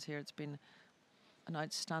 clear rounds here. It's been an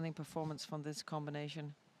outstanding performance from this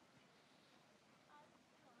combination.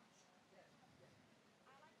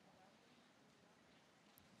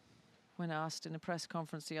 When asked in a press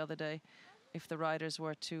conference the other day if the riders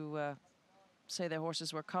were to say their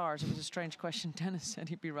horses were cars, it was a strange question. Dennis said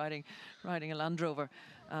he'd be riding a Land Rover.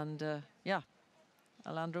 And yeah,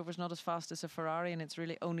 a Land Rover's not as fast as a Ferrari, and it's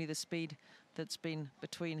really only the speed that's been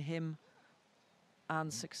between him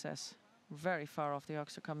and success. Very far off the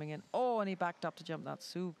Oxer coming in. Oh, and he backed up to jump that.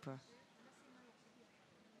 Super.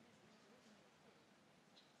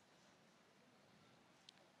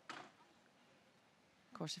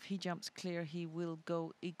 Of course, if he jumps clear, he will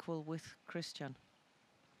go equal with Christian.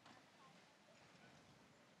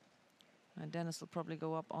 And Dennis will probably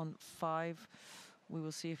go up on 5. We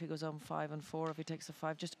will see if he goes on 5 and 4, if he takes the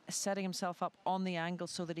 5. Just setting himself up on the angle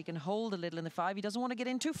so that he can hold a little in the 5. He doesn't want to get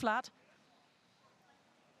in too flat.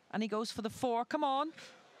 And he goes for the 4. Come on.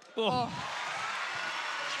 Oh.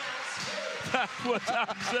 That was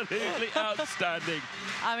absolutely outstanding.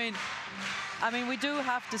 I mean, we do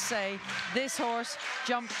have to say this horse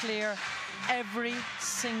jumped clear every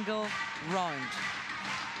single round.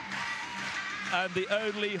 And the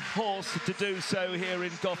only horse to do so here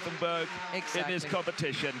in Gothenburg in this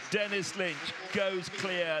competition. Dennis Lynch goes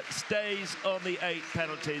clear, stays on the 8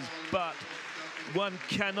 penalties, but one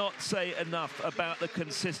cannot say enough about the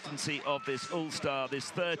consistency of this All-Star.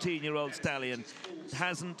 This 13-year-old stallion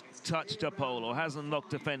hasn't touched a pole or hasn't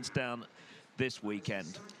knocked a fence down this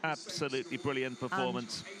weekend. Absolutely brilliant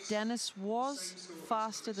performance. And Dennis was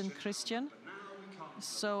faster than Christian,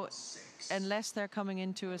 so unless they're coming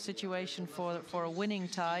into a situation for a winning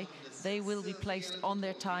tie, they will be placed on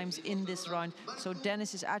their times in this round. So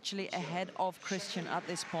Dennis is actually ahead of Christian at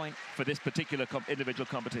this point. For this particular individual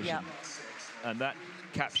competition. Yeah. And that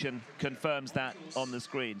caption confirms that on the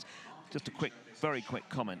screens. Just a quick, very quick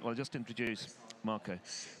comment. Well, I'll just introduce Marco.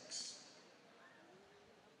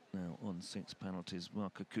 Now on 6 penalties,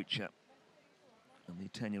 Marco Kucha and the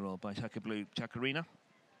 10-year-old by Blue Chacarina.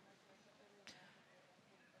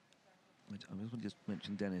 I just want to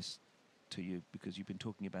mention Dennis to you because you've been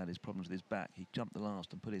talking about his problems with his back. He jumped the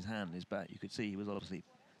last and put his hand in his back. You could see he was obviously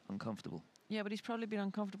uncomfortable. Yeah, but he's probably been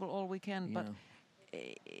uncomfortable all weekend. Yeah. But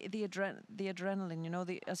the adrenaline, you know,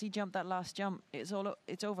 as he jumped that last jump, it's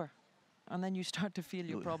over, and then you start to feel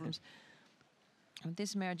your problems. And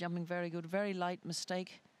this mare jumping very good, very light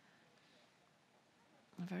mistake.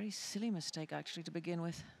 A very silly mistake, actually, to begin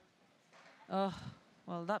with. Oh,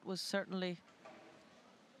 well, that was certainly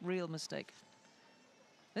real mistake.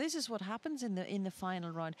 This is what happens in the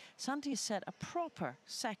final round. Santi has set a proper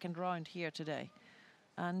second round here today,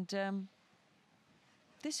 and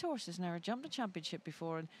this horse has never jumped a championship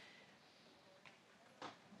before, and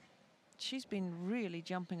she's been really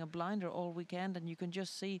jumping a blinder all weekend, and you can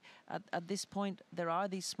just see at this point there are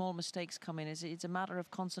these small mistakes coming. It's a matter of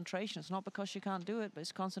concentration. It's not because she can't do it, but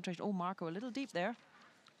it's concentration. Oh, Marco, a little deep there.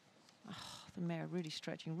 Oh, the mare really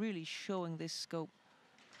stretching, really showing this scope.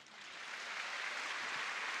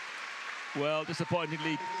 Well,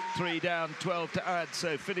 disappointingly, 3 down, 12 to add,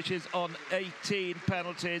 so finishes on 18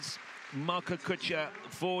 penalties. Marco Kucha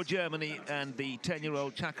for Germany, and the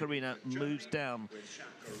 10-year-old Chacarina moves down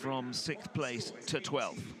from 6th place to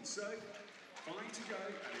 12th.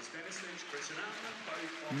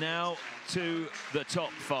 Now to the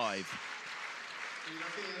top 5.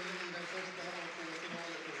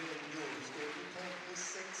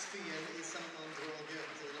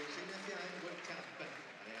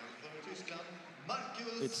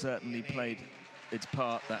 It certainly played its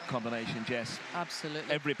part, that combination, Jess.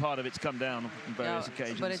 Absolutely. Every part of it's come down on various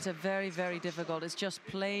occasions. But it's a very, very difficult. It's just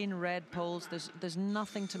plain red poles. There's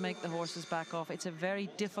nothing to make the horses back off. It's a very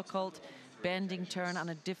difficult bending turn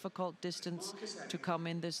and a difficult distance to come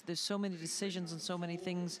in. There's so many decisions and so many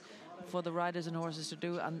things for the riders and horses to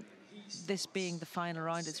do, and this being the final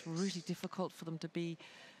round, it's really difficult for them to be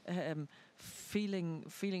feeling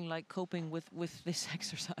like coping with this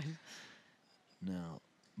exercise. Now,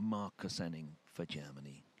 Marcus Enning for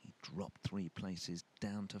Germany. He dropped 3 places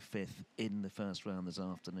down to 5th in the first round this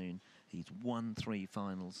afternoon. He's won 3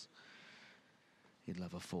 finals. He'd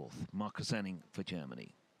love a 4th. Marcus Enning for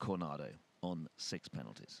Germany. Coronado on 6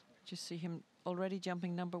 penalties. Just see him already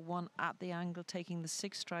jumping number 1 at the angle, taking the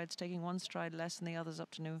 6 strides, taking 1 stride less than the others up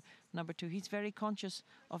to number 2. He's very conscious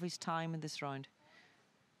of his time in this round.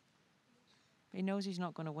 He knows he's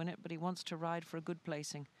not going to win it, but he wants to ride for a good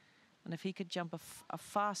placing. And if he could jump a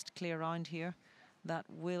fast, clear round here, that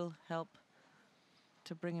will help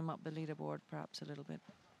to bring him up the leaderboard perhaps a little bit.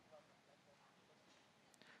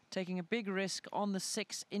 Taking a big risk on the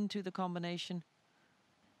 6 into the combination.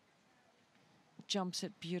 Jumps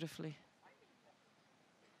it beautifully.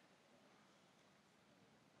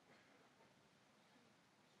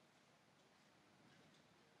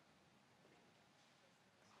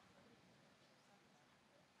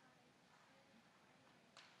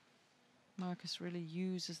 Marcus really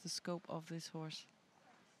uses the scope of this horse.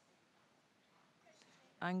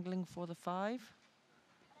 Angling for the 5,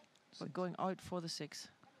 but going out for the 6.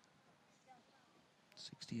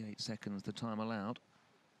 68 seconds, the time allowed.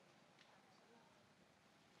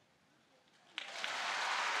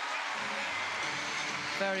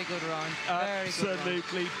 Very good round.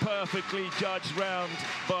 Absolutely perfectly judged round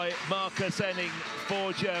by Marcus Enning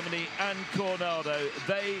for Germany and Coronado.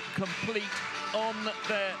 They complete on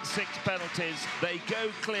their 6 penalties. They go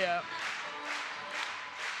clear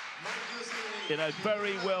in a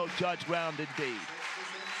very well judged round indeed.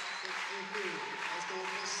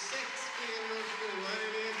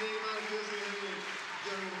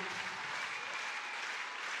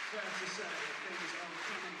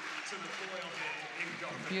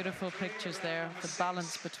 Beautiful pictures there, the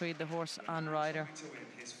balance between the horse and rider.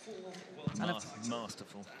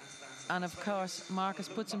 Masterful. And of course, Marcus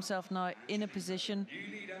puts himself now in a position,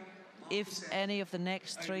 if any of the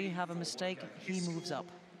next 3 have a mistake, he moves up.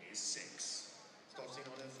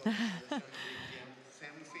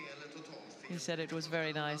 He said it was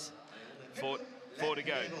very nice. 4 to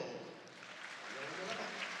go.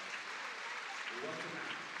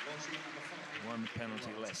 One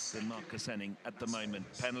penalty less than Marcus Enning at the moment.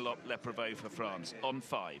 Penelope Leprevaux for France on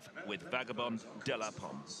 5 with Vagabond de la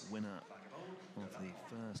Pomme, winner of the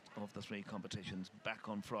first of the 3 competitions, back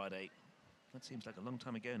on Friday. That seems like a long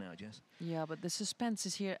time ago now, Jess. Yeah, but the suspense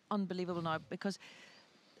is here unbelievable now, because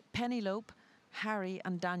Penelope, Harry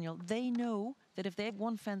and Daniel, they know that if they have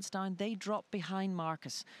 1 fence down, they drop behind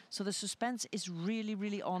Marcus. So the suspense is really,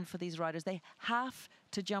 really on for these riders. They have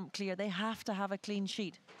to jump clear. They have to have a clean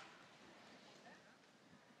sheet.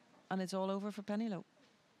 And it's all over for Penelope.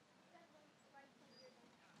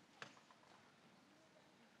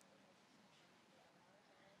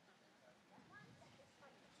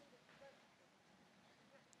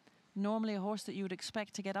 Normally a horse that you would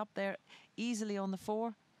expect to get up there easily on the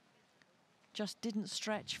 4 just didn't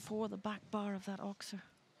stretch for the back bar of that oxer.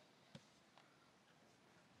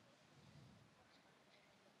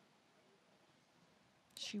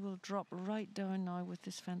 She will drop right down now with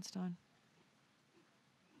this fence down.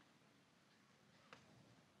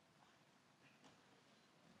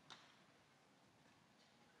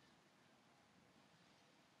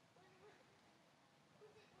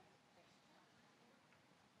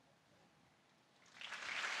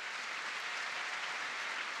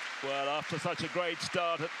 Well, after such a great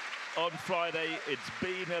start on Friday, it's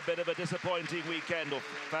been a bit of a disappointing weekend, or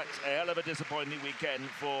in fact, a hell of a disappointing weekend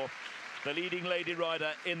for the leading lady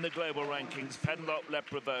rider in the global rankings, Penelope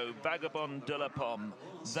Leprevaux, Vagabond de la Pomme.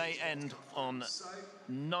 They end on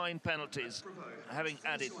 9 penalties, having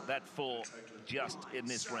added that 4 just in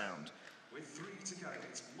this round.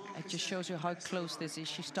 It just shows you how close this is.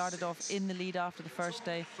 She started off in the lead after the first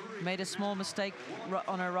day, made a small mistake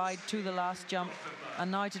on her ride to the last jump, and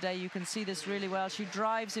now today you can see this really well. She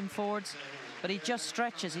drives him forwards, but he just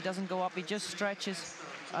stretches. He doesn't go up, he just stretches,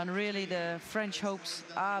 and really the French hopes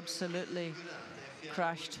absolutely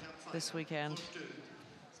crashed this weekend.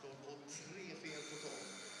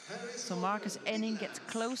 So Marcus Enning gets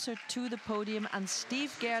closer to the podium, and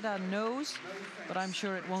Steve Gerda knows, but I'm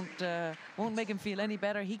sure it won't make him feel any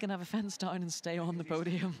better. He can have a fence down and stay on the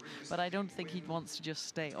podium, but I don't think he wants to just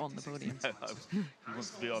stay on the podium. He wants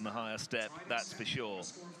to be on the higher step, that's for sure.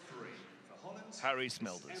 Harry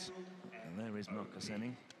Smelders. And there is Marcus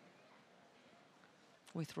Enning.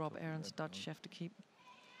 With Rob Aarons, Dutch chef to keep.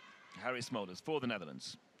 Harry Smelders for the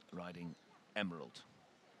Netherlands, riding Emerald.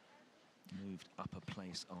 Moved up a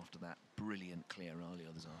place after that brilliant clear earlier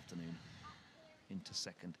this afternoon into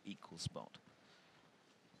 2nd equal spot.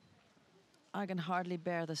 I can hardly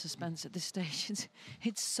bear the suspense at this stage.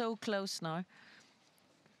 It's so close now.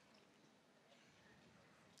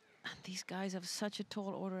 And these guys have such a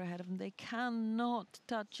tall order ahead of them. They cannot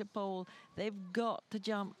touch a pole. They've got to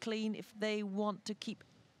jump clean if they want to keep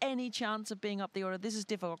any chance of being up the order. This is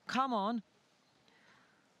difficult. Come on.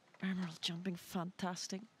 Emerald jumping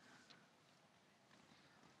fantastic.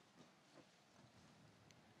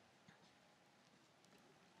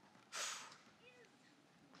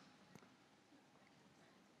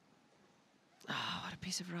 Oh, what a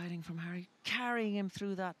piece of riding from Harry, carrying him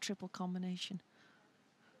through that triple combination.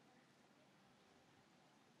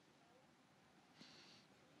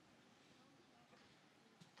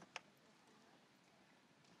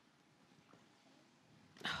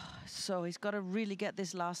 So he's got to really get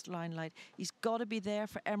this last line light. He's got to be there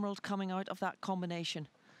for Emerald coming out of that combination.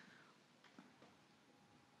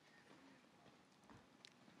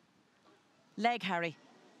 Leg, Harry.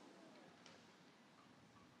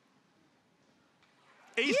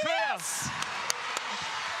 He's yes!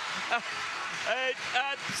 clear. An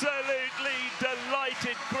absolutely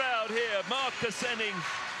delighted crowd here. Marcus Senning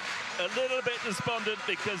a little bit despondent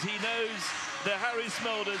because he knows that Harry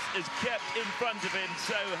Smulders is kept in front of him.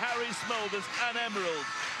 So Harry Smulders and Emerald,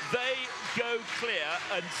 they go clear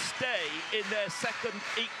and stay in their second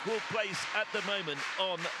equal place at the moment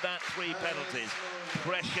on that 3 penalties.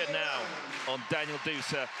 Pressure now on Daniel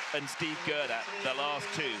Dusa and Steve Gerdat, the last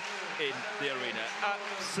 2 in the arena.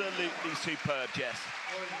 Absolutely superb, Jess.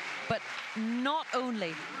 But not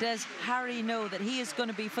only does Harry know that he is going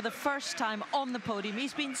to be for the first time on the podium,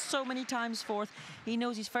 he's been so many times fourth, he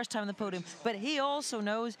knows he's first time on the podium, but he also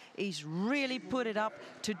knows he's really put it up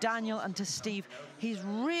to Daniel and to Steve. He's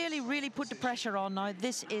really put the pressure on now.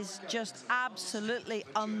 This is just absolutely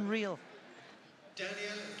unreal.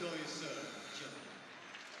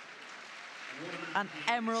 And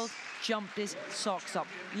Emerald jumped his socks up,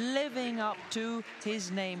 living up to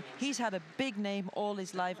his name. He's had a big name all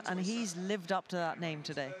his life, and he's lived up to that name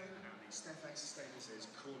today.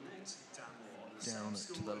 Down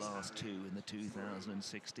to the last 2 in the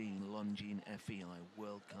 2016 Longines FEI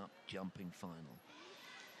World Cup jumping final.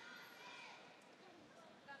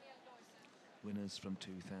 Winners from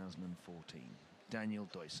 2014. Daniel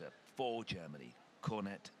Dusa for Germany,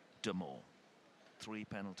 Cornet de Moor. 3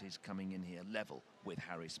 penalties coming in here, level with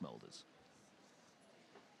Harry Smulders.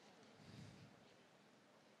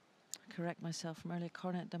 Correct myself from earlier.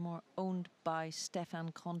 Cornet de Moor owned by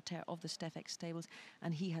Stefan Conter of the Stefex stables,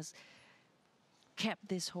 and he has kept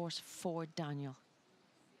this horse for Daniel.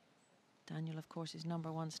 Daniel, of course, is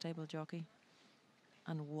 #1 stable jockey.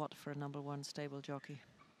 And what for a #1 stable jockey.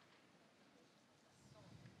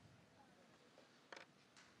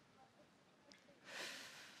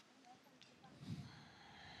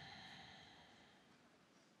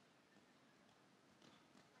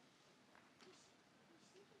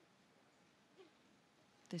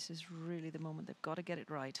 This is really the moment. They've got to get it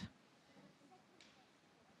right.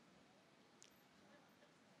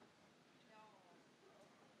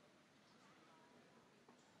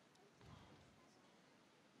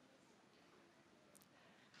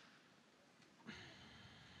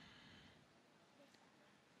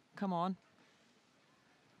 Come on.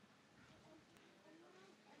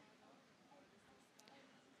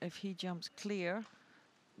 If he jumps clear,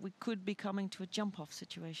 we could be coming to a jump-off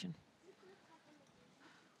situation.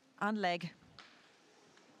 And leg.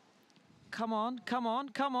 Come on, come on,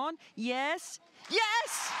 come on. Yes,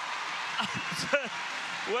 yes!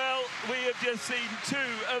 Well, we have just seen 2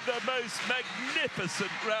 of the most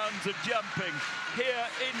magnificent rounds of jumping here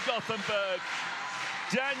in Gothenburg.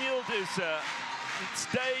 Daniel Dusa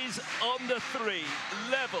stays on the 3,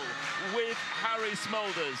 level with Harry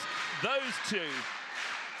Smulders. Those 2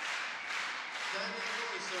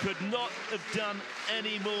 could not have done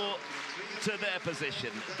any more to their position.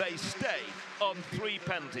 They stay on 3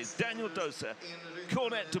 penalties. Daniel Dusa,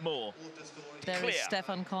 Cornet de Moor. There is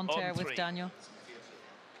Stefan Conter with Daniel.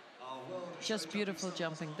 Just beautiful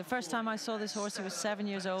jumping. The first time I saw this horse, he was 7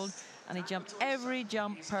 years old, and he jumped every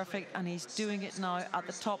jump perfect, and he's doing it now at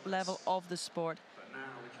the top level of the sport.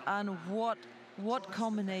 And what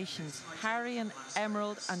combinations. Harry and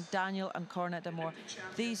Emerald and Daniel and Cornet de Moor.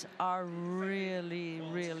 These are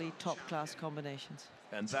really top-class combinations.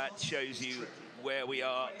 And that shows you where we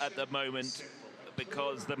are at the moment,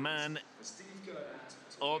 because the man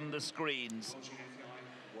on the screens,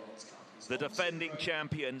 the defending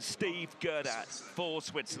champion, Steve Gerdat for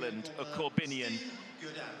Switzerland, a Corbinian,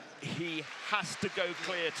 he has to go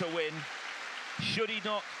clear to win. Should he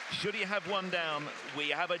not, should he have one down, we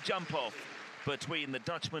have a jump-off between the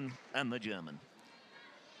Dutchman and the German.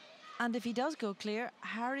 And if he does go clear,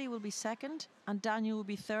 Harry will be second and Daniel will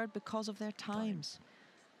be third because of their times.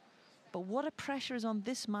 But what a pressure is on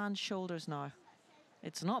this man's shoulders now.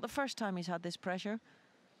 It's not the first time he's had this pressure,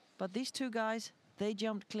 but these two guys, they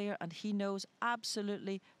jumped clear, and he knows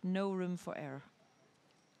absolutely no room for error.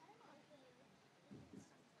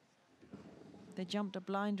 They jumped a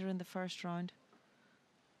blinder in the first round.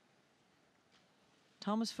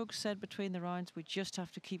 Thomas Fuchs said between the rounds, we just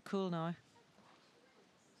have to keep cool now.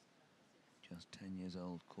 Just 10 years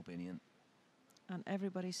old, Corbinian. And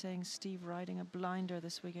everybody's saying Steve riding a blinder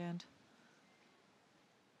this weekend.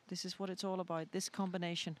 This is what it's all about, this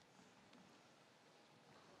combination.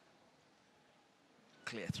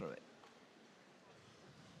 Clear through it.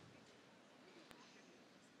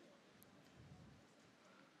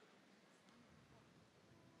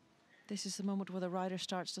 This is the moment where the rider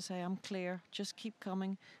starts to say, I'm clear, just keep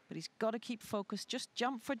coming. But he's got to keep focused, just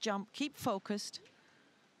jump for jump, keep focused.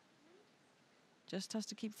 Just has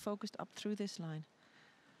to keep focused up through this line.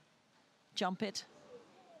 Jump it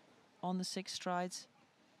on the 6 strides.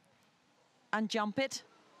 And jump it.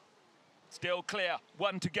 Still clear,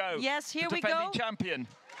 1 to go. Yes, here we go. Defending champion.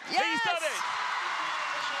 Yes! He's done it!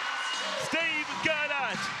 Steve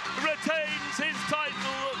Gerdert retains his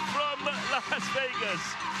title from Las Vegas.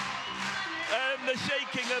 And the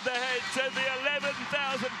shaking of the heads of the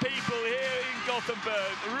 11,000 people here in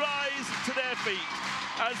Gothenburg rise to their feet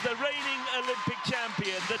as the reigning Olympic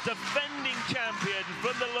champion, the defending champion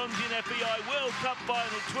from the Longines FEI World Cup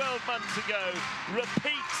final 12 months ago,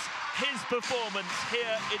 repeats his performance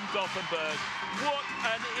here in Gothenburg. What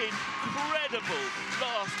an incredible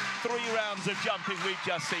last 3 rounds of jumping we've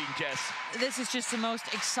just seen, Jess. This is just the most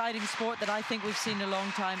exciting sport that I think we've seen in a long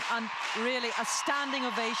time, and really a standing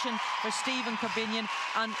ovation for Stephen Corbinian,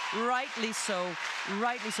 and rightly so,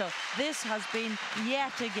 rightly so. This has been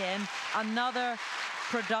yet again another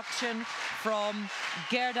production from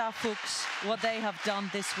Gerda Fuchs, what they have done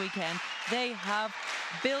this weekend. They have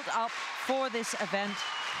built up for this event,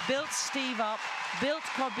 built Steve up, built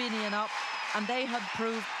Corbinian up, and they have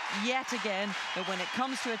proved yet again that when it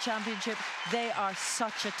comes to a championship, they are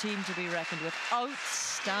such a team to be reckoned with.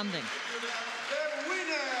 Outstanding.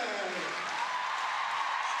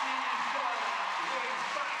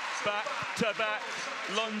 Back-to-back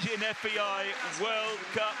Longines FEI World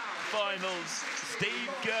Cup finals.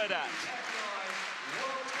 Steve Gerdert.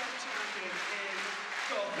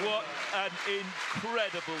 What an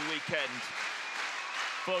incredible weekend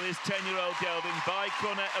for this 10-year-old gelding by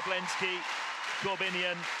Kornet Oblensky,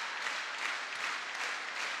 Corbinian.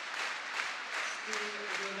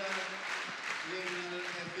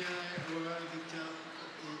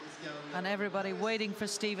 And everybody waiting for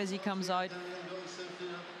Steve as he comes out.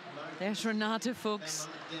 There's Renate Fuchs.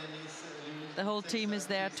 The whole team is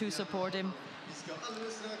there to support him.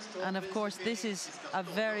 And of course, this is a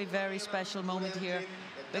very, very special moment here,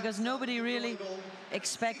 because nobody really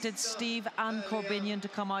expected Steve and Corbinian to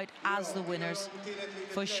come out as the winners.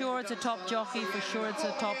 For sure it's a top jockey, for sure it's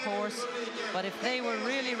a top horse, but if they were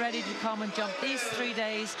really ready to come and jump these 3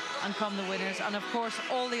 days and come the winners, and of course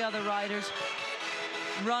all the other riders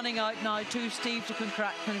running out now to Steve to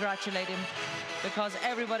congratulate him, because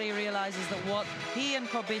everybody realizes that what he and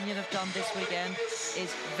Corbinian have done this weekend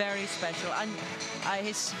is very special. And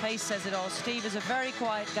his face says it all. Steve is a very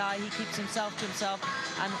quiet guy. He keeps himself to himself,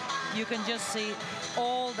 and you can just see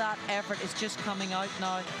all that effort is just coming out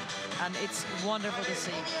now, and it's wonderful to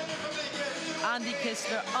see. Andy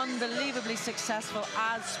Kistler, unbelievably successful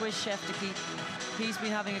as Swiss chef de keep. He's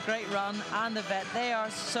been having a great run, and the vet, they are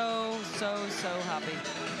so, so, so happy.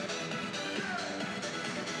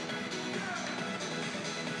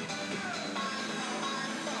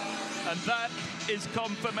 And that is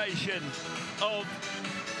confirmation of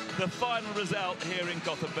the final result here in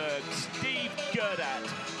Gothenburg. Steve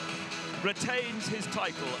Gerdert retains his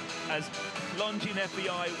title as Longines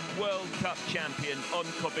FEI World Cup champion on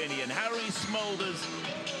Corbinian. Harry Smolders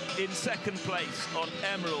in second place on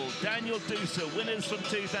Emerald. Daniel Duser, winners from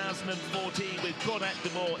 2014 with Cornat de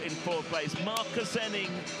Moor in fourth place. Marcus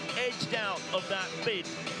Enning edged out of that bid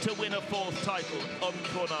to win a fourth title on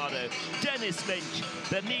Coronado. Dennis Lynch,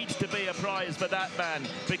 there needs to be a prize for that man,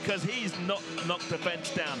 because he's not knocked the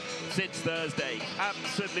fence down since Thursday.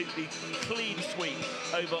 Absolutely clean sweep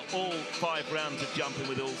over all 5 rounds of jumping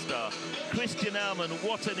with All-Star. Christian Alman,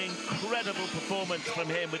 what an incredible performance from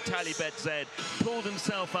him with Talibet Z. Pulled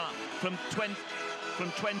himself up from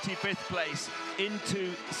 25th place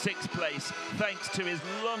into 6th place, thanks to his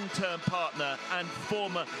long-term partner and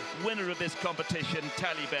former winner of this competition,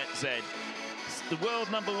 Talibet Z. The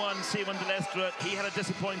world number 1, Simon de Lestre, he had a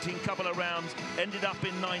disappointing couple of rounds, ended up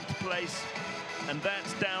in 9th place, and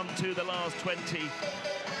that's down to the last 20.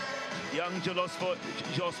 Young Jos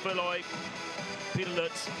Verlooy Peter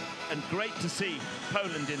Lutz, and great to see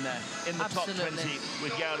Poland in there, in the top 20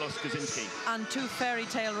 with Jarosz Kozinski. And 2 fairy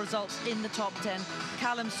tale results in the top 10.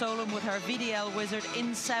 Callum Solom with her VDL Wizard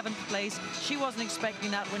in 7th place. She wasn't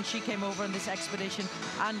expecting that when she came over on this expedition.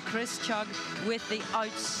 And Chris Chugg with the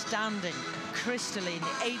outstanding Crystalline,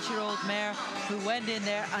 the 8-year-old mare who went in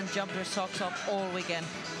there and jumped her socks off all weekend.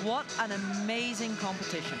 What an amazing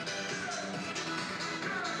competition.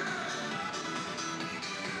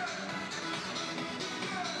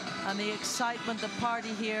 And the excitement, the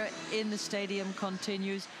party here in the stadium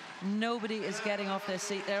continues. Nobody is getting off their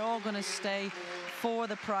seat. They're all going to stay for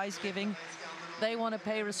the prize giving. They want to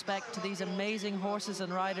pay respect to these amazing horses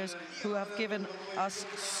and riders who have given us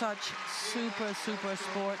such super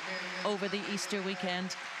sport over the Easter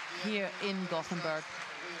weekend here in Gothenburg.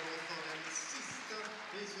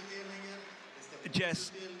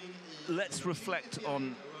 Jess, let's reflect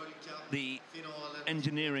on the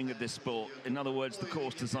engineering of this sport. In other words, the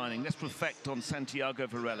course designing. Let's reflect on Santiago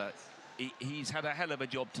Varela. He's had a hell of a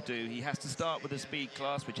job to do. He has to start with a speed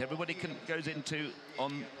class, which everybody goes into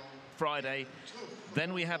on Friday.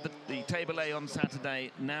 Then we have the Table A on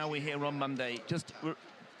Saturday. Now we're here on Monday. Just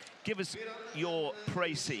give us your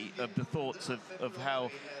précis of the thoughts of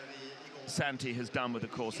how Santi has done with the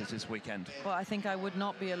courses this weekend. Well, I think I would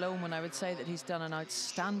not be alone when I would say that he's done an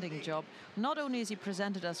outstanding job. Not only has he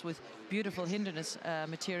presented us with beautiful hinderness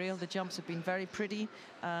material, the jumps have been very pretty,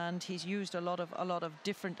 and he's used a lot of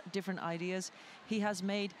different ideas. He has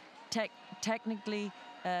made technically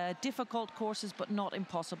difficult courses, but not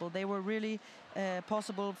impossible. They were really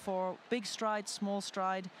possible for big stride, small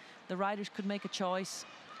stride. The riders could make a choice.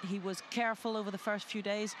 He was careful over the first few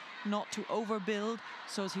days not to overbuild,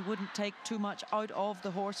 so as he wouldn't take too much out of the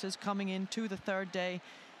horses coming into the 3rd day.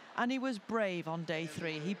 And he was brave on day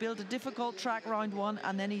 3. He built a difficult track round 1,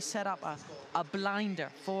 and then he set up a blinder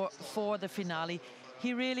for the finale.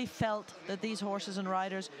 He really felt that these horses and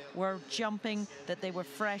riders were jumping, that they were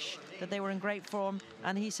fresh, that they were in great form.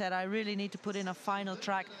 And he said, I really need to put in a final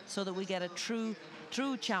track so that we get a true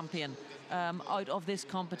champion out of this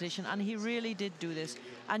competition. And he really did do this.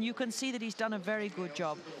 And you can see that he's done a very good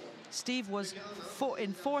job. Steve was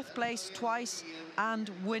in 4th place twice and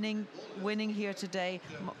winning here today.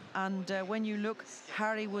 And when you look,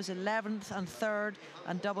 Harry was 11th and 3rd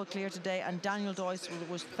and double clear today, and Daniel Doyce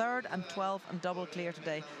was 3rd and 12th and double clear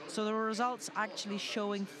today. So the results actually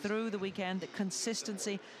showing through the weekend that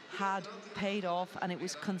consistency had paid off, and it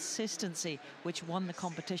was consistency which won the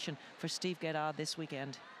competition for Steve Guedard this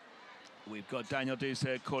weekend. We've got Daniel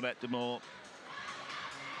Doucet, Cornette de Moor.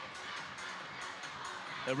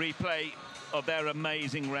 A replay of their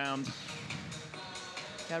amazing round.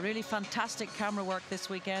 Yeah, really fantastic camera work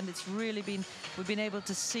this weekend. It's really been, we've been able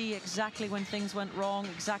to see exactly when things went wrong,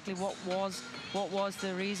 exactly what was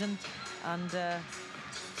the reason, and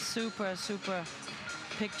super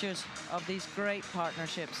pictures of these great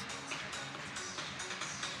partnerships.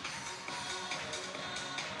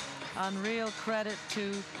 And real credit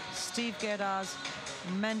to Steve Guedard's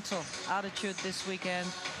mental attitude this weekend.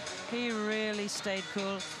 He really stayed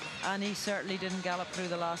cool, and he certainly didn't gallop through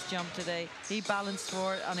the last jump today. He balanced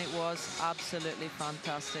for it, and it was absolutely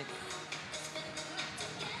fantastic.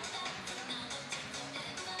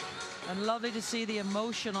 And lovely to see the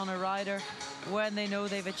emotion on a rider when they know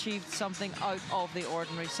they've achieved something out of the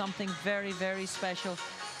ordinary, something very, very special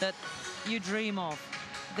that you dream of.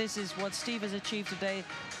 This is what Steve has achieved today.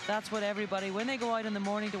 That's what everybody, when they go out in the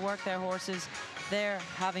morning to work their horses, they're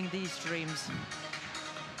having these dreams.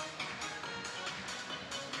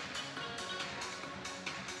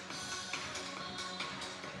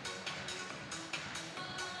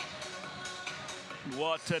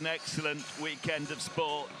 What an excellent weekend of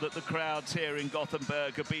sport that the crowds here in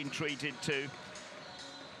Gothenburg have been treated to.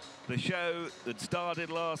 The show that started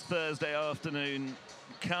last Thursday afternoon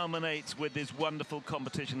culminates with this wonderful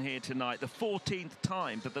competition here tonight. The 14th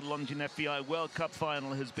time that the Longines FEI World Cup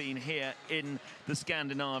final has been here in the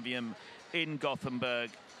Scandinavium in Gothenburg,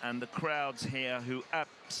 and the crowds here who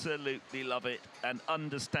absolutely love it and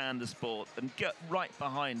understand the sport and get right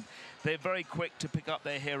behind. They're very quick to pick up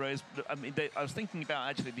their heroes. I mean, I was thinking about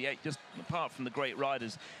actually the 8, just apart from the great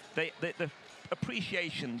riders, the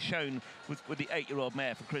appreciation shown with the 8-year-old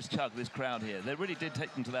mare for Chris Chugg, this crowd here. They really did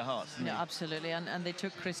take them to their hearts. Yeah, absolutely, and they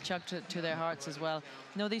took Chris Chugg to their hearts as well.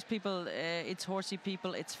 You know, these people, it's horsey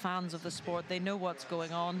people, it's fans of the sport. They know what's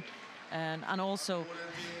going on. And also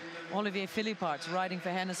Olivier Philippart's riding for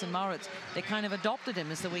Hennes and Maurits. They kind of adopted him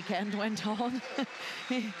as the weekend went on.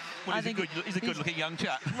 Well, he's a good-looking young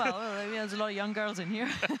chap. Well, there's a lot of young girls in here.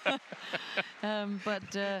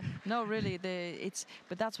 No, really,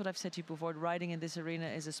 but that's what I've said to you before. Riding in this arena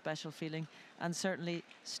is a special feeling. And certainly,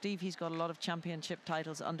 Steve, he's got a lot of championship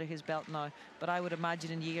titles under his belt now. But I would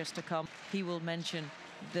imagine in years to come, he will mention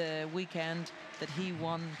the weekend that he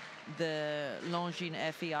won the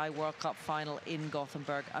Longines FEI World Cup final in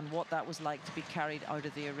Gothenburg and what that was like to be carried out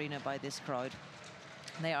of the arena by this crowd.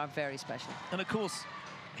 They are very special. And of course,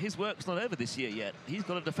 his work's not over this year yet. He's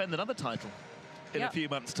got to defend another title in a few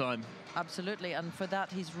months' time. Absolutely, and for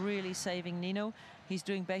that he's really saving Nino. He's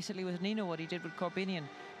doing basically with Nino what he did with Corbinian,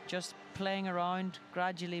 just playing around,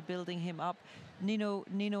 gradually building him up. Nino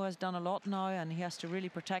has done a lot now, and he has to really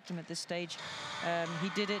protect him at this stage. He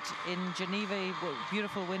did it in Geneva,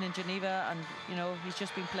 beautiful win in Geneva, and you know he's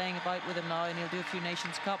just been playing about with him now, and he'll do a few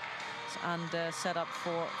Nations Cups and set up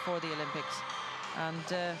for the Olympics.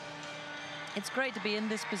 And it's great to be in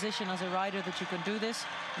this position as a rider that you can do this.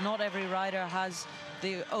 Not every rider has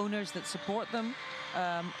the owners that support them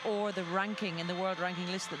or the ranking in the world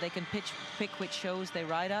ranking list that they can pick which shows they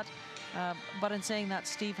ride at. But in saying that,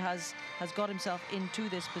 Steve has got himself into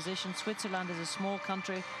this position. Switzerland is a small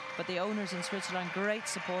country, but the owners in Switzerland, great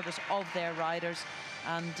supporters of their riders.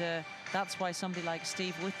 And that's why somebody like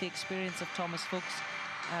Steve, with the experience of Thomas Fuchs,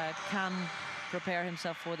 can prepare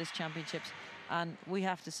himself for this championships. And we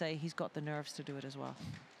have to say he's got the nerves to do it as well.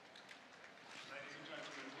 Ladies and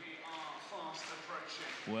gentlemen, we are fast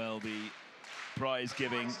approaching. Well, the prize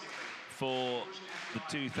giving for the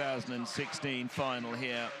 2016 final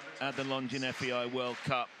here at the Longines FEI World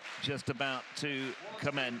Cup just about to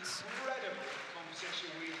commence.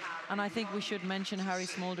 And I think we should mention Harry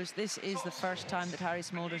Smulders. This is the first time that Harry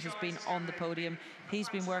Smulders has been on the podium. He's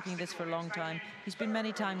been working this for a long time. He's been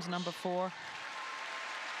many times number 4.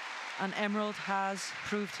 And Emerald has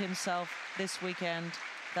proved himself this weekend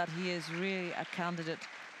that he is really a candidate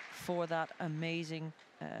for that amazing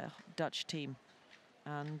Dutch team.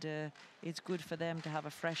 And it's good for them to have a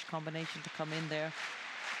fresh combination to come in there,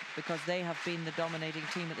 because they have been the dominating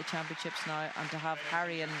team at the championships now, and to have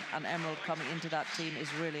Harry and Emerald coming into that team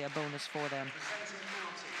is really a bonus for them.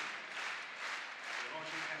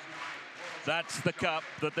 That's the cup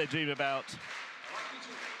that they dream about.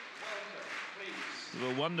 There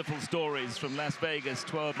were wonderful stories from Las Vegas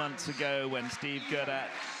 12 months ago when Steve Gerdat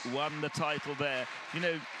won the title there. You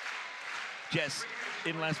know, Jess,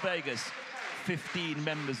 in Las Vegas, 15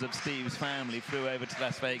 members of Steve's family flew over to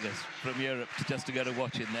Las Vegas from Europe just to go to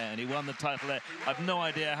watch him there, and he won the title there. I've no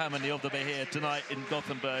idea how many of them are here tonight in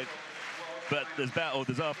Gothenburg, but there's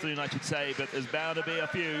this afternoon, I should say, but there's bound to be a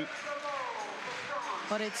few.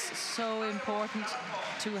 But it's so important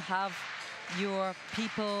to have your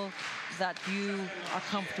people that you are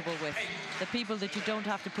comfortable with, the people that you don't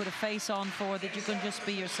have to put a face on for, that you can just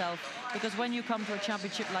be yourself. Because when you come to a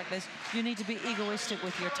championship like this, you need to be egoistic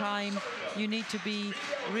with your time. You need to be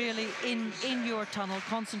really in your tunnel,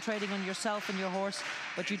 concentrating on yourself and your horse.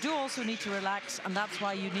 But you do also need to relax, and that's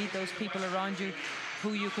why you need those people around you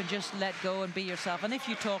who you can just let go and be yourself. And if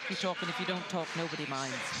you talk, you talk, and if you don't talk, nobody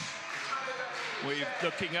minds. We're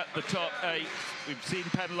looking at the top 8. We've seen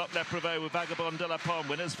Penelope Leprevaux with Vagabond de la Pomme,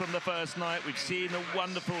 winners from the first night. We've seen a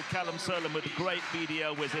wonderful Callum Solon with a great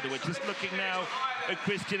BDL Wizard. We're just looking now at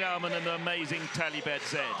Christian Alman and the amazing Talibet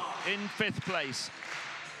Z. In 5th place,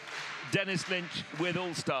 Dennis Lynch with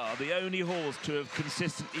All-Star, the only horse to have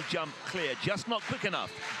consistently jumped clear. Just not quick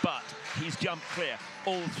enough, but he's jumped clear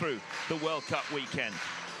all through the World Cup weekend.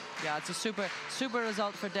 Yeah, it's a super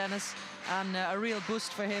result for Dennis, and a real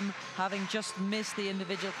boost for him, having just missed the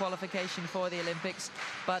individual qualification for the Olympics.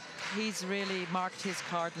 But he's really marked his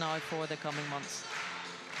card now for the coming months.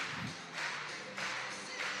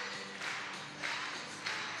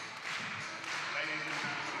 Ladies and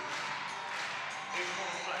gentlemen, in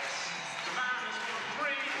 4th place, the man who's won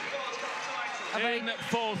 3 World Cup titles. In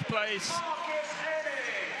 4th place,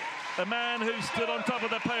 a man who stood on top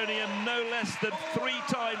of the podium no less than 3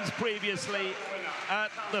 times previously at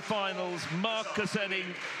the finals, Marcus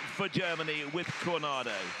Henning for Germany with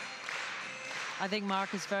Coronado. I think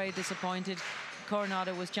Mark is very disappointed.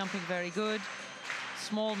 Coronado was jumping very good,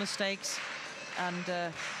 small mistakes,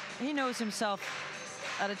 and he knows himself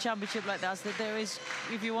at a championship like that there is,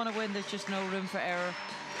 if you want to win, there's just no room for error.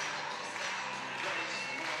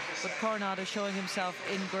 But Coronado showing himself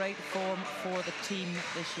in great form for the team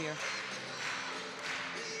this year.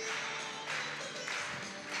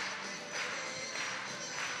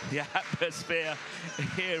 The atmosphere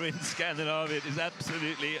here in Scandinavia is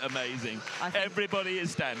absolutely amazing. Everybody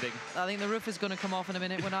is standing. I think the roof is going to come off in a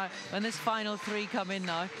minute when this final three come in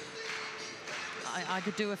now. I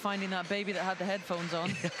could do with finding that baby that had the headphones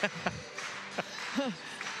on.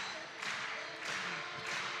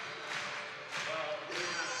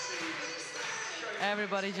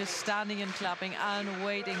 Everybody just standing and clapping and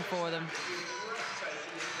waiting for them.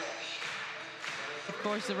 Of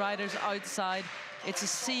course, the riders outside. It's a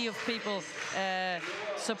sea of people,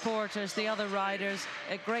 supporters, the other riders,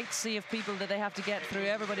 a great sea of people that they have to get through.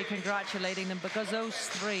 Everybody congratulating them because those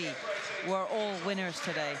three were all winners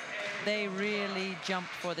today. They really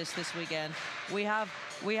jumped for this weekend. We have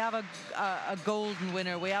a golden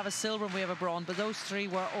winner, we have a silver, and we have a bronze, but those three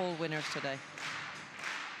were all winners today.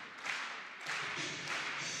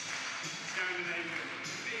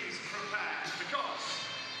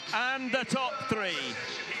 And the top three.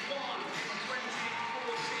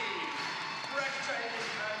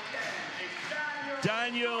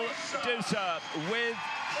 Daniel Dusa with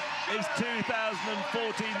his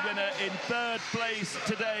 2014 winner in third place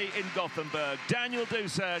today in Gothenburg. Daniel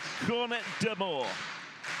Dusa, Cornet d'Amour.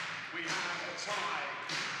 We have a tie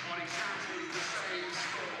on exactly the same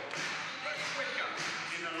score, but quicker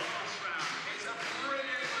in the last round. It's a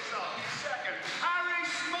brilliant result. Second, Harry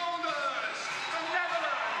Smulders, the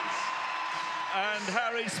Netherlands. And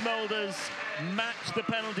Harry Smulders matched the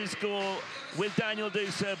penalty score with Daniel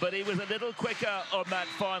Dusa, but he was a little quicker on that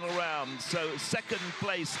final round. So second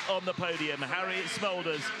place on the podium, Harry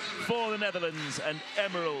Smulders for the Netherlands and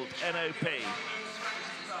Emerald NOP.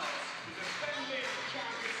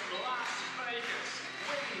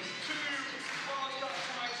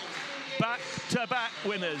 Back-to-back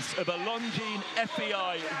winners of a Longines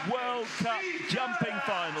FEI World Cup jumping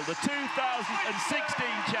final. The 2016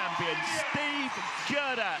 champion, Steve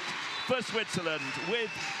Gerdat for Switzerland with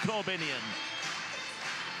Corbinian.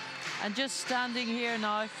 And just standing here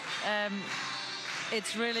now,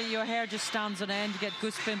 it's really, your hair just stands on end, you get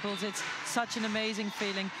goose pimples. It's such an amazing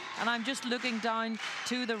feeling. And I'm just looking down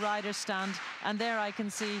to the rider's stand, and there I can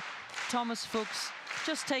see Thomas Fuchs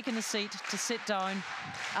just taking a seat to sit down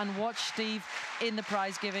and watch Steve in the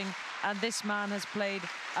prize giving. And this man has played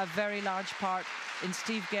a very large part in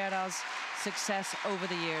Steve Gerdat's success over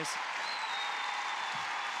the years.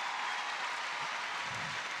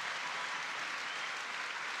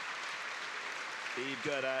 Steve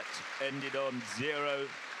Gerdat ended on 0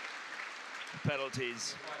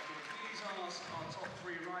 penalties. Right, can we please ask our top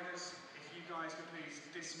three riders if you guys could please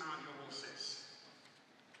dismount your horses.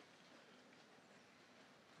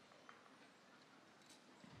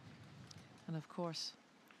 And of course,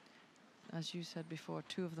 as you said before,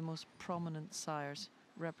 two of the most prominent sires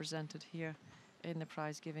represented here in the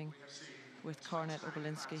prize giving with Cornet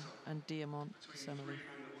Obolinski and Diamant Semele.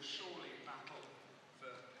 Surely battle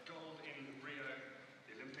for gold in Rio,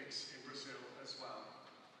 the Olympics in Brazil as well.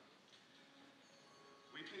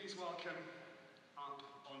 We please welcome up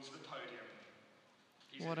onto the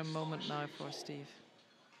podium. What a moment now for Steve.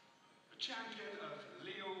 The champion of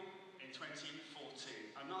Lyon in 2014.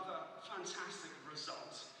 Another fantastic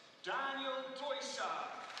result. Daniel Dusa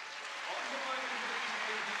on the podium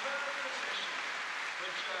in third position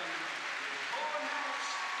for Germany with Cornet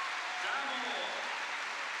d'Amour.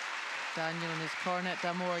 Daniel and his Cornet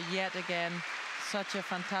d'Amour yet again. Such a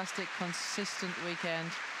fantastic, consistent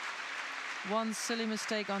weekend. One silly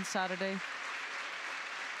mistake on Saturday.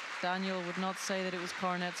 Daniel would not say that it was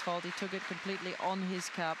Cornet's fault. He took it completely on his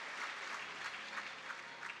cap.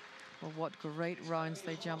 Well, what great rounds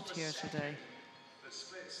they jumped here today. That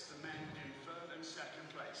splits the men in third and second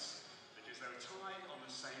place because they're tied on the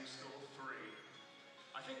same score 3.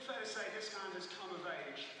 I think fair to say this man has come of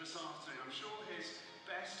age this afternoon. I'm sure his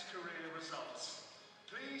best career results.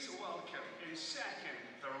 Please welcome in second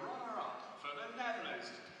the runner-up for the Netherlands,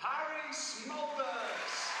 Harry Smulders.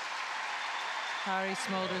 Harry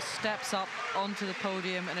Smulders steps up onto the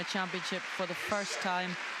podium in a championship for the first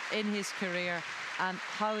time in his career. And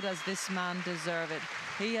how does this man deserve it?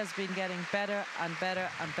 He has been getting better and better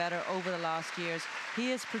and better over the last years.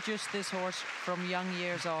 He has produced this horse from young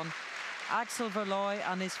years on. Axel Verlooy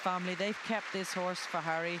and his family, they've kept this horse for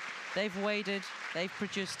Harry. They've waited, they've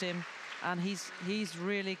produced him, and he's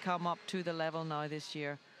really come up to the level now this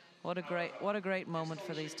year. What a great moment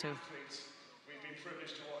for these two. We've been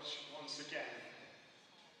privileged to watch once again.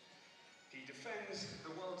 He defends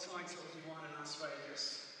the world title he won in Las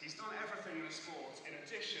Vegas. He's done everything in the sport in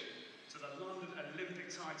addition to the London Olympic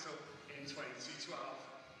title in 2012.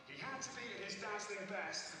 He had to be at his dazzling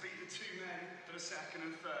best to beat the two men that are second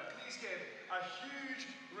and third. Please give a huge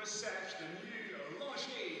reception, the new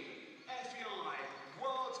Longines FEI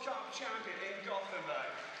World Cup champion in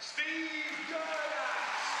Gothenburg, Steve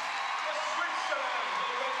Gerlach, for Switzerland,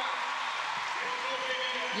 the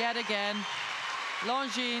winner. Yet again,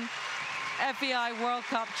 Longines FEI World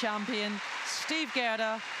Cup champion Steve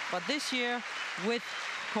Gerda, but this year with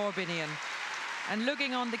Corbinian. And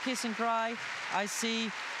looking on the kiss and cry, I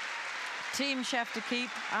see team chef d'equipe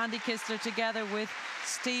Andy Kistler together with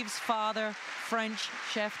Steve's father, French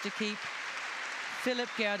chef d'equipe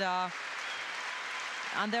Philippe Gerda,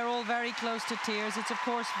 and they're all very close to tears. It's of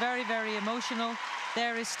course very, very emotional.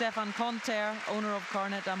 There is Stéphane Conter, owner of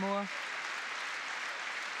Cornet d'Amour.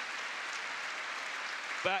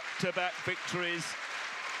 Back-to-back victories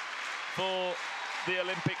for the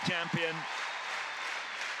Olympic champion.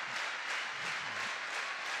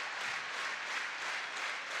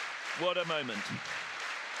 What a moment.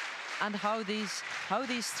 And how these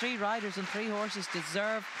three riders and three horses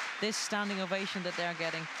deserve this standing ovation that they're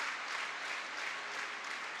getting.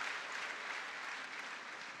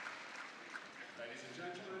 Ladies and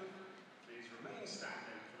gentlemen, please remain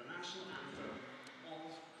standing for the national anthem of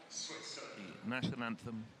Switzerland. The national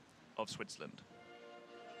anthem of Switzerland.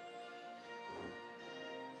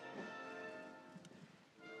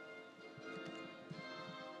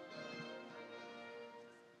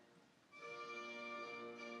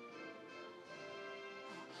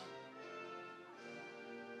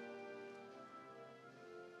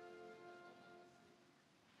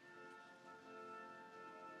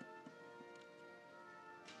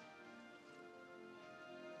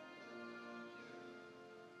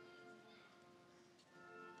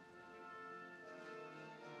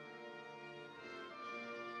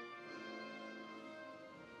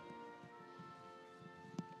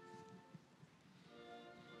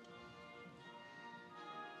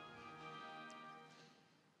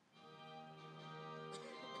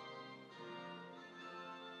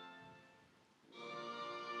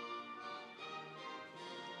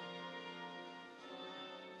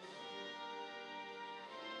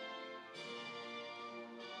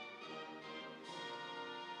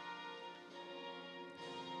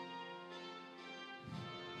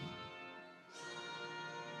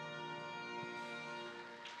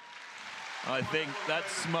 I think that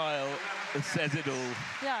smile says it all.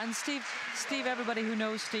 Yeah, and Steve, everybody who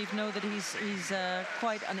knows Steve know that he's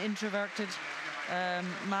quite an introverted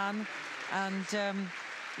man, and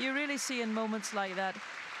you really see in moments like that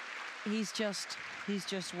he's just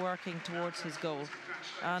working towards his goal,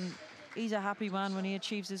 and he's a happy man when he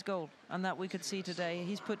achieves his goal, and that we could see today.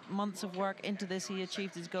 He's put months of work into this. He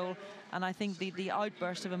achieved his goal, and I think the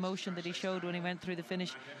outburst of emotion that he showed when he went through the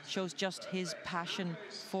finish shows just his passion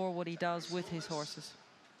for what he does with his horses.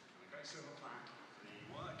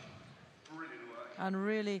 And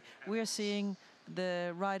really, we're seeing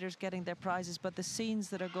the riders getting their prizes, but the scenes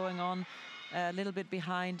that are going on a little bit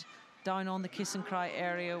behind, down on the kiss and cry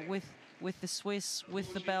area with the Swiss,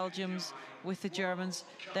 with the Belgians, with the Germans,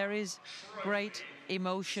 there is great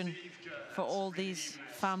emotion for all these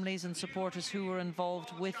families and supporters who were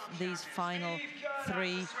involved with these final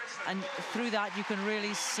three. And through that, you can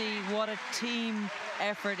really see what a team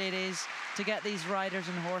effort it is to get these riders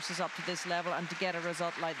and horses up to this level and to get a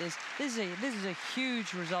result like this. This is a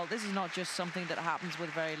huge result. This is not just something that happens with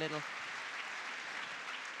very little.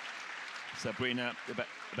 Sabrina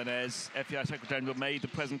Benez, FEI Secretary General, made the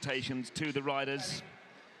presentations to the riders.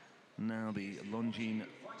 Now the Longines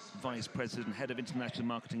Vice President, Head of International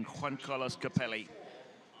Marketing, Juan Carlos Capelli,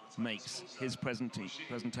 makes his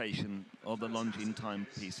presentation of the Longines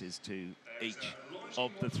timepieces to each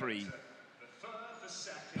of the three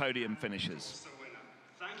podium finishers.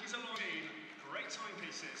 Thank you to Longines. Great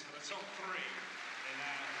timepieces for the top three in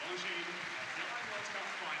their Longines FEI World Cup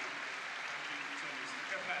final. Thank you to Mr.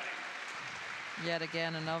 Capelli. Yet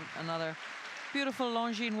again, another beautiful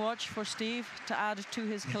Longines watch for Steve to add to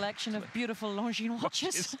his collection of beautiful Longines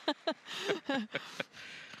watches. And now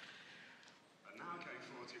going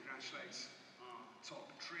forward to congratulate our top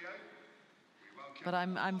trio. But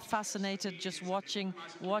I'm fascinated just watching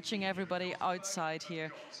everybody outside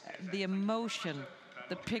here. The emotion,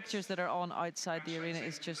 the pictures that are on outside the arena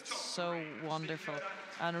is just so wonderful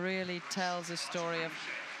and really tells a story of,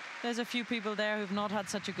 there's a few people there who've not had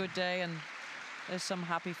such a good day, and there's some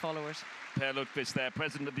happy followers. Per Lundqvist there,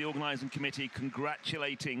 President of the Organising Committee,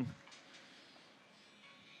 congratulating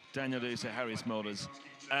Daniel Dusa, Harry Smolders,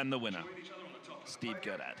 and the winner, Steve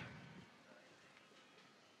Gerda.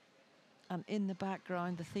 And in the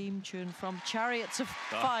background, the theme tune from Chariots of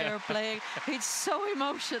Fire playing. It's so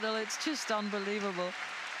emotional, it's just unbelievable.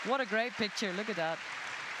 What a great picture, look at that.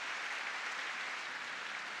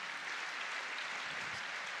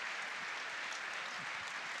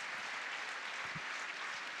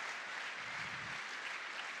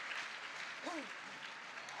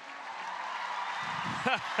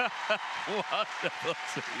 Wonderful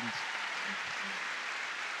scenes.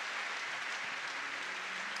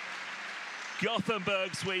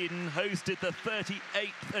 Gothenburg, Sweden hosted the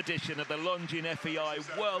 38th edition of the Longines FEI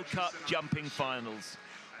World Cup jumping finals.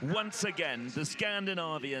 Once again, the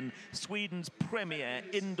Scandinavian, Sweden's premier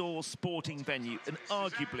indoor sporting venue and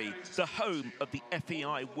arguably the home of the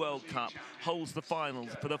FEI World Cup, holds the finals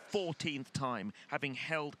for the 14th time, having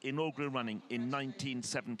held inaugural running in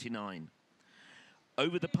 1979.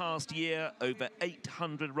 Over the past year, over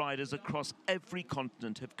 800 riders across every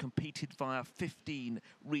continent have competed via 15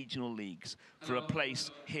 regional leagues for a place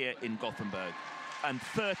here in Gothenburg. And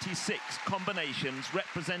 36 combinations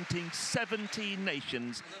representing 17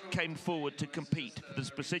 nations came forward to compete for this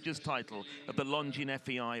prestigious title of the Longines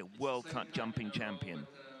FEI World Cup Jumping Champion.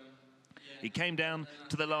 It came down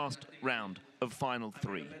to the last round of final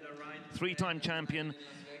three. Three-time champion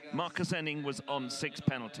Marcus Enning was on 6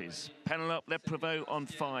 penalties. Penelope Leprevoux on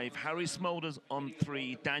 5, Harry Smulders on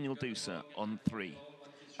 3, Daniel Dusa on 3.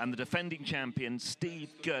 And the defending champion, Steve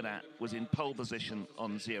Gerdat, was in pole position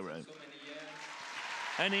on 0.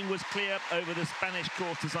 Enning was clear over the Spanish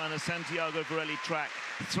course designer Santiago Varelli track,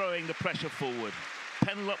 throwing the pressure forward.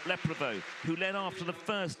 Penelope Leprevoux, who led after the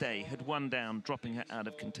first day, had won down, dropping her out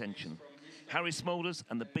of contention. Harry Smulders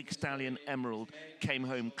and the big stallion Emerald came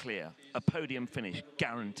home clear, a podium finish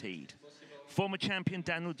guaranteed. Former champion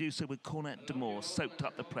Daniel Dusa with Cornet de Moor soaked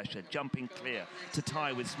up the pressure, jumping clear to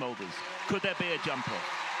tie with Smulders. Could there be a jumper?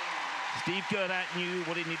 Steve Gerdat knew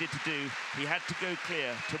what he needed to do. He had to go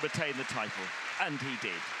clear to retain the title, and he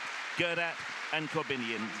did. Gerdat and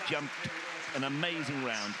Corbinian jumped an amazing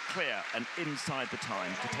round, clear and inside the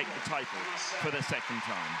time to take the title for the second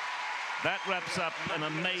time. That wraps up an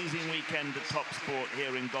amazing weekend at Top Sport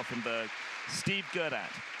here in Gothenburg. Steve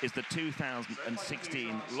Gerdat is the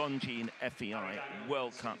 2016 Longines FEI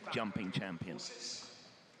World Cup jumping champion. It's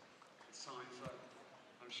time for,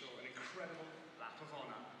 I'm sure, an incredible lap of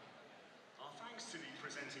honour. Our thanks to the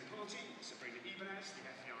presenting party, Sabrina Ibanez, the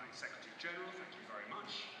FEI Secretary General, thank you very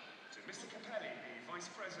much. To Mr. Capelli, the Vice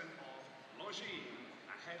President of Longines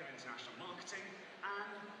and Head of International Marketing,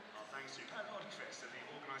 and our thanks to Per Lodqvist of the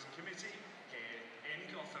Organising Committee here in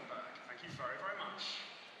Gothenburg. Thank you very, very much.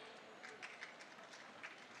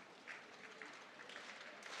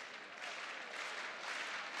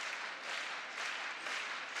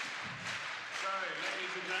 So,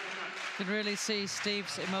 ladies and gentlemen, You could really see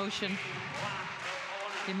Steve's emotion.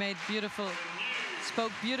 He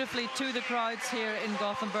spoke beautifully to the crowds here in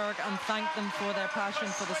Gothenburg and thanked them for their passion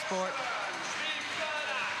for the sport.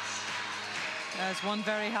 As one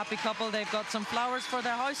very happy couple, they've got some flowers for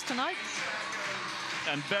their house tonight.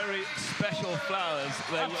 And very special flowers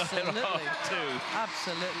they were too.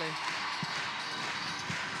 Absolutely.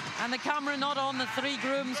 And the camera not on the 3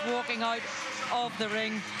 grooms walking out of the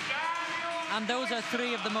ring. And those are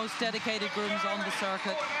 3 of the most dedicated grooms on the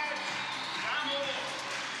circuit.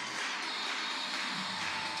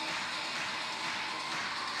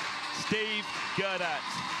 Steve Gerdat,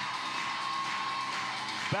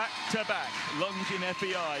 back-to-back Longines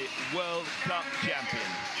FEI World Cup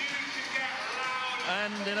champion.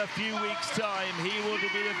 And in a few weeks' time, he will be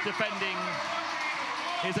defending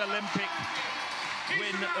his Olympic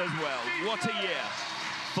win as well. What a year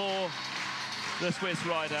for the Swiss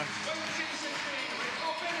rider.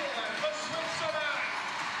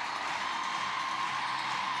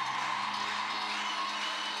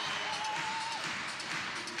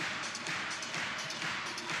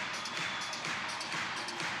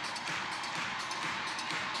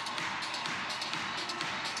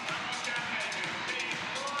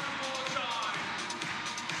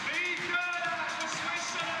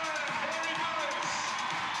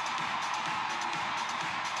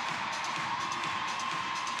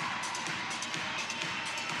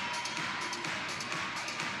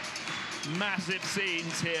 Massive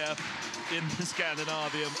scenes here in the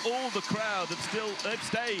Scandinavium. All the crowd have they've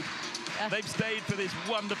stayed. They've stayed for this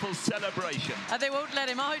wonderful celebration. And they won't let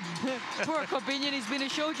him out. Poor Corbinian, he's been a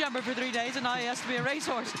show jumper for 3 days and now he has to be a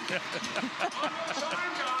racehorse.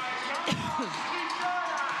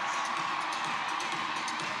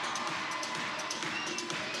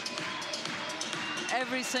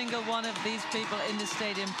 Every single one of these people in the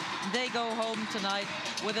stadium, they go home tonight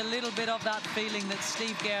with a little bit of that feeling that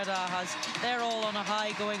Steve Gerdat has. They're all on a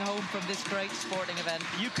high going home from this great sporting event.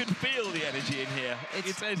 You can feel the energy in here.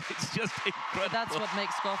 It's just incredible. But that's what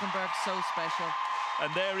makes Gothenburg so special.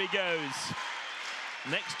 And there he goes.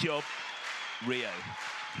 Next job, Rio.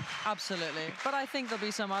 Absolutely. But I think there'll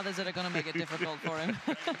be some others that are going to make it difficult for him.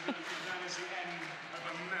 That is the end of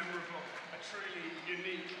a memorable, a truly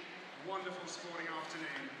unique wonderful sporting afternoon.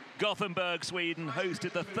 Gothenburg, Sweden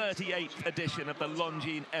hosted the 38th edition of the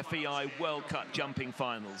Longines FEI World Cup jumping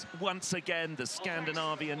finals. Once again, the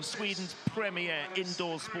Scandinavian, Sweden's premier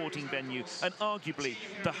indoor sporting venue, and arguably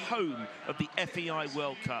the home of the FEI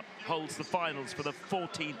World Cup, holds the finals for the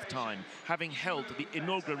 14th time, having held the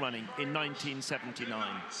inaugural running in 1979.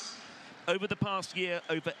 Over the past year,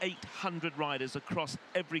 over 800 riders across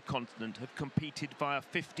every continent have competed via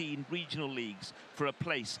 15 regional leagues for a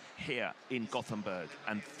place here in Gothenburg,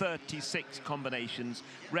 and 36 combinations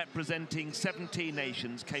representing 17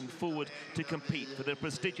 nations came forward to compete for the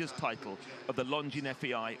prestigious title of the Longines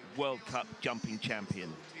FEI World Cup jumping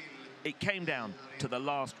champion. It came down to the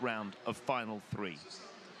last round of final three.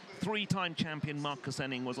 Three-time champion Marcus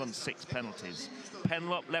Enning was on 6 penalties,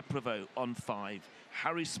 Penelope Leprevoux on 5,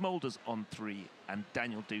 Harry Smulders on 3, and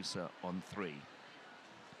Daniel Dusa on 3.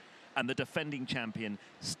 And the defending champion,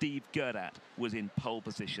 Steve Gerdat, was in pole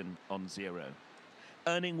position on 0.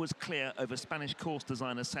 Enning was clear over Spanish course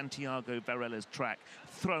designer Santiago Varela's track,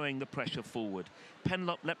 throwing the pressure forward.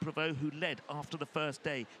 Penelope Leprevoux, who led after the first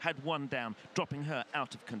day, had one down, dropping her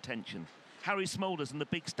out of contention. Harry Smulders and the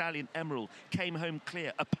big stallion Emerald came home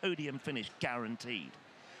clear, a podium finish guaranteed.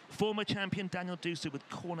 Former champion Daniel Dusa with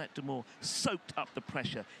Cornet de Moor soaked up the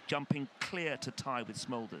pressure, jumping clear to tie with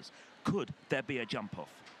Smulders. Could there be a jump-off?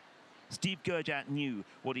 Steve Gerdat knew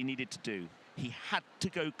what he needed to do. He had to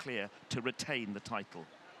go clear to retain the title,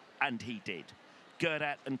 and he did.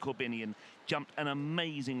 Gerdat and Corbinian jumped an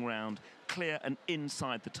amazing round, clear and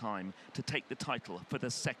inside the time, to take the title for the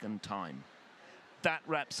second time. That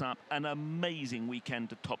wraps up an amazing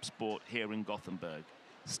weekend of top sport here in Gothenburg.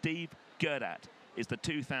 Steve Gerdat is the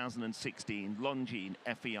 2016 Longines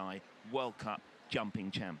FEI World Cup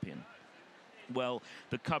jumping champion. Well,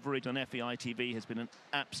 the coverage on FEI TV has been an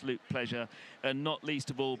absolute pleasure, and not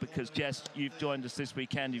least of all because, Jess, you've joined us this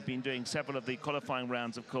weekend. You've been doing several of the qualifying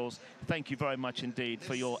rounds, of course. Thank you very much indeed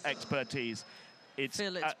for your expertise. It's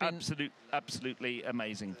Phil, absolutely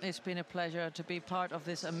amazing. It's been a pleasure to be part of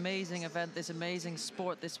this amazing event, this amazing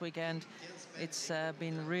sport this weekend. It's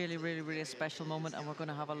been really, really, really a special moment, and we're going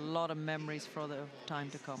to have a lot of memories for the time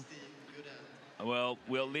to come. Well,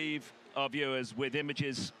 we'll leave our viewers with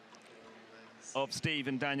images of Steve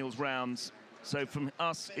and Daniel's rounds. So from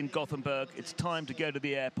us in Gothenburg, it's time to go to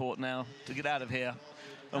the airport now, to get out of here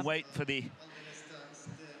and wait for the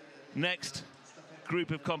next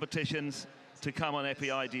group of competitions to come on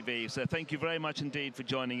FEI TV. So thank you very much indeed for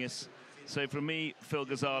joining us. So from me, Phil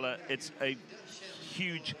Gazala, it's a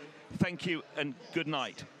huge thank you and good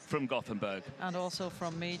night from Gothenburg. And also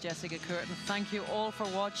from me, Jessica Curtin. Thank you all for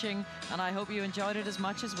watching, and I hope you enjoyed it as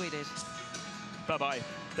much as we did. Bye-bye.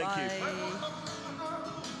 Thank you. Bye.